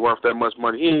 Jay-Z worth that much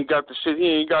money. He ain't got the shit. He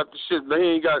ain't got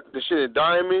the shit in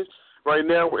diamonds right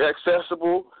now. We're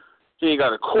accessible. He ain't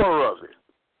got a quarter of it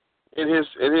in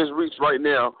his reach right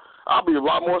now. I'll be a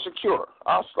lot more secure.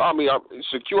 I'm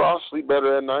secure. I'll sleep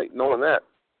better at night knowing that.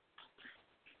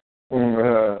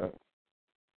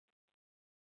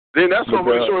 Then that's what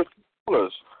reassurance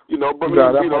is.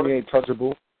 That money ain't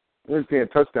touchable. You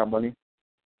can't touch that money.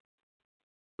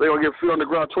 They're going to get feet on the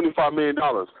ground $25 million.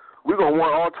 We're going to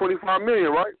want all $25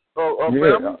 million, right?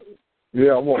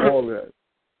 Yeah, I want all that.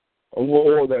 I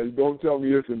want all that. Don't tell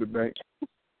me it's in the bank.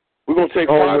 We're going to take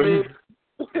 $5 million.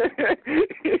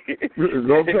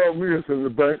 Don't tell me it's in the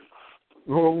bank. I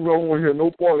don't want to hear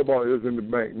no part about it's in the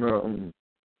bank. No.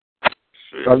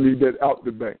 I need that out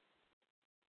the bank.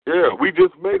 Yeah, we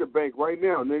just made a bank right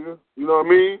now, nigga. You know what I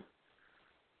mean?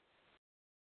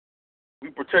 We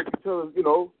protect each other,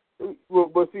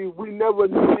 But see, we never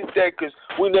needed that because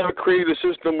we never created a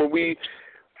system where we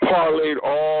parlayed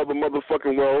all the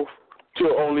motherfucking wealth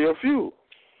to only a few.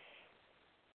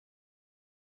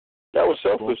 That was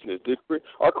selfishness.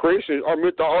 Our creation, our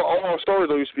myth, all our stories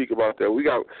that we speak about that. We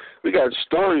got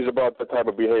stories about that type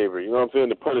of behavior. You know what I'm saying?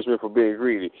 The punishment for being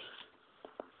greedy.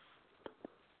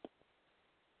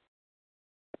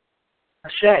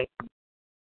 Shay.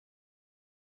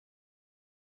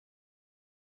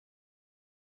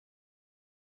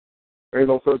 Ain't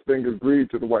no such thing as greed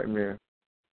to the white man.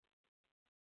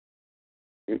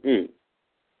 Mm-mm.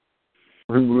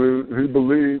 He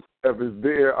believes if it's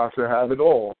there, I should have it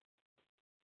all.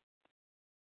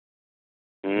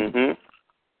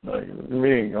 Mm-hmm. Like,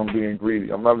 me, I'm being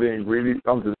greedy. I'm not being greedy.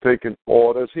 I'm just taking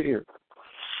all that's here.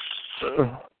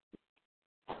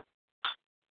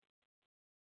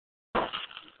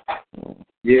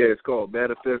 Yeah, it's called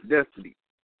Manifest Destiny.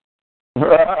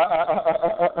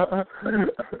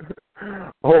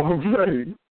 Oh,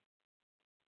 man.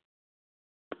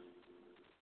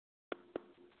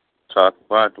 Talk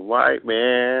about the white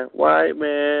man.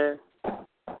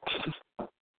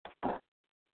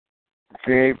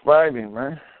 She ain't fighting,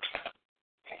 man.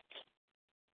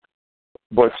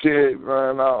 But shit,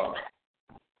 man,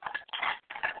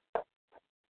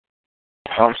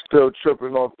 I'm still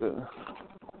tripping off the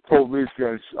police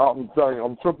getting shot. I'm telling you,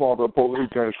 I'm tripping off the police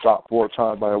getting shot 4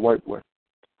 times by a white boy.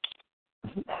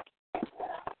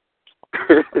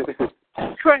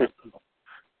 Crazy.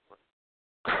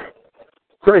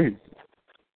 Crazy.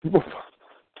 You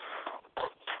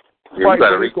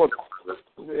gotta read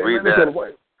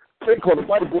that. They call the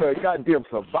white boy a goddamn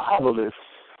survivalist.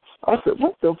 I said,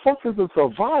 what the fuck is a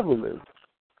survivalist?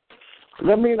 Does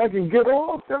that mean I can get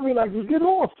off? That mean I can get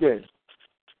off then.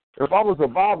 If I was a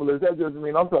survivalist, that just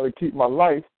means I'm trying to keep my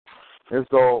life. And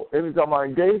so anytime I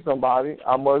engage somebody,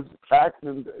 I must act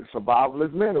in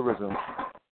survivalist mannerism.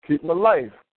 Keep my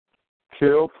life.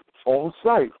 Kill on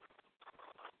sight.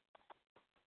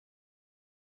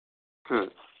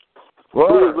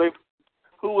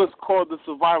 Who was called the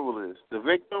survivalist? The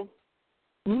victim?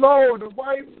 No, the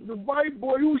white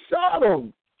boy who shot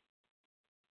him.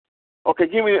 Okay,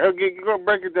 go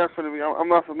break it down for me. I'm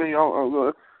not familiar.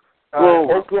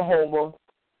 Oklahoma.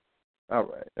 All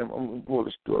right, I'm going to pull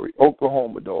the story.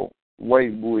 Oklahoma, though,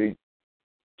 white boy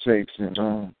takes it.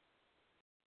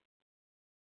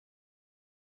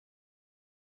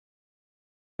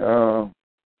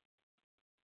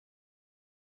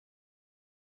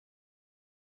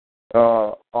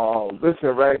 Listen,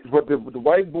 right? But the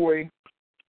white boy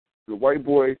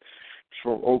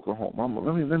from Oklahoma.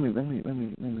 Let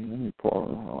me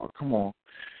pause. Come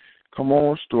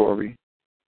on, story.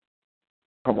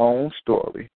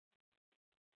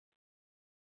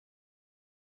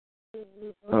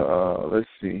 Let's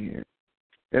see here.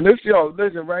 And this, y'all,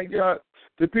 listen, right, y'all.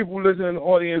 The people listening in the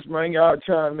audience, man, y'all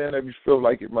chime in if you feel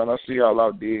like it, man. I see y'all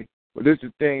out there. But this is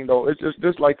the thing, though. It's just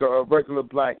this like a regular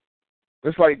black.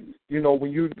 It's like, you know,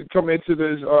 when you come into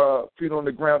this feet on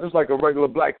the ground, it's like a regular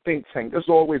black think tank. There's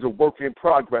always a work in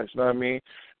progress, you know what I mean?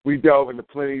 We delve into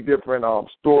plenty of different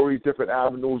stories, different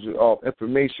avenues of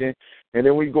information, and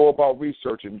then we go about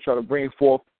researching and try to bring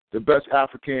forth the best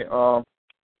African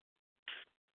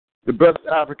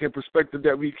perspective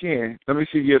that we can. Let me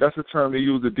see, yeah, that's a term they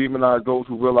use to demonize those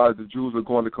who realize the Jews are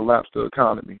going to collapse the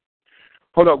economy.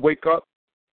 Hold up, wake up.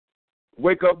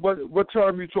 Wake up, what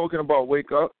term are you talking about,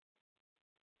 wake up?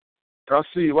 I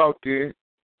see you out there.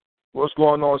 What's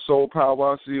going on, Soul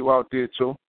Power? I see you out there,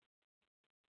 too.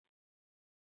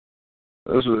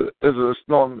 It's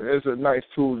a nice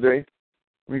Tuesday.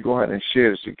 Let me go ahead and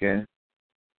share this again.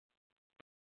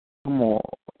 Come on,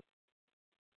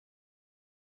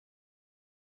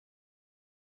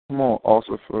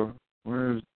 Ossifer.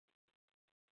 Where's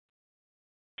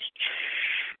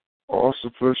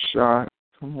Ossifer shot?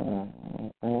 Come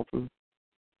on, Ossifer.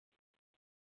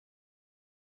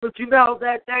 But you know,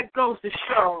 that goes to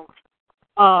show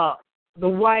the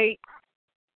white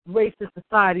racist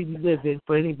society we live in,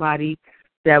 for anybody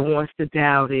that wants to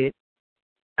doubt it.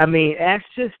 I mean, that's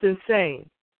just insane.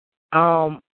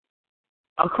 A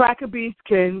cracker beast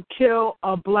can kill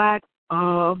a black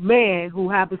man who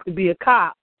happens to be a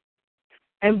cop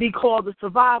and be called a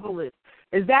survivalist.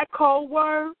 Is that code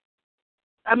word?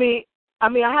 I mean, I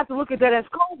have to look at that as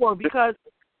code word because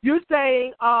you're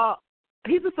saying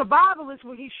he's a survivalist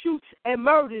when he shoots and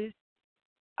murders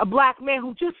a black man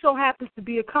who just so happens to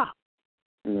be a cop.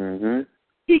 Mm-hmm.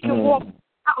 He can walk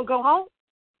out and go home?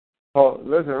 Oh,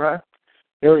 listen, right?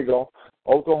 Here we go.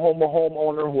 Oklahoma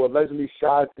homeowner who allegedly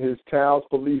shot his town's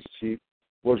police chief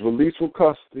was released from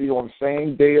custody on the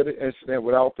same day of the incident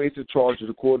without facing charges,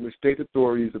 according to state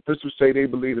authorities. Officials say they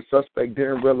believe the suspect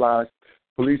didn't realize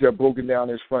Police had broken down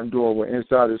his front door, were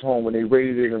inside his home when they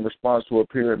raided it in response to a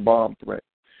apparent bomb threat.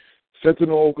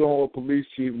 Sentinel, Oklahoma Police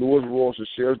Chief Louis Ross, a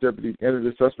sheriff's deputy, entered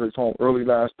the suspect's home early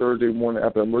last Thursday morning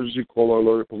after an emergency caller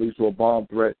alerted police to a bomb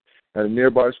threat at a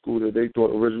nearby school that they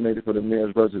thought originated from the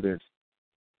mayor's residence.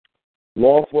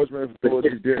 Law enforcement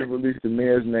authorities didn't release the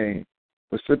mayor's name,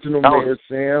 but Sentinel Mayor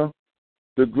Sam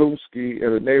Degluski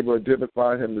and a neighbor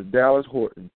identified him as Dallas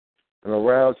Horton. And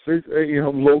around 6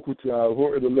 a.m. local time,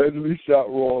 Horton allegedly shot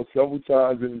Ross several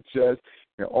times in the chest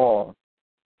and arm.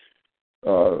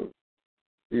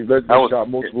 He allegedly shot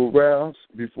multiple rounds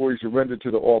before he surrendered to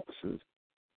the officers.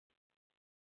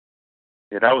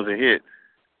 Yeah, that was a hit.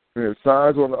 And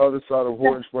signs on the other side of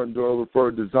Horton's front door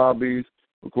referred to zombies.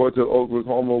 According to the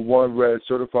Oklahoma One read,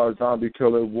 certified zombie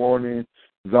killer warning,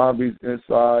 zombies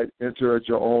inside, enter at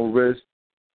your own risk.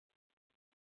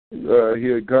 He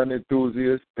a gun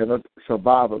enthusiast and a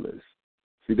survivalist.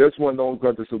 See, this one don't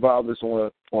got the survivalist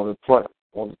on the front,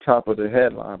 on the top of the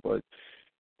headline, but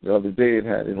the other day it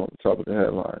had it on the top of the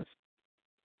headlines.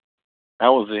 That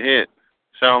was a hit.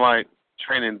 Sound like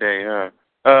Training Day, huh?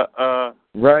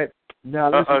 Right.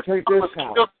 Now listen, take this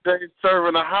out. They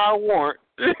serving a high warrant.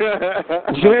 Yeah,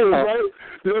 right.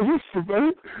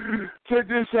 Check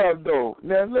this out though.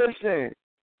 Now listen.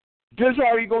 This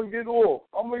how he gonna get off.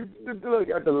 I'm gonna look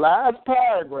at the last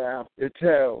paragraph. It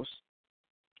tells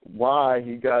why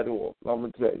he got off. I'm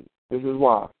gonna tell you. This is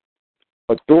why.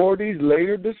 Authorities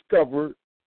later discovered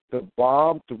the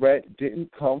bomb threat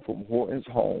didn't come from Horton's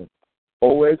home.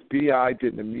 OSBI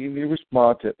didn't immediately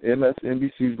respond to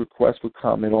MSNBC's request for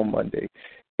comment on Monday.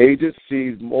 Agents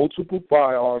seized multiple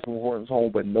firearms from Horton's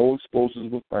home, but no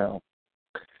explosives were found.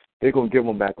 They're gonna give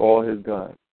him back all his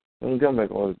guns. They're gonna give him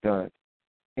back all his guns.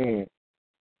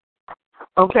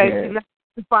 Okay, so now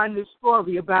to find this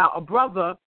story about a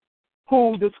brother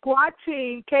who the squad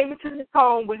team came into his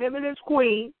home with him and his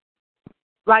queen,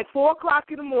 like 4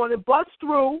 o'clock in the morning, bust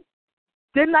through,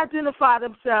 didn't identify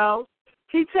themselves.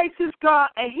 He takes his gun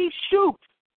and he shoots.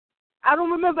 I don't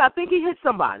remember. I think he hit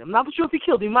somebody. I'm not sure if he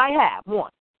killed. He might have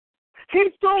one.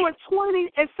 He's throwing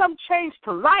 20 and some change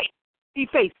to life. He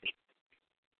faced it.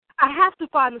 I have to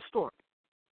find the story.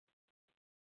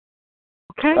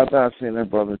 Okay. I thought I'd seen that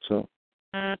brother too.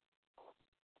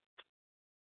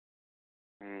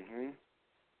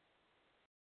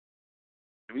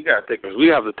 We have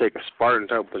to take a Spartan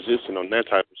type position on that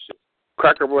type of shit.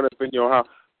 Cracker run up in your house.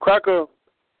 Cracker.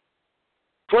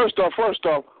 First off,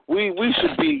 we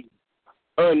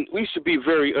should be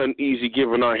very uneasy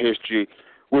given our history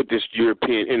with this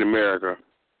European in America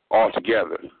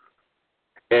altogether,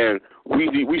 and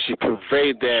we should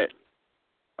convey that.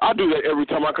 I do that every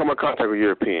time I come in contact with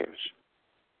Europeans.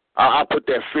 I put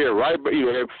that fear, right? But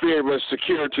that fear of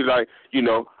insecurity, like I'm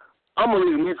gonna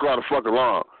leave Nicaragua the fuck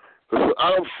alone. I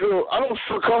don't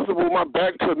feel comfortable with my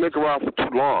back to Nicaragua for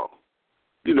too long.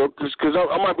 Because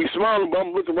I might be smiling, but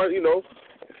I'm looking right.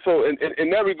 So in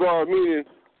that regard, meaning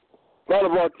a lot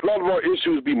of our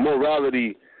issues be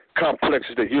morality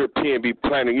complexes that European be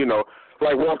planning.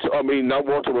 Like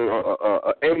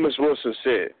Amos Wilson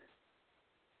said,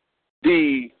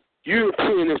 the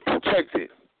European is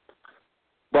protected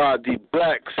by the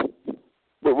blacks.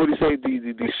 What do you say?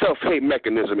 The self-hate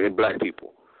mechanism in black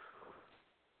people.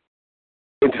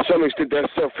 And to some extent, that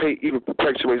self-hate even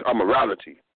perpetuates our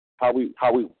morality. How we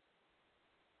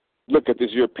look at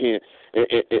this European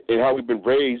and how we've been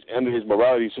raised under his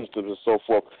morality systems and so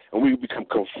forth, and we become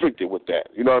conflicted with that.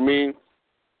 You know what I mean?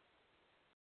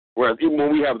 Whereas even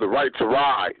when we have the right to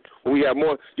ride, when we have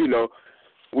more,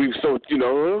 we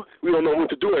don't know what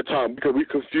to do at times because we're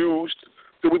confused.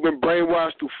 So we've been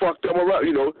brainwashed to fuck them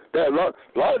around. That a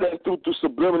lot of that through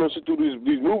subliminal shit, through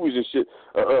these movies and shit.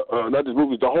 Not just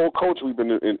movies, the whole culture we've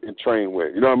been in trained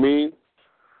with. You know what I mean?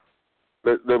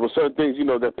 There were certain things,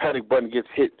 that panic button gets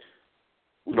hit.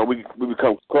 We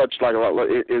become clutched like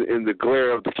in the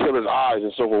glare of the killer's eyes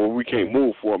and so forth. When we can't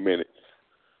move for a minute.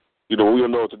 We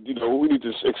don't know what to. We need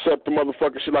to accept the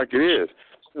motherfucking shit like it is.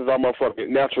 This is our motherfucking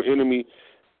natural enemy.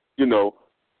 The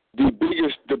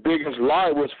biggest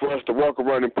lie was for us to walk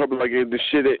around in public like this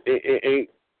shit ain't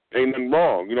nothing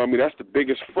wrong. You know what I mean? That's the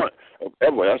biggest front of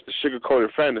ever. That's the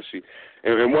sugar-coated fantasy.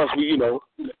 And once we,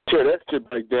 tear that shit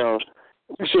back down,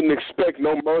 we shouldn't expect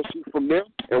no mercy from them,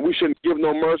 and we shouldn't give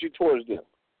no mercy towards them.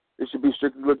 It should be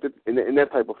strictly looked at in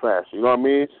that type of fashion. You know what I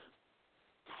mean?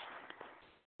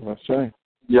 That's right.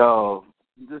 Yo,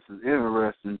 this is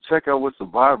interesting. Check out what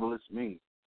survivalist means.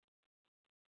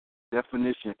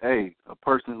 Definition A, a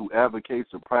person who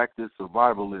advocates or practices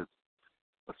survivalism,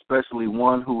 especially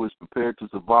one who is prepared to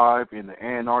survive in the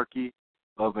anarchy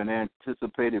of an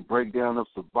anticipated breakdown of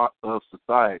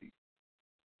society.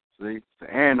 See? It's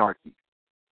the anarchy.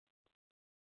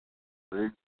 See?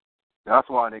 That's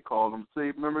why they call them.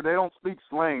 See, remember, they don't speak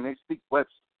slang. They speak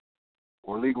Webster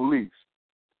or legalese.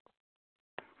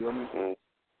 You know what I mean?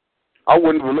 I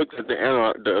wouldn't even look at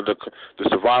the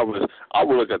survivors. I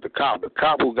would look at the cop. The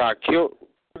cop who got killed.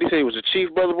 What did he say? He was the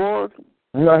chief, Brother Vaughn?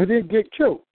 No, he didn't get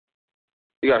killed.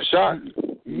 He got shot?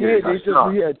 Yeah,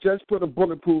 he had just put a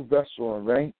bulletproof vest on,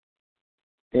 right?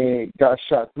 And got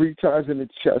shot 3 times in the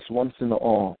chest, once in the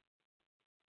arm.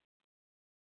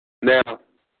 Now,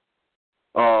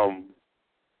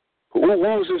 what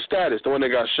was his status, the one that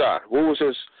got shot? What was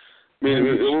his,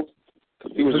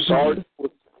 he was a sergeant?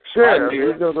 Sheriff. He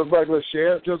was a regular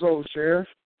sheriff, just old sheriff.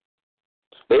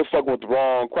 They were fucking with the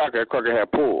wrong cracker. That cracker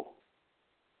had pulled.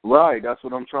 Right, that's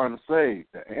what I'm trying to say.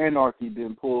 The anarchy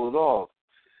didn't pull it off.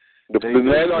 The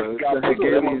anarchy got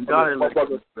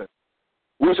pulled.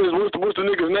 What's the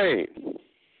nigga's name?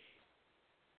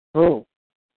 Oh.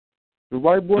 The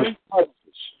white boy?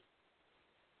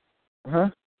 Huh?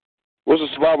 What's the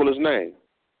survivalist's name?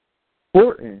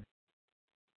 Horton.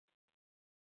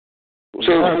 What's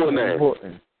his full name?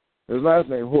 Horton. His last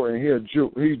name Horton.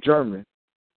 He's German.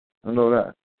 I know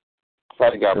that.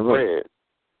 Probably got bread.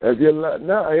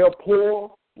 Now, a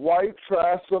poor white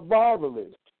trash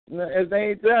survivalist. Now, it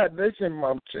ain't that. Listen,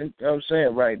 I'm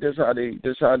saying, right? This how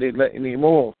they letting him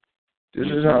off. This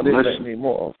is how they letting him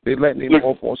off. They letting him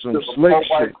off on some slick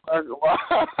shit.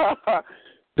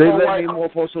 They letting him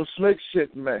off on some slick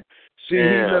shit, man. See, he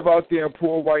live out there in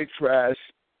poor white trash.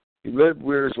 He live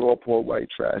where it's all poor white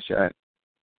trash at.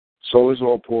 So it's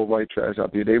all poor white trash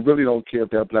out there. They really don't care if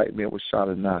that black man was shot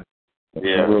or not. That's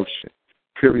real shit.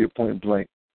 Period, point blank.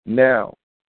 Now,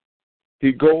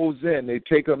 he goes in. They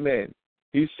take him in.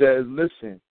 He says,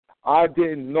 listen, I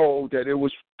didn't know that it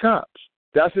was cops.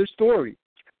 That's his story.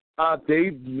 They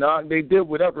did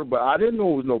whatever, but I didn't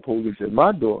know it was no police at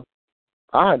my door.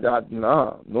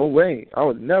 No way. I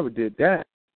would never did that.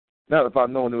 Not if I'd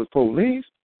known it was police.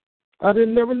 I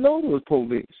didn't never know it was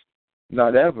police.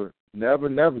 Not ever. Never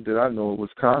did I know it was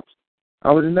cops.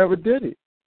 I would have never did it.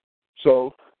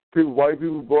 So white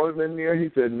people brought him in there. He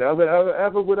said, never,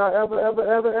 ever would I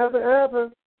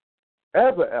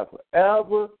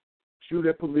ever shoot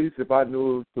at police if I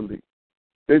knew it was police.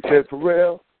 They said, for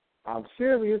real, I'm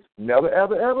serious. Never,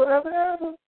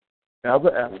 ever.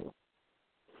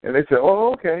 And they said,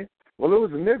 oh, okay. Well, it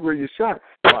was a nigger you shot.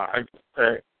 I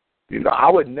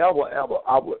would never, ever,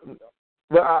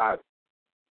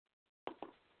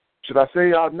 should I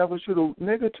say I'd never shoot a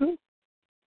nigger too?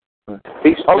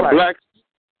 He's black.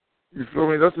 You feel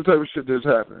me? That's the type of shit that's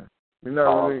happening. You know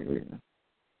what I mean?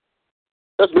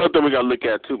 That's another thing we got to look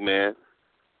at too, man.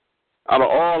 Out of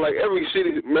all, like every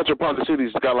city, metropolitan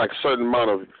city's got like a certain amount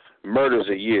of murders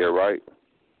a year, right?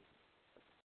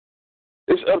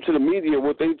 It's up to the media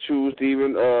what they choose to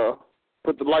even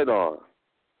put the light on.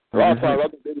 A lot of times, I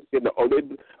think they just get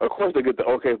of course they get the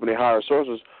okay when they hire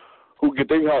sources who get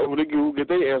their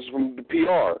answers from the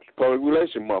PR, public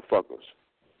relation motherfuckers.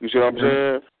 You see what I'm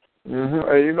saying? Mm-hmm.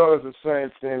 Hey, you know, it's the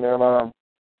same thing that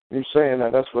you saying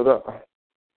that. That's what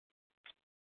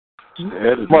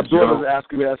my daughter's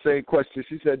asking me that same question.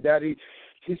 She said, Daddy,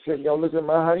 yo, listen,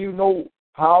 man,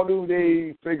 how do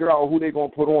they figure out who they gonna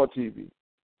put on TV?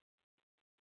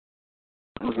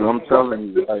 I'm telling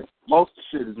you, like, most of the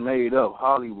shit is made up.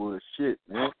 Hollywood shit,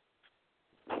 man.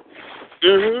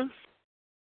 Mm-hmm.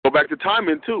 Go back to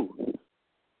timing too.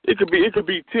 It could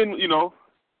be 10. You know,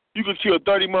 you could kill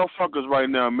 30 motherfuckers right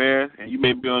now, man, and you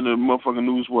may be on the motherfucking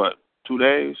news 2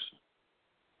 days.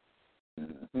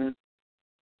 Mm-hmm.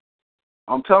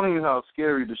 I'm telling you how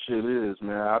scary the shit is,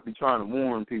 man. I be trying to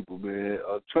warn people, man.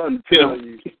 I'm trying to tell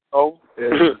you,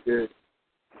 as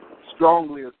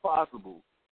strongly as possible.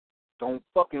 Don't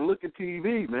fucking look at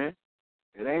TV, man.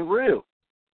 It ain't real.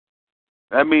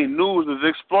 I mean, news is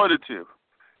exploitative.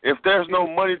 If there's no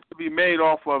money to be made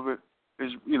off of it,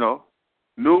 it's,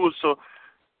 news, so,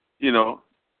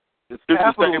 it's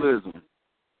capitalism.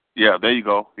 Yeah, there you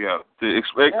go. Yeah. It's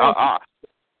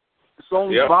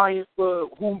only buying for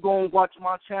who's going to watch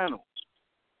my channel.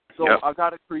 So I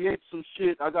got to create some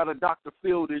shit. I got to Dr.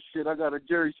 Phil this shit. I got to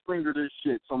Jerry Springer this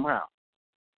shit somehow.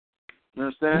 You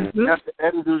understand? Mm-hmm. That's the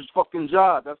editor's fucking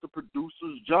job. That's the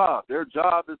producer's job. Their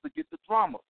job is to get the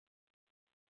drama.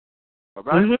 All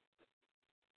right? Mm-hmm.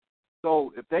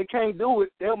 So if they can't do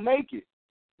it, they'll make it.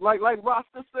 Like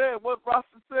Rasta said, what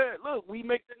Rasta said, look, we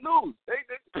make the news. They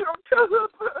don't tell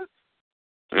us.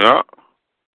 Yeah.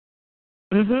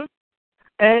 Mhm.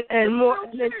 And more,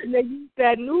 and they use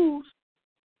that news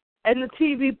and the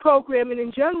TV programming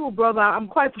in general, brother. I'm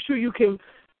quite sure you can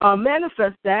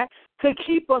manifest that to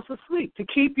keep us asleep, to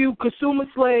keep you consumer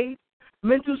slaves,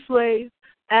 mental slaves,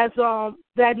 as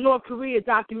that North Korea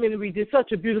documentary did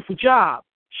such a beautiful job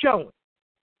showing.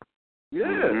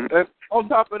 Yeah, and on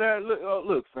top of that,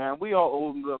 look, fam, we all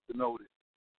old enough to know this.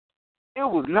 It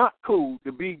was not cool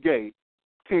to be gay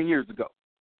 10 years ago.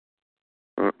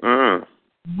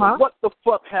 What the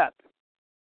fuck happened?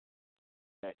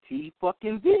 That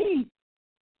T-fucking-V.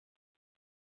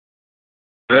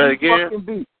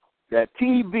 T-fucking-V. That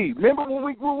TV. Remember when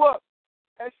we grew up?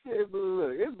 That shit,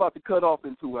 look, it's about to cut off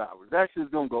in 2 hours. That shit's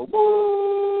going to go,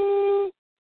 boo. It's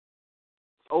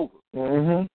over.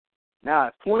 Mm-hmm. Now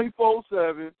it's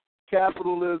 24/7,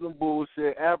 capitalism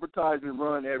bullshit, advertising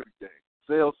run everything.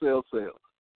 Sell.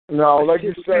 No, like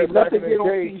you said, back in the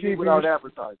day, TV without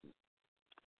advertising.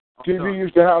 TV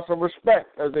used to have some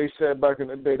respect, as they said back in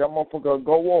the day. That motherfucker would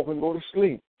go off and go to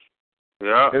sleep.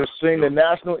 Yeah. They'll sing the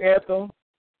national anthem.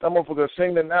 That motherfucker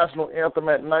sing the national anthem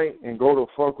at night and go to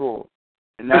fuck off.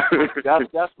 And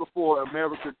that's before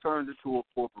America turned into a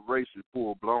corporation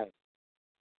full blown.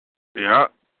 Yeah.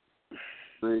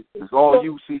 See, it's all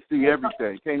UCC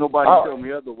everything. Can't nobody tell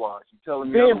me otherwise. You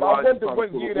telling me otherwise? I wonder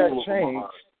what year that changed.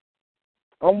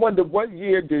 I wonder what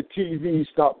year did TV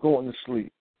stop going to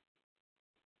sleep?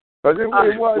 Because it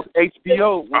was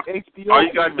HBO. When HBO. All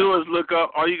you gotta do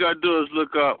is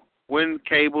look up when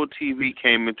cable TV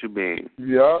came into being.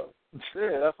 Yeah.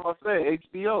 Yeah, that's what I say.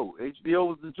 HBO. HBO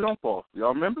was the jump off.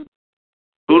 Y'all remember?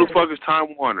 Who the fuck is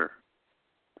Time Warner?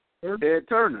 Ted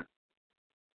Turner.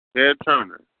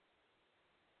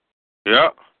 Yeah.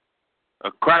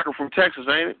 A cracker from Texas,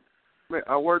 ain't it? Man,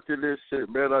 I work in this shit,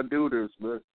 man. I do this,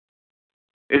 man.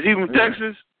 Is he from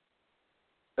Texas?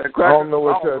 I don't know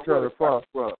where Ted Turner from.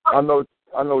 I know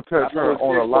Ted Turner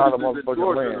on a lot of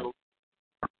motherfucking land.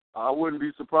 I wouldn't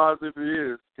be surprised if he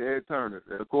is Ted Turner.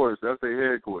 And of course, that's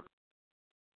their headquarters.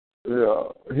 Yeah,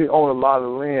 he owned a lot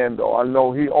of land, though. I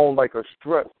know he owned like a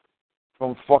strip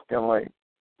from fucking like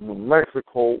New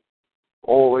Mexico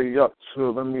all the way up to.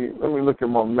 Let me look at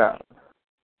my map.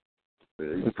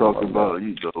 Yeah, you talking about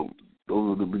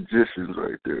those are the magicians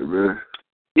right there, man.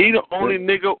 He the only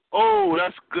nigga. Oh,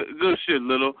 that's good shit,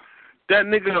 Little. That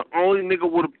nigga, the only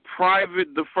nigga with a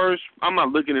private. The first. I'm not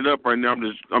looking it up right now.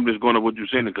 I'm just going to what you're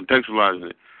saying and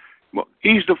contextualizing it. But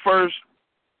he's the first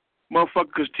motherfucker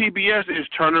because TBS is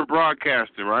Turner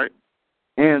Broadcasting, right?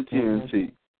 And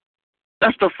TNT.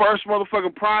 That's the first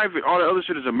motherfucking private. All the other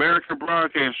shit is American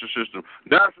Broadcasting System.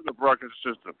 That's the broadcasting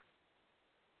system.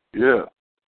 Yeah.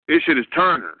 This shit is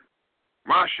Turner.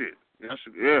 My shit.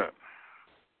 Yeah.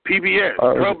 PBS,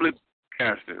 public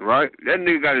broadcasting, right? That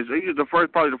nigga got he's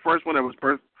probably the first one that was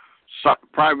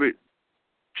private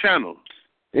channel.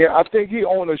 Yeah, I think he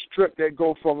owned a strip that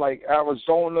go from like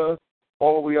Arizona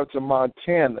all the way up to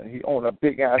Montana. He owned a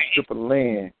big ass strip of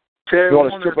land. He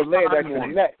owned a strip of land that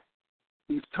connects.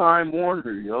 He's Time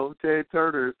Warner, yo. Ted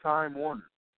Turner is Time Warner.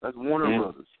 That's Warner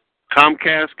Brothers.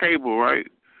 Comcast Cable, right?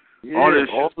 Yeah,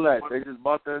 all that. They just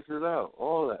bought that shit out.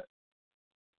 All that.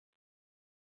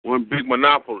 One big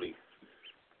monopoly.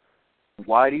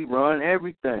 Whitey run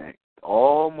everything.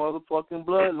 All motherfucking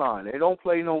bloodline. They don't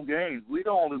play no games. We the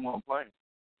only one playing.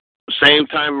 Same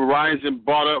time Verizon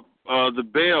bought up the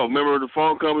Bell. Remember the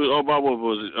phone company? Oh, what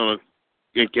was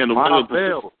it? My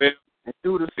Bell. And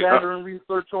do the Saturn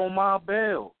research on My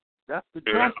Bell. That's the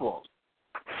jump off.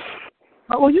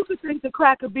 Well, you could thank the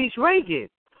Cracker Beach Reagan,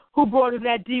 who brought in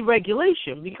that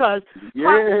deregulation, because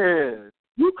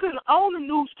you couldn't own a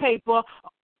newspaper.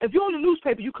 If you own a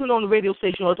newspaper, you couldn't own a radio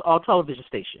station or television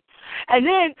station. And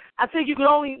then I think you could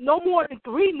only no more than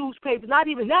 3 newspapers. Not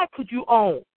even that could you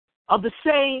own of the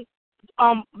same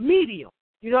medium.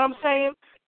 You know what I'm saying?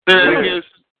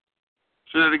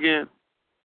 Say that again.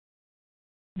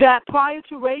 That prior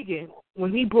to Reagan,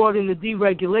 when he brought in the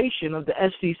deregulation of the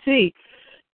FCC,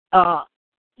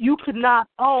 you could not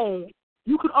own.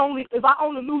 You could only, if I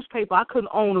own a newspaper, I couldn't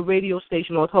own a radio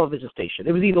station or a television station.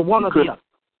 It was either one or the other.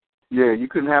 Yeah, you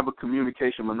couldn't have a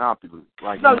communication monopoly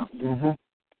like no. that. Mm-hmm.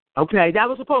 Okay, that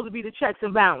was supposed to be the checks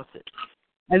and balances.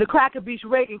 And the Cracker Beach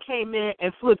Reagan came in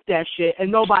and flipped that shit, and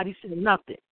nobody said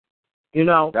nothing. You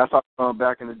know? That's how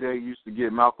back in the day you used to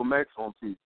get Malcolm X on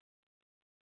TV.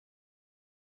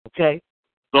 Okay.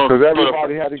 Because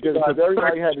everybody had to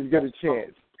get a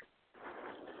chance.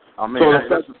 I mean,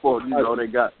 that's before, they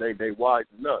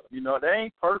wisen up. You know, they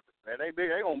ain't perfect, man. They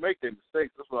gonna make their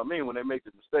mistakes. That's what I mean when they make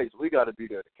the mistakes. We got to be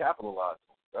there to capitalize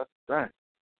on them. That's the thing.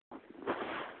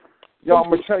 Yo, I'm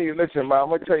gonna tell you. Listen, man. I'm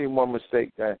gonna tell you one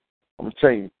mistake that I'm gonna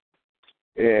tell you.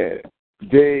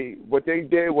 What they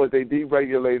did was they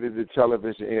deregulated the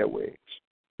television airwaves.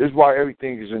 This is why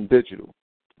everything is in digital.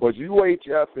 But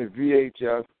UHF and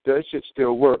VHF, that shit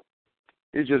still work.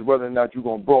 It's just whether or not you're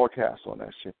gonna broadcast on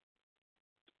that shit.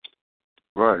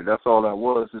 Right, that's all that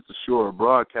was. It's a sure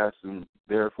broadcasting,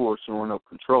 therefore showing up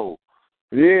control.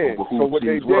 Yeah, so what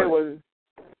they did was,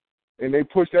 and they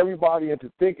pushed everybody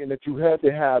into thinking that you had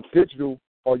to have digital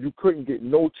or you couldn't get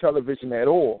no television at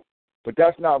all. But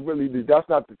that's not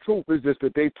the truth. It's just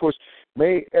that they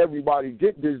made everybody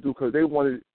get digital because they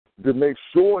wanted to make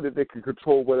sure that they could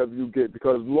control whatever you get.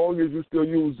 Because as long as you still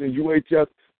using UHF,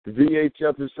 the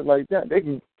VHF, and shit like that, they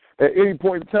can, at any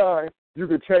point in time, you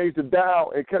can change the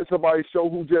dial and catch somebody's show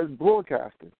who just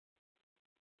broadcasting.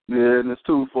 Yeah, and it's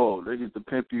twofold. They get to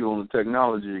pimp you on the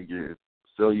technology again,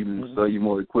 sell you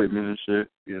more equipment and shit.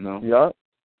 You know. Yeah.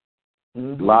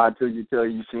 Lie till you tell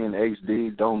you seeing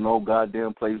HD. Don't know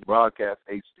goddamn place broadcast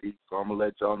HD. So I'm gonna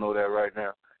let y'all know that right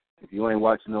now. If you ain't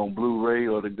watching it on Blu-ray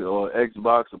or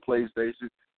Xbox or PlayStation,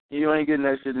 you ain't getting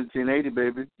that shit in 1080,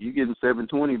 baby. You getting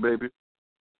 720, baby.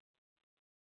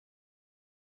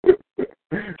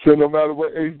 So no matter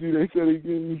what HD they say they give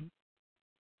you.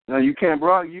 Now you can't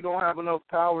you don't have enough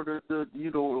power to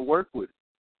work with it.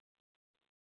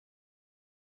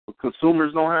 But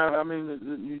consumers don't have. I mean,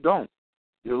 you don't.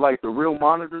 You're like the real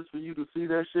monitors for you to see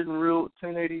that shit in real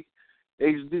 1080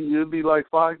 HD. It'd be like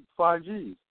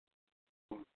 5G.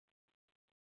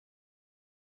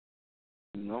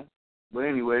 You know. But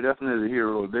anyway, that's neither here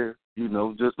or there. You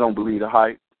know, just don't believe the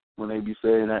hype when they be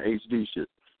saying that HD shit.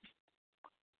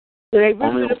 So they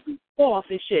ripping the people off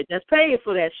and shit. That's paying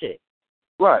for that shit.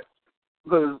 Right.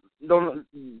 Because don't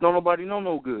nobody know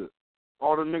no good.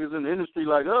 All the niggas in the industry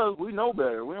like us, we know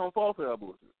better. We don't fall for that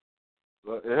bullshit.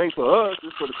 But it ain't for us,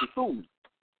 it's for the consumer.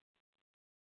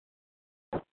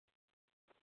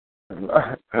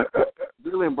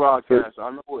 Billion broadcast. I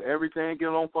know everything get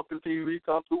on fucking TV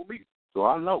comes through me. So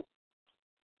I know.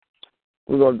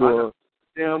 We're going to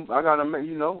do I got to,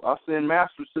 you know, I send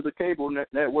masters to the cable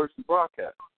networks to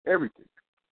broadcast. Everything.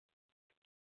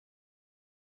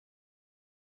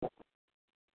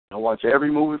 I watch every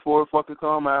movie before it fucking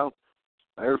come out.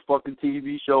 Every fucking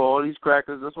TV show, all these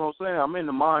crackers. That's what I'm saying. I'm in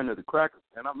the mind of the crackers,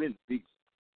 and I'm in the beast.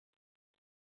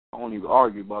 I don't even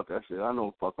argue about that shit. I know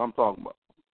what the fuck I'm talking about.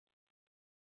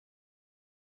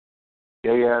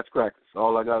 Gay-ass crackers.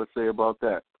 All I got to say about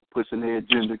that. Pushing their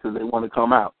agenda because they want to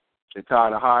come out. They're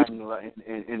tired of hiding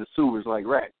in the sewers like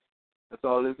rats. That's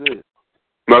all this is.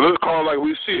 Now, let's call it like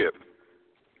we see it.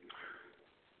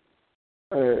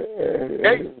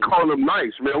 They call them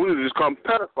nice, man. We just call them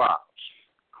pedophiles.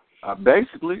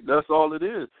 Basically, that's all it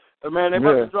is. But man, they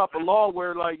about to drop a law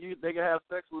where like they can have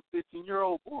sex with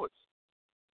 15-year-old boys.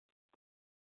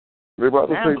 They're about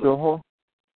to take the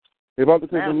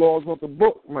laws off the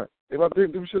book, man. They're about to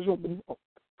take them shits off the book.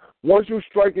 Once you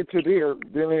strike it to there,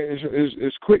 then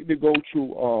it's quick to go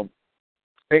to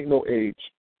ain't no age.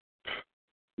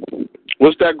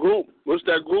 What's that group?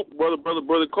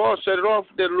 Brother Carl set it off.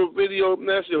 That little video,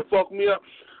 man, shit fucked me up.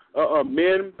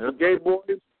 Men, gay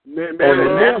boys, men.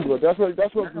 Nambler. That's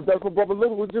what Brother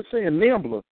Little was just saying.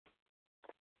 Nambler.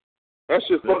 That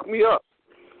shit fucked me up.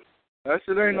 That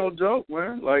shit ain't no joke,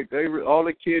 man. Like all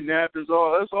the kidnappers,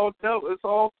 it's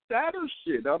all status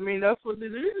shit. I mean, that's what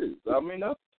it is. I mean,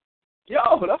 that's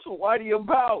what Whitey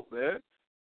about, man.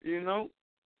 You know.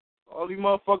 All these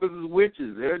motherfuckers is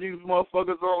witches. All these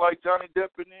motherfuckers are like Johnny Depp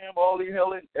and them. All these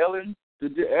Ellen.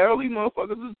 All these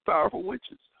motherfuckers is powerful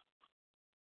witches.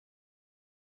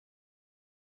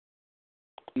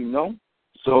 You know?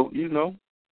 So, you know.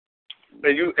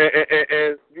 And you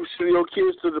send your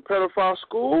kids to the pedophile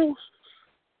schools?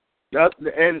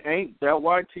 And ain't that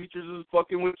why teachers is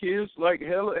fucking with kids like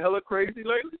hella crazy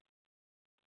lately?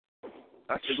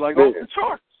 That's just like off the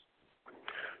charts.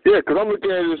 Yeah, because I'm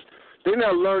looking at this. They're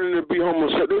not learning to be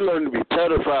homosexual. They're learning to be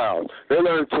pedophiles. They're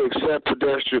learning to accept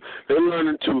pedestrian. They're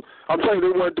learning to. I'm telling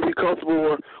you, they want to be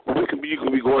comfortable where you can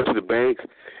be going to the bank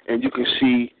and you can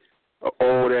see an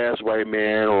old ass white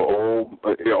man or old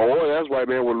ass white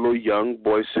man with a little young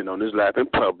boy sitting on his lap in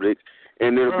public,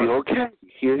 and it'll be okay.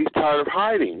 He's tired of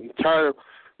hiding. He's tired of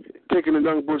taking the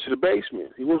young boy to the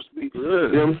basement. He wants to be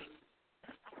them.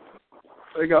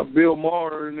 They got Bill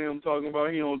Maher and them talking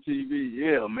about he on TV.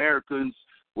 Yeah, Americans.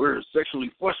 We're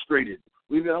sexually frustrated.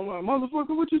 I'm like,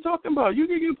 motherfucker, what you talking about? You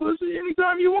can get pussy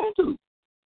anytime you want to.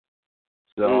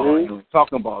 So, you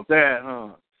talking about that, huh?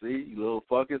 See, you little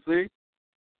fucker, see?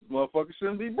 Motherfucker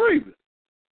shouldn't be breathing.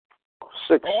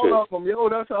 Sick All shit. of them, yo,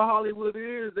 that's how Hollywood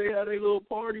is. They had their little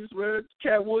parties, man.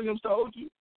 Cat Williams told you.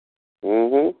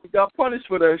 He got punished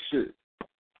for that shit.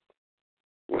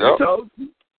 Yep. He told you.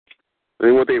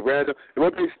 They want they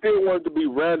still want it to be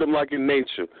random like in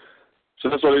nature. So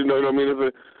that's why they know what I mean.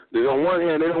 On one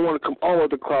hand, they don't want to come out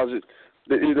of the closet,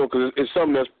 because it's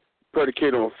something that's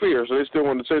predicated on fear. So they still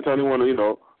want, at the same time, they want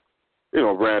to,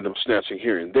 random snatching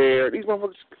here and there. These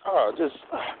motherfuckers are just.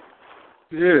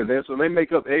 Yeah, so they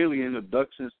make up alien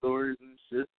abduction stories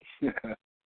and shit.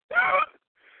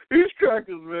 These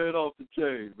crackers, man, off the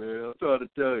chain, man. I'm trying to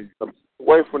tell you.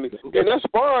 Away from it. And that's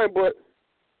fine, but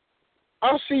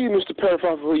I see you, Mr.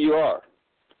 Pedophile, for who you are.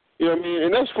 You know what I mean?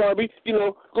 And that's fine.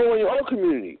 Go in your own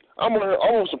community. I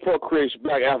want to support Creation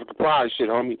Black African Pride shit,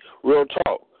 homie. Real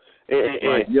talk.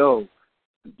 And yo.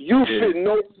 You fit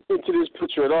no into this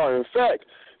picture at all. In fact,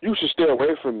 you should stay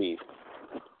away from me.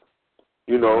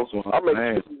 Next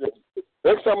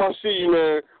time I see you,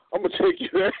 man, I'm gonna take you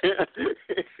there.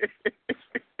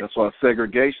 That's why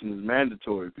segregation is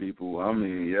mandatory, people. I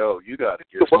mean, you gotta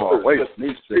get far away from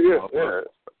these sick motherfuckers.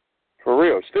 For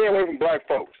real, stay away from black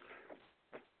folks.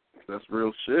 That's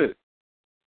real shit.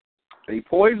 They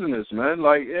poisonous, man.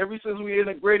 Like ever since we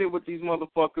integrated with these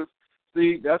motherfuckers.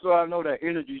 See, that's why I know that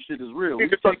energy shit is real. We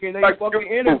taking their fucking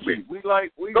energy. We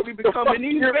becoming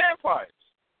these vampires.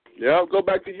 Yeah, go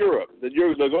back to Europe.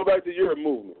 Go back to Europe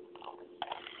movement.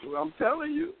 I'm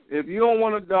telling you, if you don't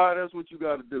want to die, that's what you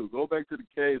got to do. Go back to the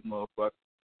cave, motherfucker.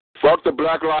 Fuck the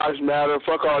Black Lives Matter.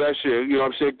 Fuck all that shit. You know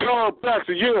what I'm saying? Go back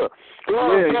to Europe.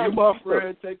 You my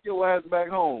friend. Take your ass back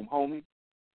home, homie.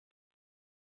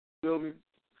 Feel me?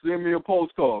 Send me a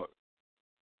postcard.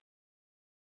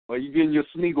 Or you getting your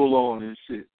Smeagol on and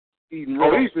shit. Eating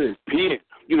raw fish.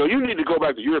 You need to go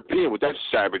back to European with that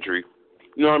savagery.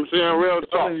 You know what I'm saying? Real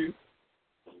talk.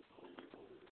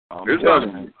 I'm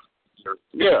telling you.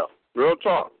 Yeah, real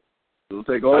talk. So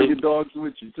take all your dogs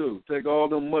with you, too. Take all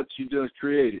them mutts you just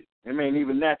created. Them ain't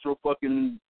even natural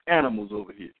fucking animals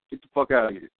over here. Get the fuck out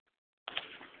of here.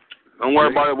 Don't worry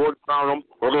about it. We'll drown them.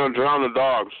 We're going to drown the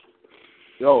dogs.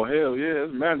 Yo, hell yeah,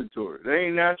 it's mandatory. They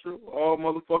ain't natural. All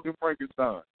motherfucking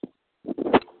Frankenstein.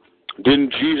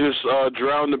 Didn't Jesus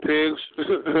drown the pigs?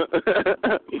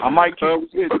 I might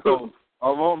keep pits, though.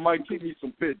 I might keep me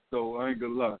some pits, though. I ain't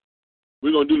gonna lie.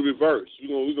 We're going to do the reverse.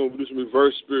 We're going to do some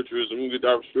reverse spiritualism. We're going to get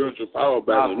our spiritual power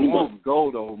back. The wolves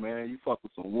go, though, man. You fuck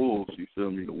with some wolves, you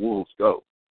feel me? The wolves go.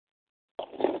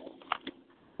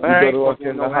 Man, I ain't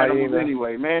fucking no animals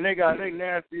anyway, man. They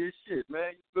nasty as shit,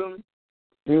 man. You feel me?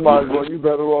 You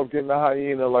better off getting a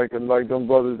hyena like them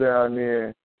brothers down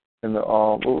there in the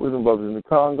what was them brothers in the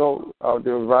Congo out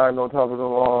there riding on top of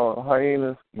them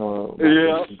hyenas. No,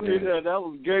 yeah, I see that. That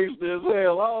was gangster as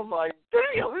hell. I was like, damn,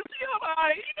 is he on a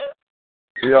hyena?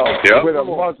 Yeah, with a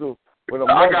muzzle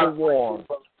worn.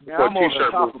 Man, I'm on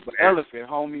the top of an elephant,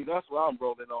 homie. That's what I'm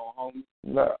rolling on, homie.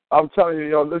 No, I'm telling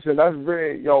you, listen, that's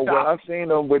very, when I seen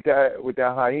them with that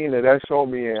hyena, that showed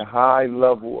me a high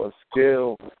level of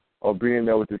skill of being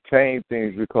able to tame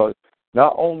things, because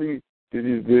not only did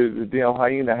the damn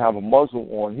hyena have a muzzle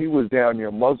on, he was down there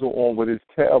muzzle on with his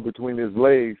tail between his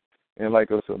legs in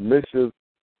like a submissive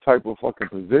type of fucking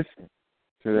position.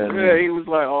 Yeah, he was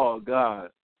like, oh, God.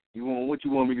 What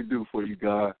you want me to do for you,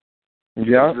 God?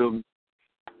 Yeah. Feel me?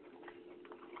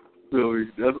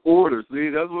 That's order. See,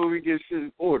 that's where we get shit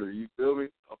in order. You feel me?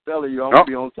 I'm telling you, I'm going to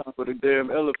be on top of the damn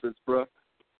elephants, bro.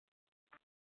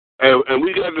 And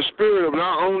we got the spirit of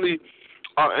not only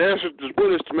our ancestors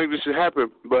with us to make this shit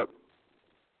happen, but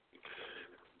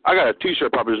I got a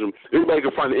T-shirt proposition. Everybody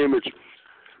can find the image. Is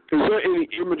there any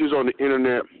images on the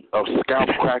internet of scalp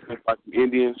cracking like the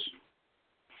Indians?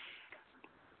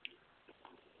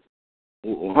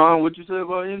 What you say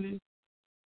about Indians?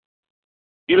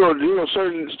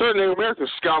 Certain Native Americans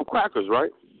scalp crackers,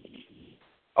 right?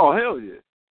 Oh, hell yeah.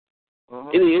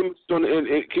 Any images on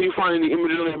can you find any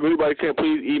images on it? If anybody can,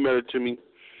 please email it to me,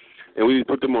 and we need to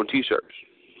put them on T-shirts.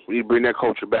 We need to bring that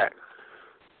culture back.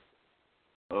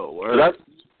 Oh, word.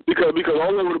 Because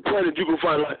all over the planet you can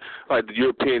find like the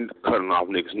European cutting off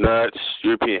niggas nuts,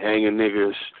 European hanging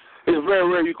niggas. It's very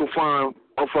rare you can find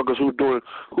motherfuckers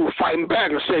who fighting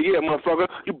back and say, yeah, motherfucker,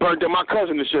 you burnt down my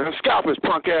cousin and shit. And scalp his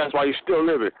punk ass while he's still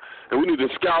living. And we need to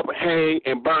scalp, hang,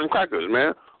 and burn crackers,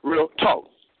 man. Real talk.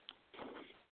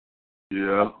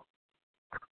 Yeah.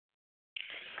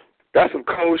 That's some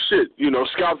cold shit.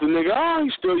 Scalp the nigga.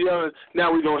 He's still young.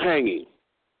 Now we gonna hang him.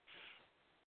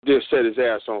 Just set his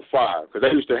ass on fire. Because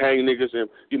they used to hang niggas and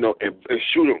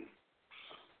shoot them.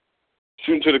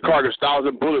 Shoot him to the carcass,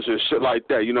 1,000 bullets and shit like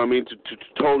that. You know what I mean? To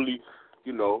totally,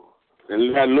 and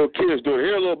you had little kids doing it.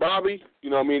 Here, little Bobby.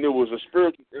 You know what I mean? It was a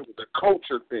spiritual, it was a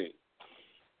culture thing.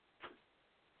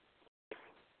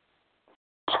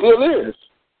 Still is.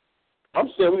 I'm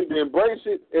saying we need to embrace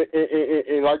it,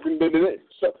 and like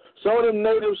some of them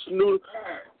natives knew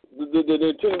the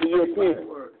intended European.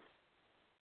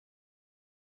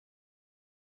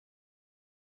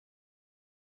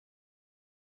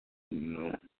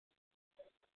 No.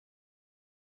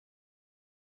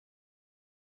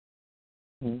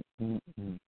 These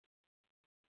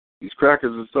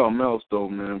crackers are something else, though,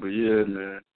 man. But yeah,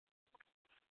 man,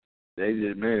 they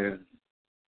did, man.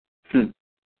 You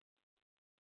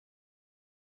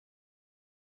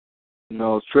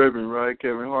know, it's tripping, right?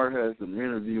 Kevin Hart has some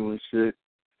interview and shit,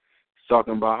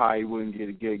 talking about how he wouldn't get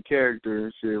a gay character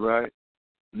and shit, right?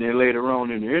 And then later on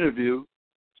in the interview,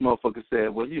 this motherfucker said,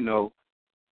 well, you know,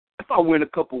 if I win a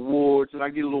couple awards and I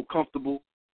get a little comfortable,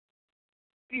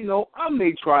 you know, I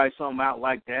may try something out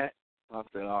like that. I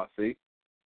said, oh, see?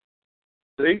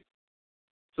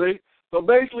 So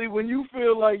basically, when you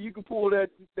feel like you can pull that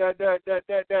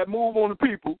move on the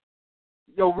people,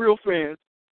 your real fans,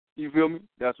 you feel me?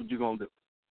 That's what you're gonna do.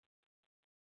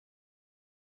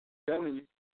 Telling you.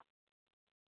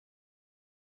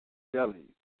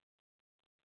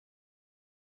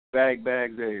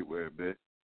 Bags everywhere, bitch.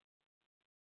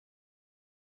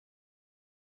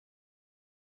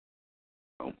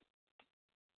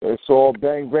 It's all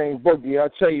bang, bang, boogie. I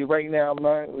tell you right now,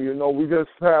 man, you know, we just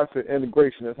passed the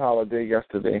Integrationist holiday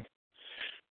yesterday.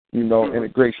 You know,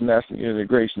 National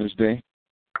Integrationist Day.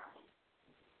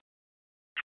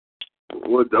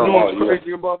 What's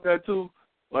crazy about that, too?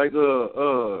 Like,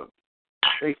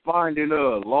 they finding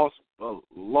lost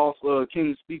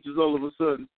King's speeches all of a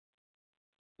sudden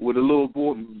with a little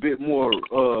bit more,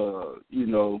 you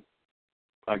know,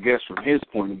 I guess from his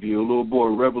point of view, a little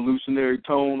more revolutionary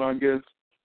tone, I guess.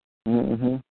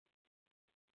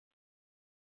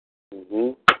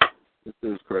 This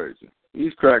is crazy.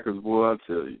 These crackers, boy, I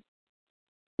tell you.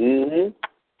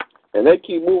 And they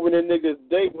keep moving in niggas'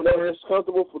 date whenever it's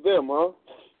comfortable for them, huh?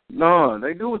 Nah,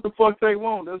 they do what the fuck they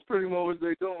want. That's pretty much what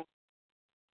they doing.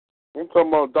 I'm talking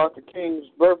about Dr. King's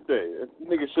birthday. That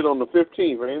nigga shit on the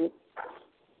 15th, ain't it?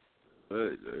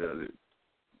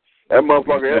 That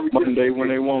motherfucker every Monday when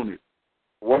they want it.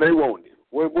 When they want it.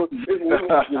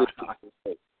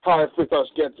 How it fits our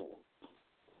schedule.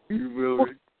 You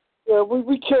really? Yeah,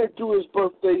 we can't do his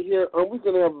birthday here. We're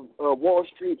going to have Wall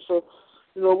Street, so,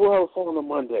 you know, we'll have fun on a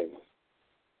Monday.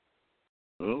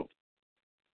 Oh.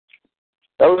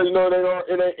 That was, you know,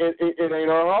 it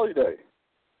ain't our holiday.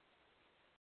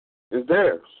 It's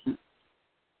theirs.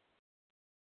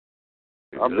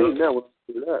 I mean that when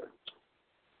I do that.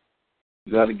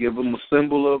 You got to give them a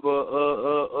symbol of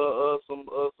some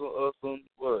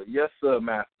yes sir,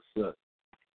 master sir.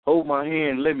 Hold my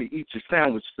hand, let me eat your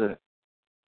sandwich, sir.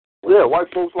 Yeah,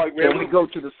 white folks like man. Can we go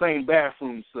to the same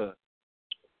bathroom, sir?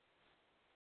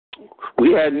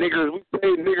 We had niggers. We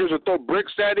paid niggers to throw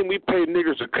bricks at him. We paid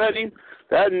niggers to cut him.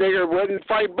 That nigger wouldn't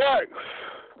fight back.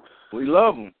 We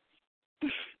love him.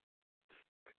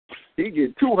 He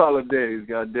get 2 holidays,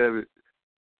 goddammit.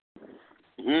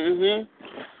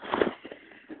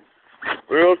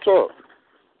 Real talk.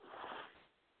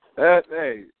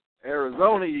 Hey,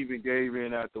 Arizona even gave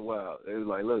in after a while. They was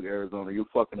like, look, Arizona, you're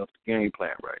fucking up the game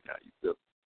plan right now. You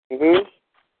feel?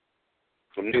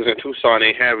 Some niggas in Tucson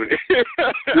ain't having it.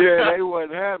 Yeah, they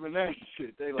wasn't having that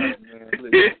shit. They like, man,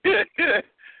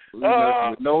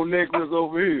 listen, no niggas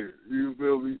over here. You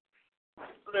feel me?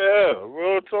 Yeah,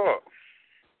 real talk.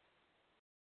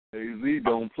 AZ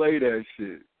don't play that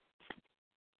shit.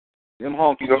 Them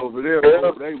honkies over there,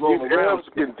 bro, they roll around. It's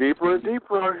getting deeper and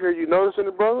deeper out here. You noticing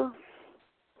it, brother?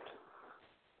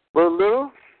 Brother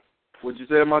Little? What'd you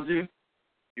say, my G?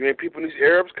 You ain't peeping these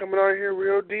Arabs coming out here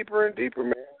real deeper and deeper,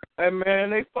 man. Hey,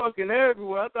 man, they fucking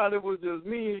everywhere. I thought it was just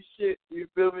me and shit. You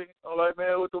feel me? I'm like,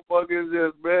 man, what the fuck is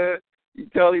this, man? You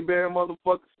Taliban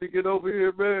motherfuckers sticking over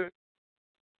here, man.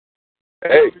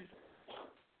 Hey,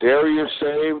 Darius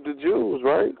saved the Jews,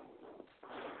 right?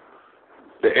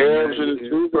 The Arabs and the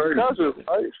Jews are cousins,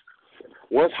 right?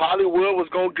 Once Hollywood was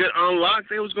going to get unlocked,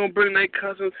 they was going to bring their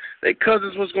cousins. Their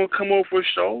cousins was going to come over for a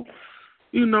show.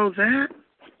 You know that?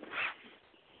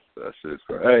 That shit's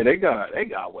crazy. Hey, they got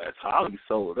West Holly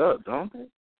sold up, don't they?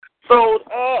 Sold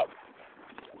up.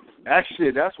 That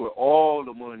shit, that's where all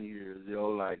the money is, yo.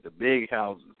 Like the big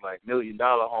houses, like $1 million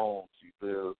homes, you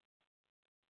feel?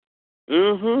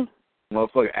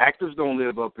 Motherfucker, actors don't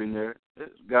live up in there.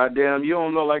 Goddamn, you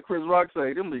don't know, like Chris Rock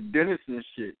say, them the dentists and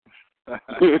shit.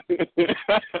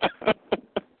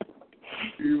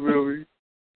 You feel me?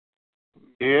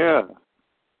 Yeah.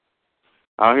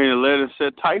 Out here in Letter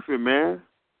said typhoid, man.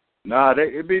 Nah,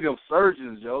 it be them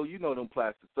surgeons, yo. You know them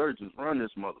plastic surgeons run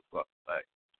this motherfucker. Like,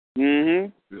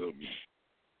 feel me?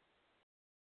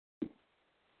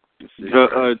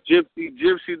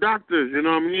 Gypsy doctors, you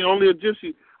know what I mean? Only a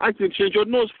gypsy. I can change your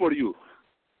nose for you.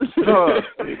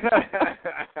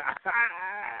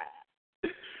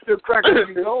 The crackers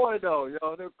be going, though,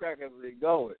 yo. Them crackers be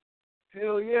going.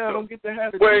 Hell yeah, I don't get to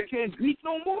have it. You can't beat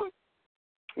no more?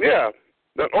 Yeah.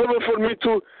 In order for me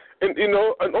to,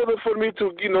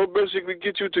 basically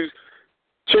get you to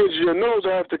change your nose,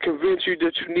 I have to convince you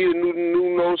that you need a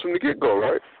new nose from the get-go,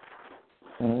 right?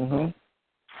 Mhm.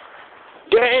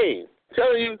 Gang,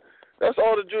 telling you, that's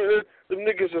all the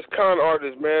niggas is con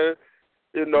artists, man.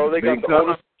 You know, they got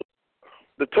the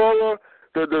Torah,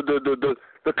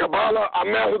 the Kabbalah. I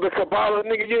mess with the Kabbalah,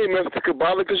 nigga. You ain't mess with the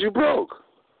Kabbalah because you broke.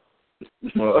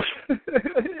 Who's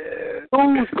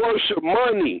worship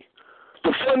money?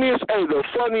 The funniest,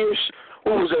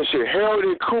 what was that shit? Harold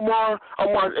and Kumar.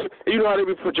 You know how they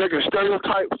be projecting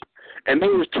stereotypes? And they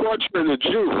was torturing the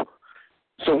Jew.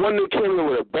 So one day came in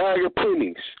with a bag of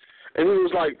pennies. And he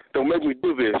was like, don't make me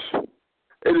do this.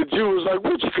 And the Jew was like,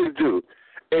 what you finna do?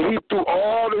 And he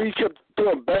kept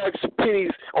throwing bags of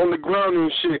pennies on the ground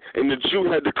and shit. And the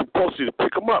Jew had the compulsion to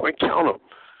pick them up and count them.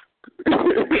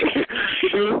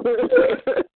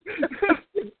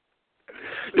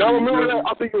 Y'all remember that?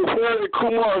 I think it was Harold and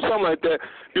Kumar or something like that.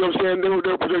 You know what I'm saying? They were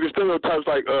projecting stereotypes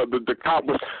like the cop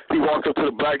he walked up to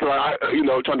the black guy,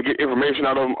 trying to get information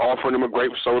out of him, offering him a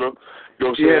grape soda. You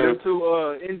know what I'm saying? Yeah, the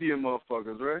two Indian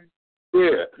motherfuckers, right?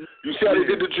 Yeah. You see how they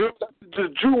did the Jew? The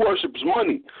Jew worships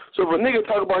money. So if a nigga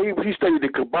talk about he studied the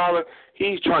Kabbalah,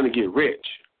 he's trying to get rich.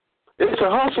 It's a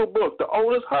hustle book, the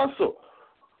oldest hustle.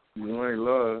 You ain't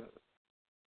love.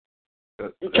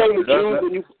 You came to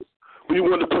Jews when you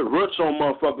wanted to put roots on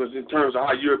motherfuckers in terms of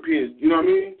how Europeans, you know what I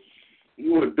mean?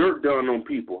 You want dirt done on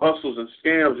people, hustles and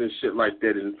scams and shit like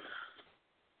that, and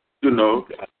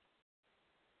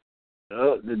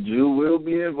the Jew will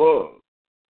be involved.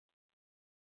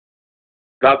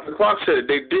 Dr. Clark said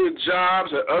they did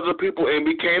jobs at other people and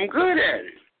became good at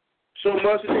it. So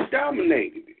much that they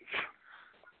dominated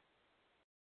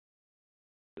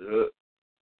it.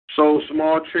 So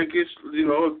small trinkets,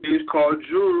 things called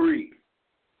jewelry.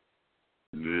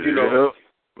 Yeah.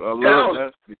 I love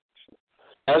that.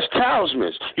 As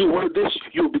talismans. You want this,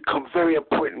 you'll become a very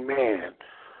important man.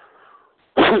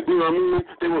 You know what I mean?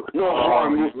 They were no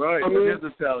harm. You're right. It is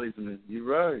a talisman. You're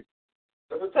right.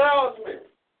 It's a talisman.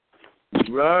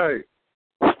 Right.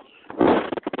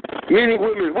 Many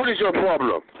women, what is your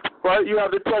problem? Right? You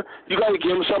got to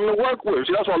give them something to work with.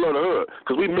 See, that's why I love the hood.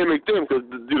 Because we mimic them because,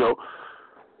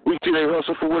 we see they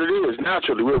hustle for what it is.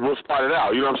 Naturally, we'll spot it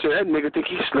out. You know what I'm saying? That nigga think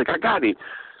he's slick. I got him.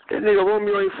 That nigga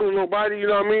Romeo ain't fooling nobody. You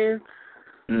know what I mean?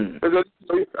 You got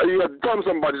to tell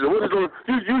somebody. What is going?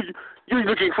 You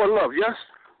looking for love? Yes.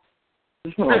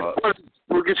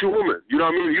 We'll get you a woman. You know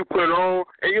what I mean? You put it on,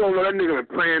 and you don't know that nigga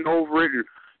been praying over it.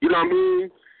 You know what I mean?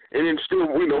 And then still,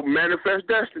 manifest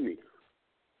destiny.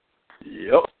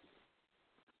 Yep.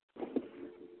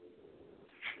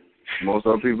 Most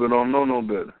of people don't know no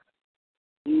better.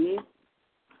 Mm-hmm.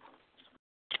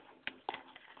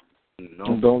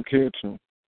 Don't catch him.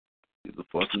 He's a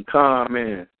fucking con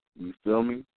man. You feel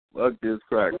me? Fuck this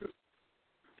cracker.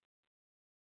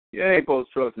 You ain't supposed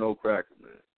to trust no cracker,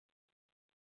 man.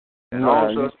 And I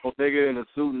don't trust no nigga in a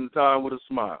suit and tie with a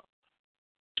smile.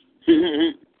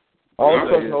 I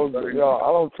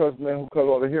don't trust men who cut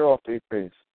all the hair off their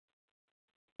face.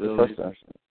 Really? That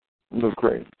shit. Look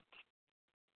crazy.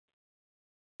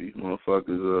 These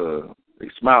motherfuckers, they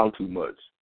smile too much.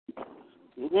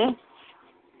 Mm-hmm.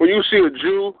 When you see a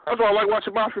Jew, that's why I like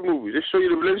watching mafia movies. They show you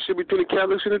the relationship between the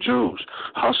Catholics and the Jews.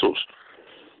 Hustles.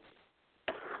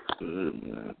 Good,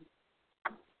 man.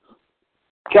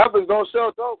 Catholics don't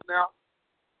sell dope now,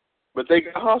 but they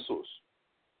got hustles.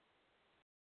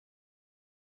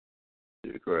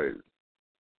 You're crazy.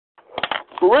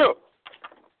 For real.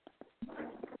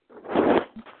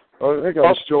 They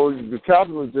gotta show you. The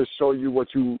Catholics just show you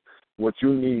what you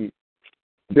need.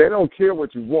 They don't care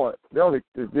what you want. They don't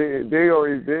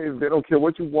care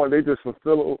what you want. They just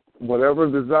fulfill whatever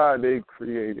desire they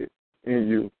created in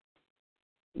you.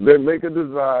 They make a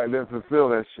desire, then fulfill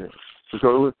that shit.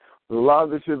 Because a lot of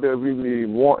the shit that we be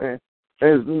wanting,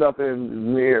 there's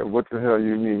nothing near what the hell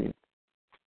you need.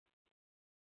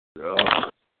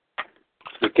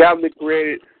 The Catholic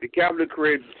created the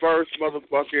first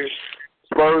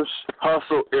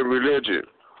hustle in religion.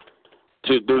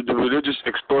 To the religious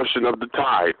extortion of the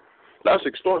tithe. That's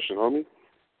extortion, homie.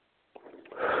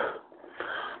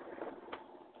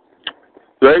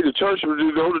 The church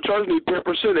needs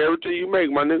 10% of everything you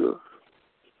make, my nigga.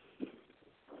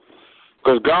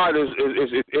 Because God is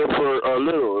in for a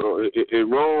little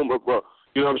in Rome,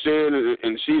 you know what I'm saying,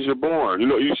 and Caesar born.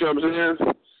 You see what I'm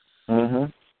saying? Mm-hmm.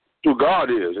 Who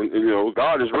God is, and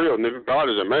God is real, nigga. God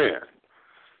is a man.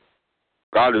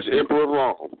 God is Emperor of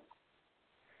Rome.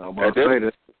 I'm about to say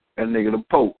that nigga the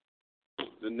Pope.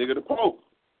 The nigga the Pope.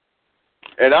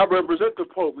 And I represent the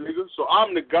Pope, nigga. So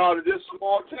I'm the God of this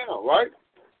small town, right?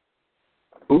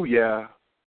 Ooh, yeah.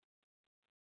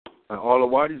 And all the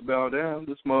whiteys bow down.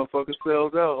 This motherfucker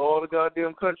sells out all the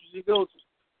goddamn countries he goes to.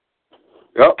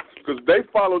 Yep, because they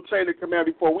follow chain of command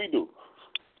before we do.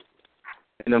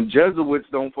 And them Jesuits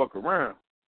don't fuck around.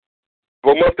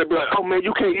 But must they be like, oh, man,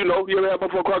 you can't, you ever have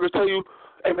motherfucker crackers tell you,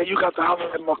 hey, man, you got to holler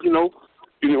at that motherfucker,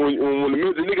 when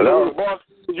the nigga know the boss,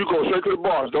 you go straight to the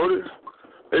boss, don't it?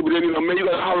 Hey, but then, man, you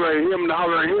got to holler at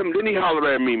him, then he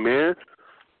holler at me, man.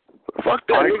 Fuck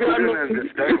that. I couldn't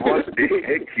understand what the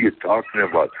heck you're talking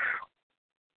about.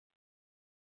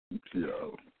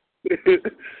 Yo.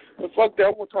 Fuck that. I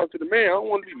want to talk to the man. I don't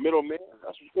want to be middleman.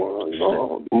 That's what's going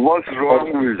on. What's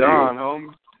wrong with Don,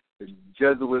 homie? The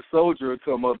Jesuit soldier will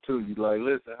come up to you like,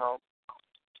 listen, homie.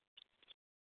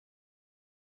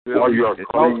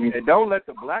 And don't let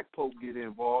the black pope get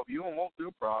involved. You don't want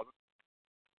their problem.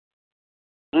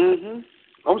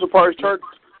 I'm surprised church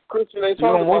Christian ain't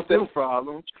talking about that. You don't want their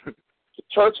problem.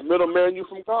 Church middleman you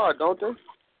from God, don't they?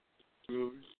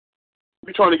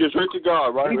 We trying to get straight to God,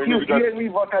 right? Did you hear me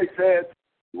what I said?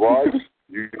 What?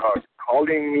 You are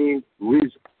calling me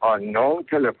with unknown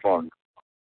telephone.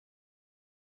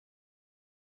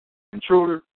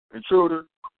 Intruder.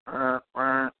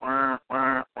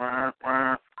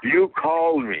 You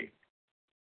call me.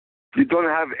 You don't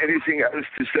have anything else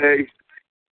to say?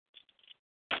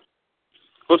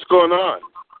 What's going on?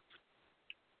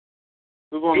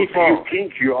 If you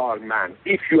think you are, man,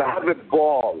 if you have a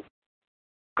ball,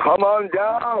 come on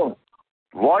down.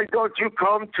 Why don't you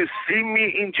come to see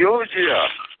me in Georgia?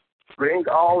 Bring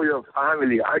all your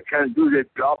family. I can do the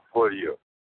job for you.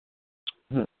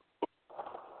 Wow.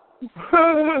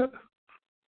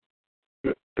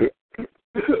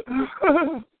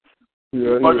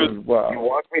 You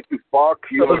want me to fuck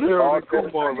your daughter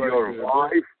and your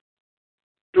wife?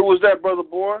 Who was that, brother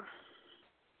boy?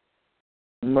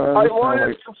 Man, I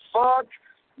wanted to fuck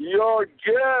your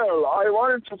girl. I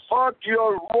wanted to fuck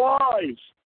your wife.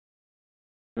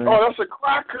 Oh, that's a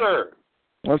cracker.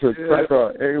 That's a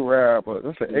cracker, Arab.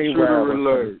 That's an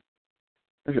Arab.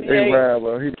 That's an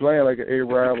Arab. He playing like an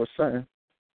Arab or something.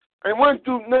 I went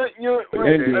through nothing.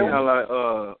 Sound like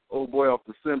old boy off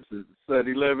The Simpsons, said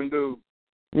 11 dude.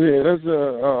 Yeah, that's yeah.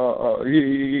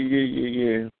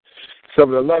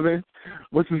 7-Eleven.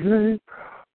 What's his name?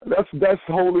 That's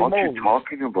Holy Moly. What are you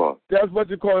talking about? That's what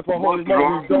you call it for Holy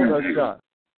Moly donut shop.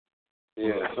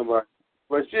 Yeah, somebody.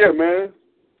 But yeah, man.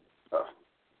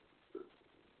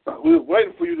 We were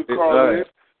waiting for you to call in.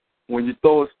 When you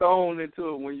throw a stone into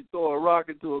it, when you throw a rock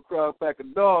into a crowd pack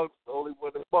of dogs, the only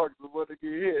one that barks is the one that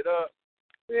get hit up.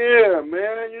 Yeah,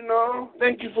 man,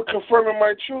 thank you for confirming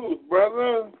my truth,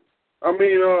 brother. I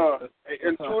mean,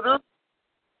 intruder.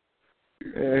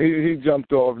 Yeah, he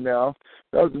jumped off now.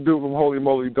 That was the dude from Holy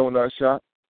Moly Donut Shop.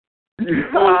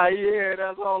 Yeah,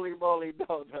 that's Holy Moly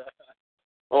Donut.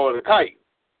 Oh, the kite.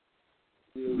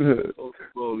 Holy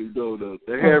Moly Donut.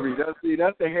 The hairy.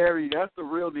 That's the hairy. That's the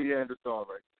real Neanderthal,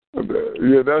 right?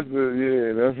 Yeah, that's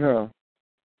him.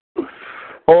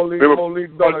 Holy Moly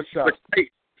Donut Shop.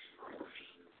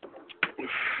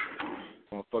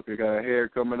 Motherfucker got a hair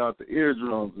coming out the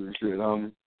eardrums and shit,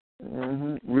 homie.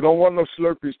 We don't want no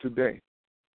Slurpees today.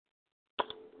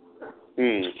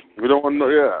 We don't want no,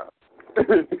 yeah.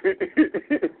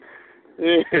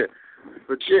 Yeah.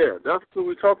 But yeah, that's what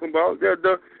we're talking about. They're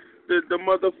the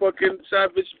motherfucking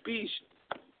savage beast.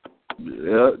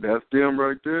 Yeah, that's them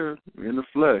right there in the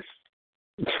flesh.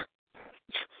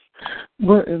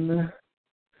 What in the?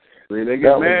 See, they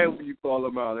get mad when you call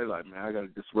them out. They're like, man, I gotta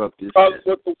disrupt this. What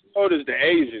the world is the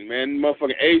Asian, man?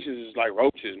 Motherfucking Asians is like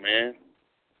roaches, man.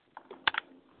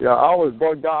 Yeah, I was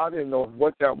bugged out. I didn't know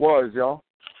what that was, y'all.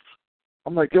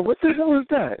 I'm like, yo, what the hell is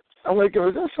that? I'm like, yo,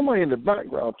 is that somebody in the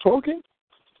background talking?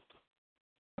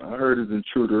 I heard his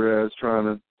intruder ass trying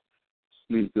to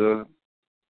sneak up.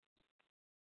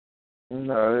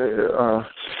 I'm on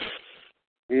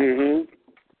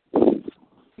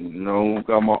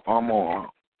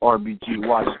RBG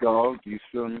Watchdog. You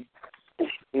feel me?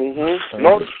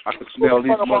 Notice I can smell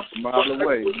these mutts a mile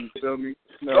away. You feel me?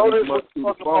 Notice what you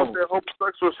talk about their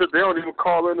homosexual shit. They don't even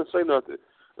call in and say nothing.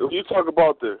 If you talk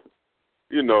about the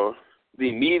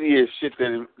immediate shit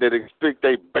that expect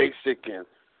they basic and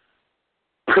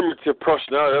primitive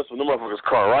personality, that's when the motherfuckers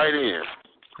call right in.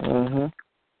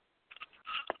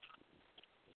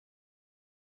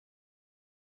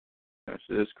 That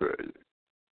shit's crazy.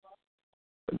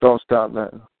 Don't stop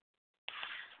that.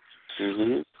 So,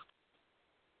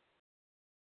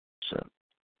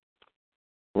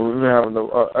 we've been having an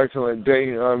excellent day.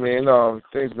 You know what I mean?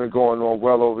 Things been going on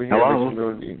well over here in the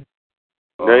community.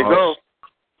 There you go.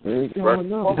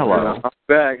 Hello. I'm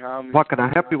back, homie. What can I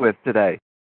help you with today?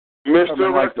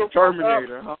 Mr. Like the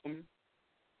Terminator, homie.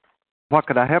 What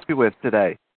could I help you with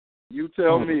today? You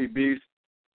tell me, Beast.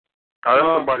 There's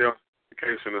somebody on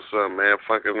vacation or something, man,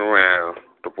 fucking around.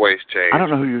 The voice changed. I don't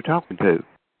know who you're talking to.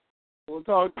 Well,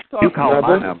 talk you call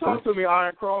my number. Talk to me,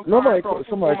 Iron Cross. Somebody called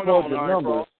his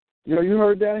number. You know, you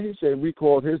heard that? He said we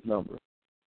called his number.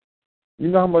 You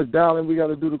know how much dialing we got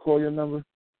to do to call your number?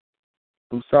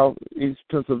 From Southeast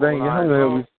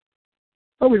Pennsylvania.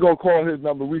 How we going to call his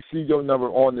number? We see your number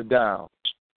on the dial.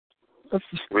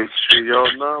 We see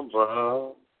your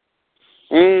number.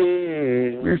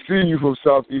 We see you from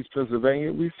Southeast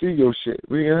Pennsylvania. We see your shit.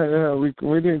 We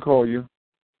didn't call you.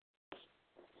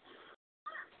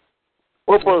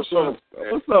 What's up,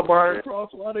 Iron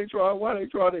Cross? Why they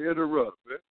try to interrupt,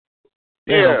 man?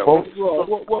 Yeah, folks.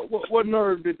 What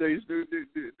nerve did they do?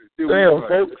 Damn,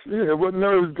 folks. Yeah, what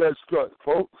nerves got struck,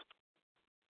 folks?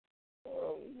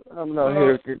 I'm not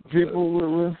here.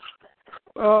 People.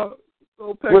 Go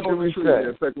peck on the tree,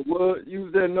 man. Peck on wood.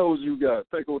 Use that nose you got.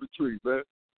 Peck on the tree, man.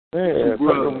 Yeah,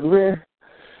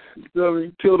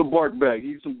 peel the bark back.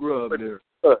 Eat some grub there.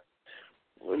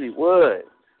 Really would.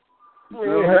 We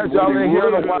ain't had y'all in here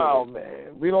in a while,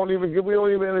 man. We don't even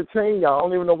entertain y'all. I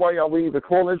don't even know why y'all would even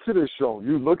call into this show.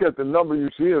 You look at the number you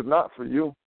see, it's not for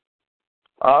you.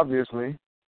 Obviously.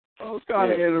 I was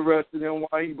kind of interested in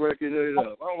why he breaking it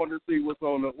up. I want to see what's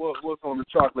on the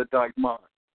chocolate dyke mind.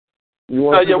 You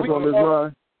want to see what's on his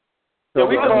mind? Yeah,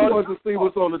 we want to see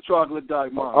what's on the chocolate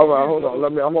dyke mind. All right, hold on.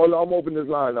 I'm opening this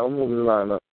line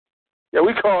up. Yeah,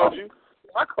 we called you.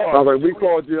 I called you. All right, we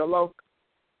called you. Hello?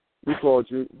 We called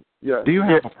you. Yeah. Do you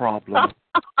have a problem?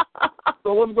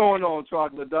 So what's going on,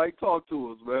 Chocolate Dyke? Talk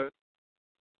to us, man.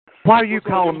 Why are you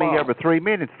calling me every 3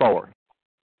 minutes for?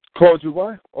 Called you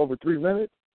what? Over 3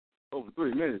 minutes? Over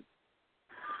 3 minutes.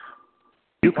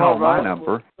 You call my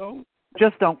number.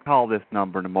 Just don't call this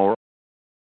number anymore.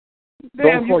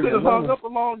 Damn, you could have hung up a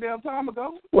long damn time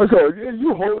ago. What's up? Yeah,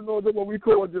 you holding on to when we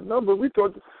called your number. We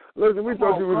thought you was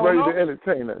ready to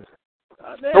entertain us.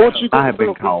 I have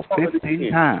been called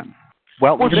 15 times.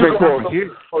 Well, what you been called?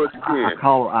 I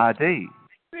call ID.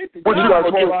 What you got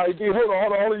to call ID?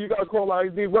 Hold on. You got to call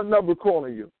ID. What number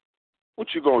calling you?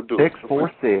 What you going to do?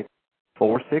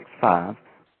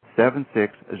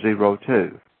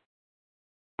 646-465-7602.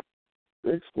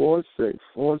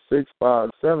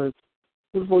 646-465-7602.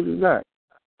 Who the fuck is that?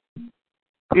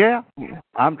 Yeah,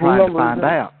 I'm trying to find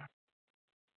out.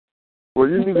 Well,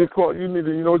 you need to call. You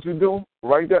know what you do?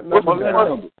 Write that number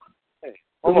down.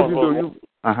 Hold on.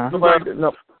 Write that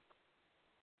number.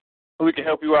 We can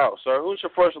help you out, sir. Who's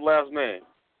your first and last name?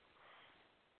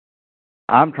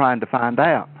 I'm trying to find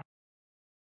out.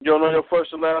 You don't know your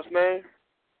first and last name?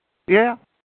 Yeah.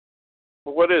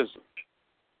 Well, what is it?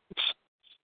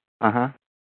 I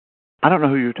don't know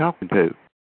who you're talking to.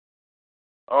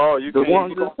 Oh, you the can.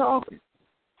 one that's talking.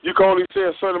 You can only say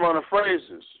a certain amount of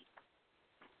phrases.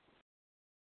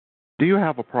 Do you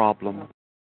have a problem?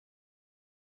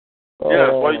 Yeah.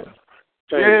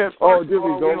 Yeah. Oh, there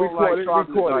we go.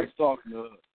 Record it.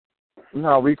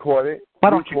 No, record it. Why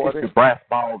don't you get your brass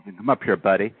balls and come up here,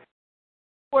 buddy?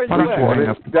 Where Why don't you hang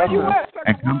up the phone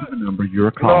and come to the number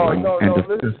you're calling and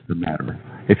discuss the matter,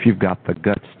 if you've got the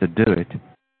guts to do it.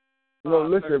 No,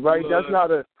 listen, right? That's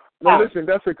not a. No, listen.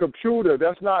 That's a computer.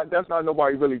 That's not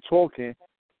nobody really talking.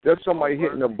 That's somebody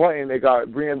hitting a button. They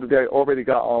already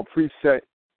got preset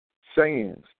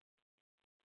sayings.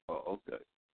 Oh, okay.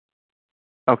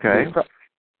 Okay.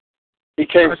 He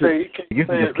can't say. You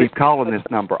can just keep calling this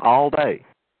number all day.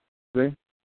 See?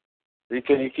 He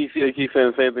keeps saying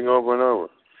the same thing over and over.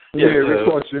 Yeah, we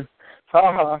caught you.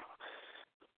 Ha.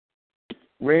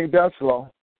 We ain't that slow.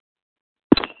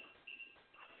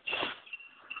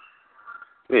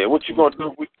 Yeah, what you gonna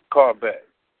do if we call back?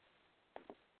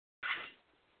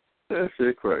 That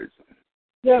shit crazy.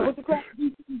 Yeah, what the crap do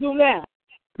you do now?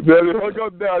 They hung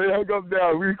up down.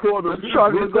 We called him. Yeah,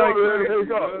 I'm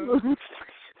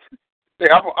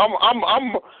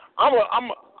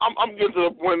getting to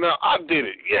the point now. I did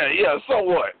it. Yeah. So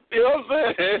what? You know what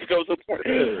I'm saying? It goes to the point.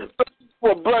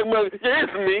 For black man,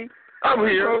 it's me. I'm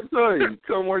here. I'll tell you.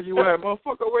 Come where you at,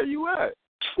 motherfucker. Where you at?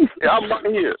 Yeah, I'm right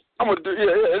here. I'm gonna do.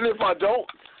 Yeah. And if I don't,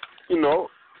 shit.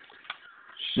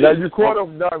 Now you caught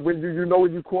him. Now when you know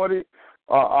when you caught it.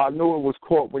 I knew it was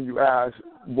caught when you asked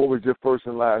what was your first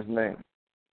and last name.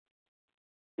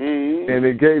 Mm-hmm. And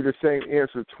it gave the same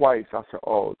answer twice. I said,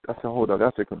 hold on,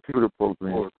 that's a computer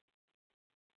program.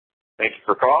 Thank you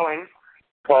for calling.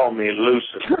 Call me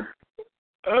Lucifer.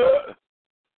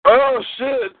 Oh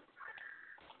shit!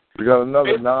 We got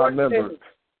another non-member.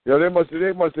 Yeah, they must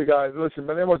have got. Listen,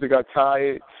 man, they must have got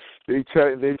tired. They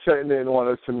chatting in on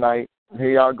us tonight.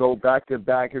 Here y'all go back to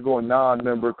back. Here go a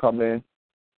non-member come in.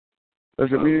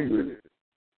 Listen, we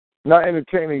not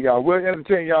entertaining y'all. We're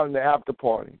entertaining y'all in the after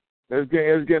party. It's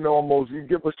getting almost. You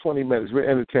give us 20 minutes. We're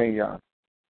entertaining y'all.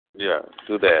 Yeah,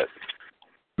 do that.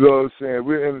 You know what I'm saying?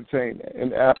 We're entertaining in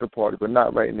the after party, but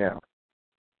not right now.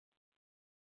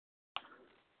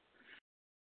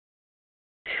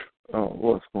 Oh,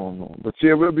 what's going on? But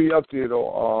yeah, we'll be up there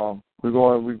though. We're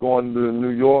going to New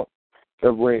York,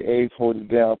 February 8th. Hold it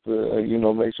down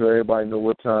for make sure everybody know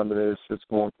what time it is. It's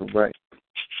going correct.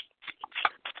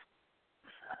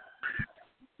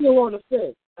 Still on the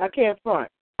 5th. I can't front.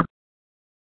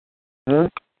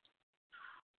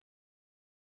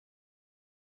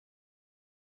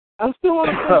 I'm still on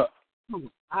the 5th.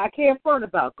 I can't front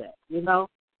about that. Let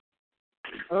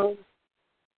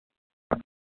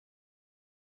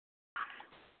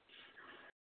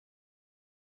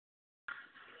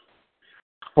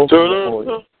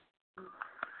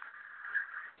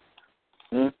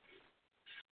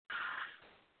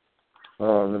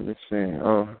me see.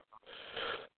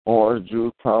 Orange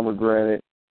juice, pomegranate,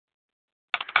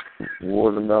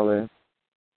 watermelon,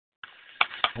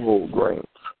 whole grain.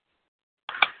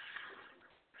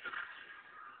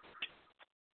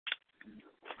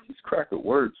 These cracker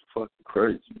words are fucking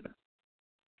crazy, man.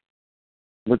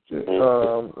 But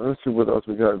let's see what else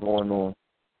we got going on.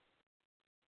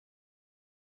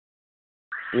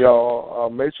 Y'all,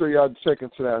 make sure y'all check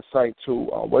into that site too.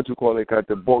 They got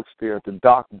the books there at the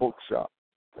Doc Bookshop.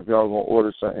 If y'all gonna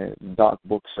order something,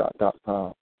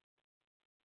 docbookshop.com.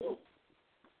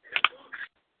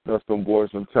 That's them boys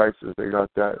from Texas. They got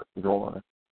that going.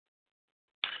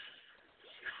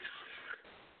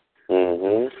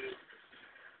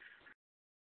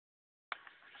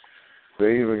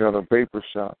 They even got a paper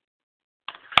shop.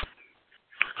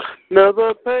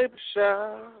 Another paper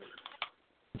shop.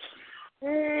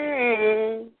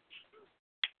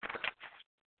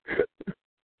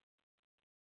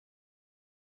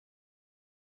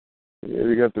 Yeah,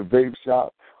 they got the vape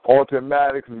shop.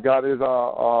 Automatics has got his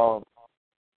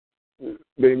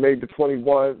they made the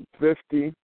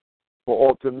 $21.50 for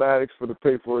Automatics for the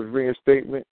pay for his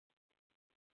reinstatement.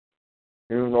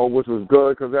 Which was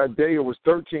good because that day it was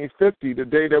 $13.50. The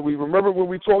day that we remember when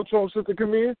we told Sister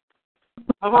Camille.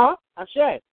 I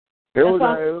said. It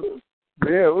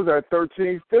was at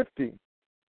 $13.50.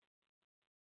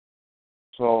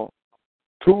 So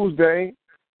Tuesday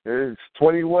is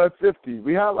 $21.50.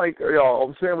 We had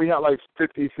we had like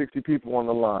 50, 60 people on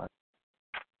the line.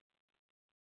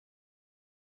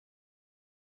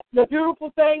 The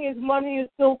beautiful thing is money is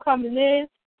still coming in,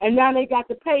 and now they got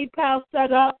the PayPal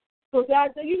set up so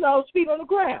that it's feet on the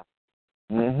ground.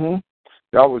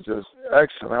 That was just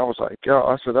excellent. I was like,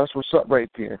 I said that's what's up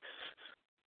right there.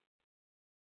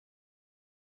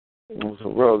 It was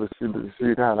real to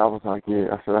see that. I was like, yeah.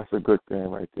 I said that's a good thing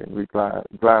right there. We glad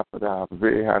for that. I was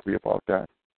very happy about that.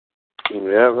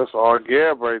 Yeah, that's our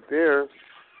gab right there.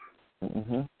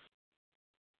 I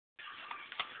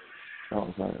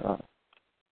was like,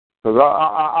 because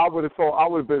I would have thought I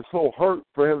would have been so hurt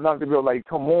for him not to be like,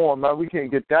 come on, man, we can't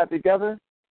get that together.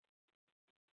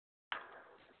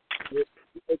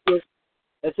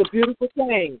 It's a beautiful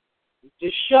thing.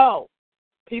 Just show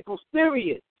people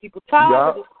serious. People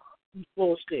tired of this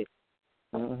bullshit.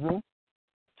 And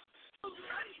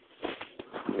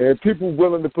people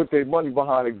willing to put their money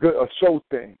behind a show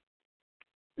thing.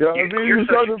 You know what I mean? You're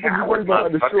such a coward,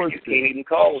 motherfucker. You can't even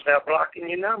call without blocking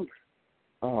your number.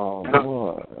 Oh,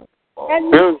 Lord.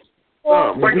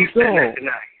 Where you sitting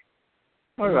tonight?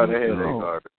 I got a headache,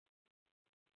 Harvey.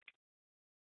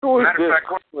 Matter of fact,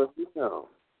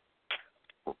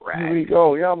 here we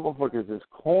go. Y'all motherfuckers is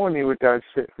corny with that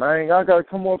shit, man. Y'all gotta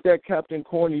come off that Captain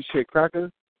Corny shit,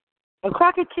 Cracker. A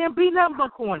Cracker can't be nothing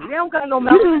but corny. They don't got no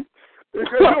melody.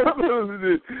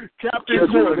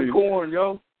 Captain Corn,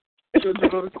 yo.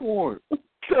 Children of the Corn.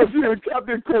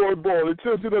 Captain Cornball, the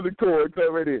Children of the Corn.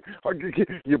 Right here.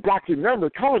 You block your number,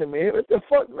 calling man. What the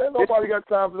fuck, man? Nobody got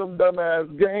time for them dumbass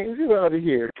games. You out of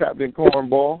here, Captain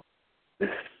Cornball.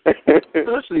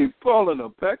 Especially falling a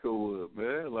Peckerwood,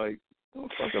 man. Like,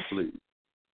 don't fuck up, please.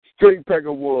 Straight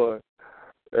Peckerwood.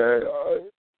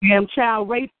 Damn child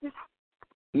racist.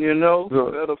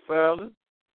 Pedophiling.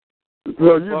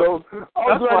 Well,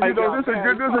 I'm glad this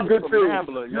is a good thing.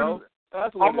 Gambler, yo.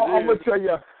 That's what I'm gonna tell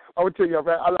you,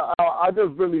 man. I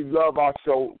just really love our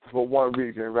show for one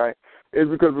reason, right? It's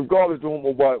because regardless of whom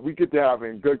or what, we get to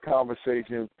having good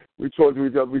conversations. We talk to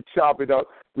each other, we chop it up,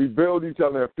 we build each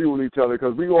other and fuel each other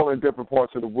because we all in different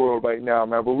parts of the world right now,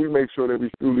 man. But we make sure that we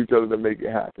fuel each other to make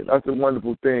it happen. That's the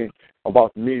wonderful thing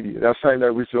about the media. That's something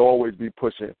that we should always be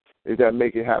pushing. Is that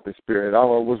make it happen spirit? I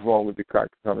don't know what's wrong with the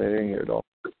cracker coming in here though.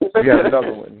 We got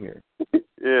another one here.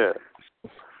 Yeah.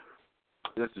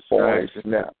 Just distraction.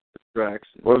 Now,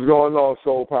 distraction. What's going on,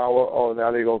 Soul Power? Oh,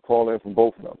 now they're going to call in from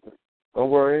both numbers. Don't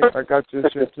worry, I got your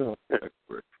shit, too.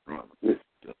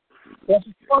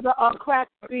 Before the crack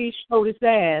beach showed his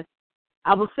ass,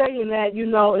 I was saying that, you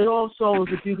know, it also is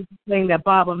a beautiful thing that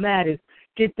Baba Mattis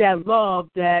get that love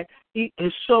that he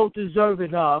is so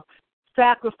deserving of,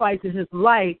 sacrificing his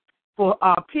life for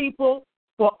our people,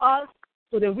 for us,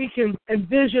 so that we can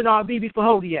envision our BB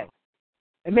Fahodier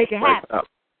and make it happen.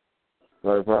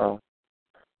 Right, wow.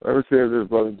 Let me see if this is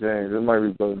Brother James. It might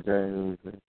be Brother James. Let me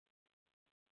see.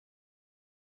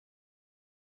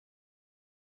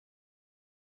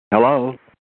 Hello?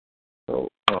 Oh,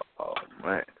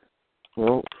 man.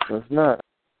 Well, that's not.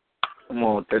 Come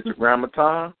on,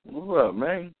 Tetragrammaton. What's up,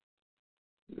 man?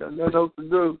 You got nothing else to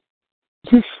do.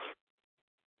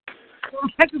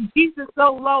 The beast is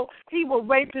so low, he will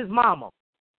rape his mama.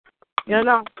 You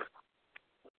know?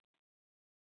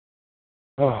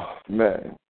 Oh,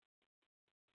 man.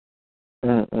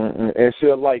 And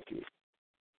she'll like it.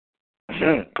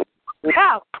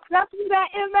 Yeah, that's where that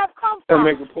MF comes And from.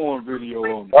 make a porn video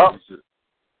on that shit.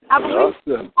 I believe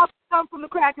it comes from the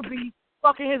cracker beast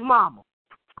fucking his mama.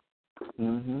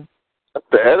 Mm-hmm. That's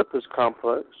the Oedipus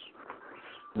complex.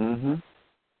 Mm-hmm.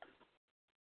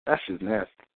 That's just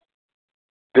nasty.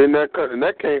 Then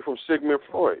that came from Sigmund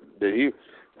Freud. That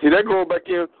going back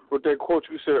in with that quote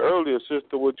you said earlier,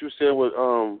 sister. What you said with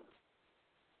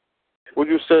what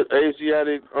you said,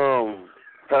 Asiatic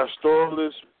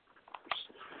pastoralist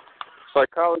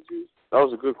psychology. That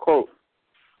was a good quote.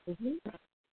 Mm-hmm.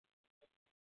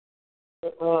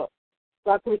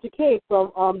 Dr. Richard King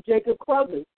from Jacob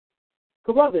Carruthers.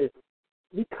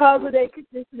 Because of their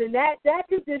conditioning, that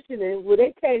conditioning, where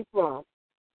they came from,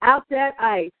 out that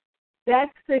ice, that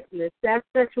sickness, that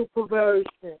sexual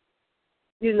perversion,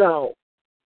 you know,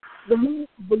 the moon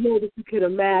below that you can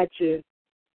imagine,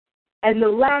 and the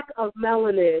lack of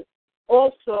melanin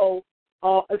also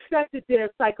affected their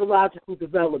psychological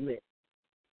development,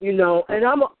 you know. And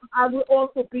I would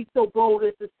also be so bold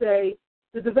as to say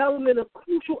the development of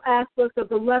crucial aspects of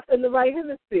the left and the right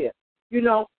hemisphere, you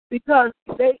know, because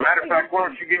they... Matter of fact, why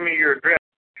don't you give me your address?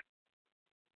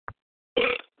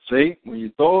 See, when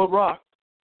you throw a rock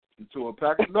into a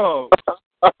pack of dogs...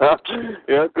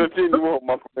 Yeah, continue on,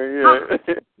 my friend,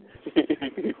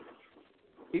 yeah.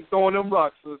 He's throwing them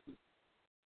rocks, sister.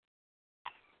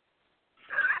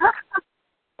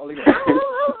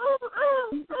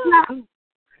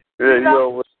 Yeah, you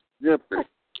know,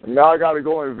 now I got to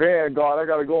go in Vanguard. I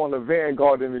got to go on the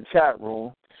Vanguard in the chat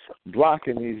room,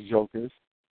 blocking these jokers.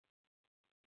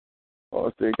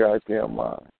 Oh, they goddamn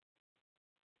mind.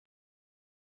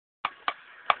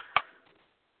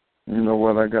 You know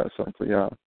what? I got something for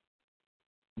y'all.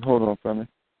 Hold on, Fanny.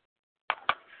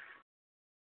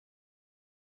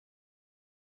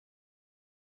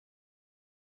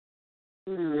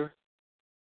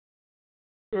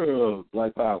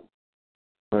 Black Power.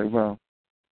 Black Power.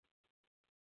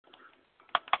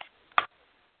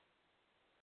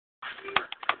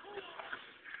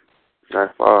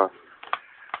 That's far.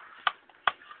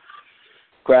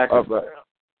 Crackers.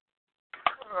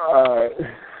 All right.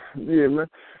 Yeah, man.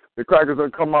 The Crackers will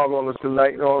come out on us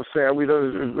tonight, you know what I'm saying? We're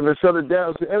going to shut it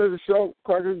down. It's the end of the show.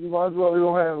 Crackers, you might as well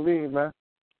go ahead and leave, man.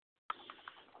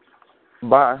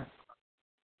 Bye.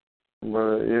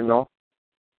 But, you know.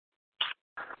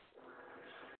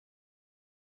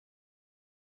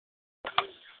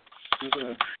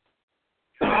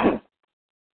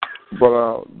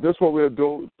 But this what we'll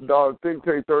do. Think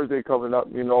Tank Thursday coming up.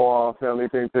 You know, Family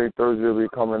Think Tank Thursday will be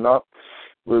coming up.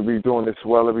 We'll be doing this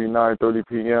well every 9:30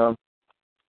 p.m.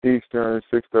 Eastern,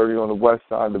 6:30 on the west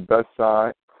side, the best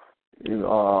side. You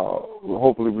know,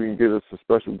 hopefully we can get us a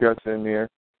special guest in there.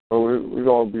 But we're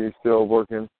going to be still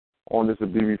working on this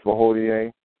BB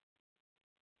Fahodier.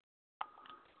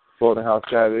 Slaughterhouse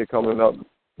Saturday coming up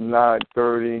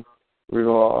 9:30. We're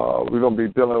gonna be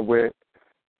dealing with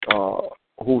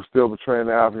who's still betraying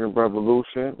the African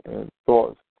Revolution and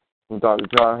thoughts from Dr.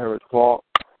 John Henrik Clarke.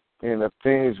 And if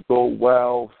things go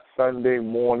well, Sunday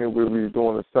morning we'll be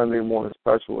doing a Sunday morning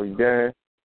special again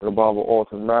about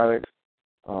automatics.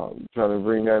 Trying to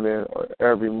bring that in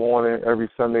every morning, every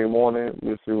Sunday morning.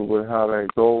 We'll see how that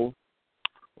goes.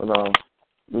 But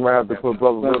we might have to put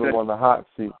Brother Little on the hot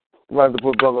seat. We might have to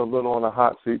put Brother Little on the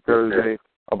hot seat Thursday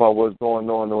about what's going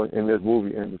on in this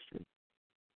movie industry.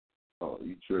 Oh,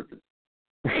 you tripping.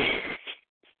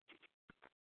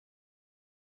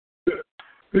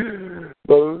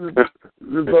 Brother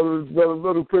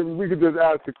Little, we can just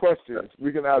ask the questions.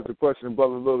 We can ask the question.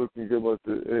 Brother Little can give us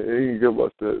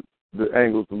the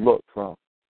angles to look from.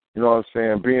 You know what I'm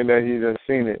saying? Being that he done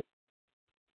seen it.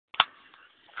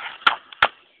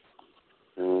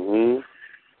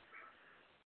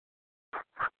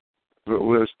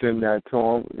 we'll extend that to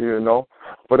them, you know.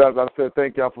 But as I said,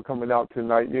 thank y'all for coming out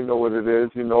tonight. You know what it is,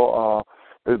 you know.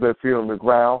 It's been Feet on the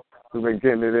Ground. We've been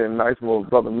getting it in nice with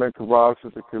Brother Menkaraj,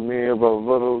 Sister Camille, Brother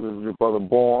Little, this is your Brother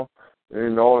Born. You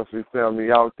know, it's your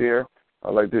family out there.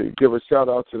 I'd like to give a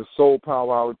shout-out to the Soul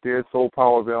Power out there. Soul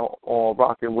Power been on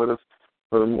rocking with us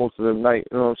for the most of the night,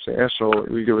 you know what I'm saying? So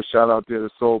we give a shout-out there to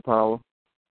Soul Power.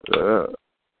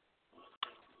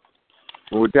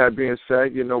 With that being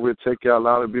said, you know, we'll take y'all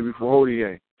out and be before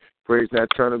Hodie. Praise that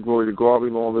turn of glory to God,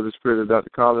 belong to the spirit of Dr.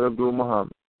 Khalid Abdul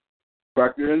Muhammad.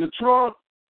 Back there in the trunk.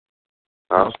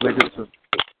 I'll stick it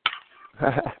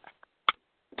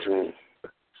to.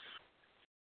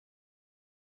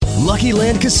 Lucky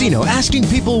Land Casino, asking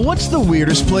people, what's the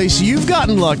weirdest place you've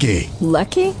gotten lucky?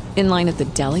 Lucky? In line at the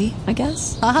deli, I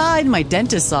guess? Aha, in my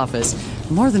dentist's office.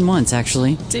 More than once,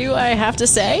 actually. Do I have to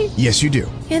say? Yes, you do.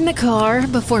 In the car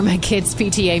before my kids'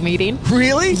 PTA meeting.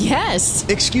 Really? Yes.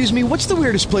 Excuse me, what's the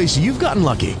weirdest place you've gotten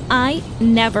lucky? I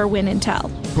never win and tell.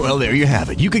 Well, there you have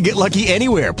it. You can get lucky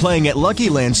anywhere, playing at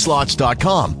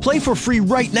LuckyLandSlots.com. Play for free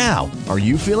right now. Are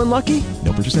you feeling lucky?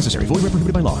 No purchase necessary. Void where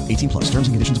prohibited by law. 18+. Terms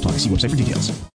and conditions apply. See website for details.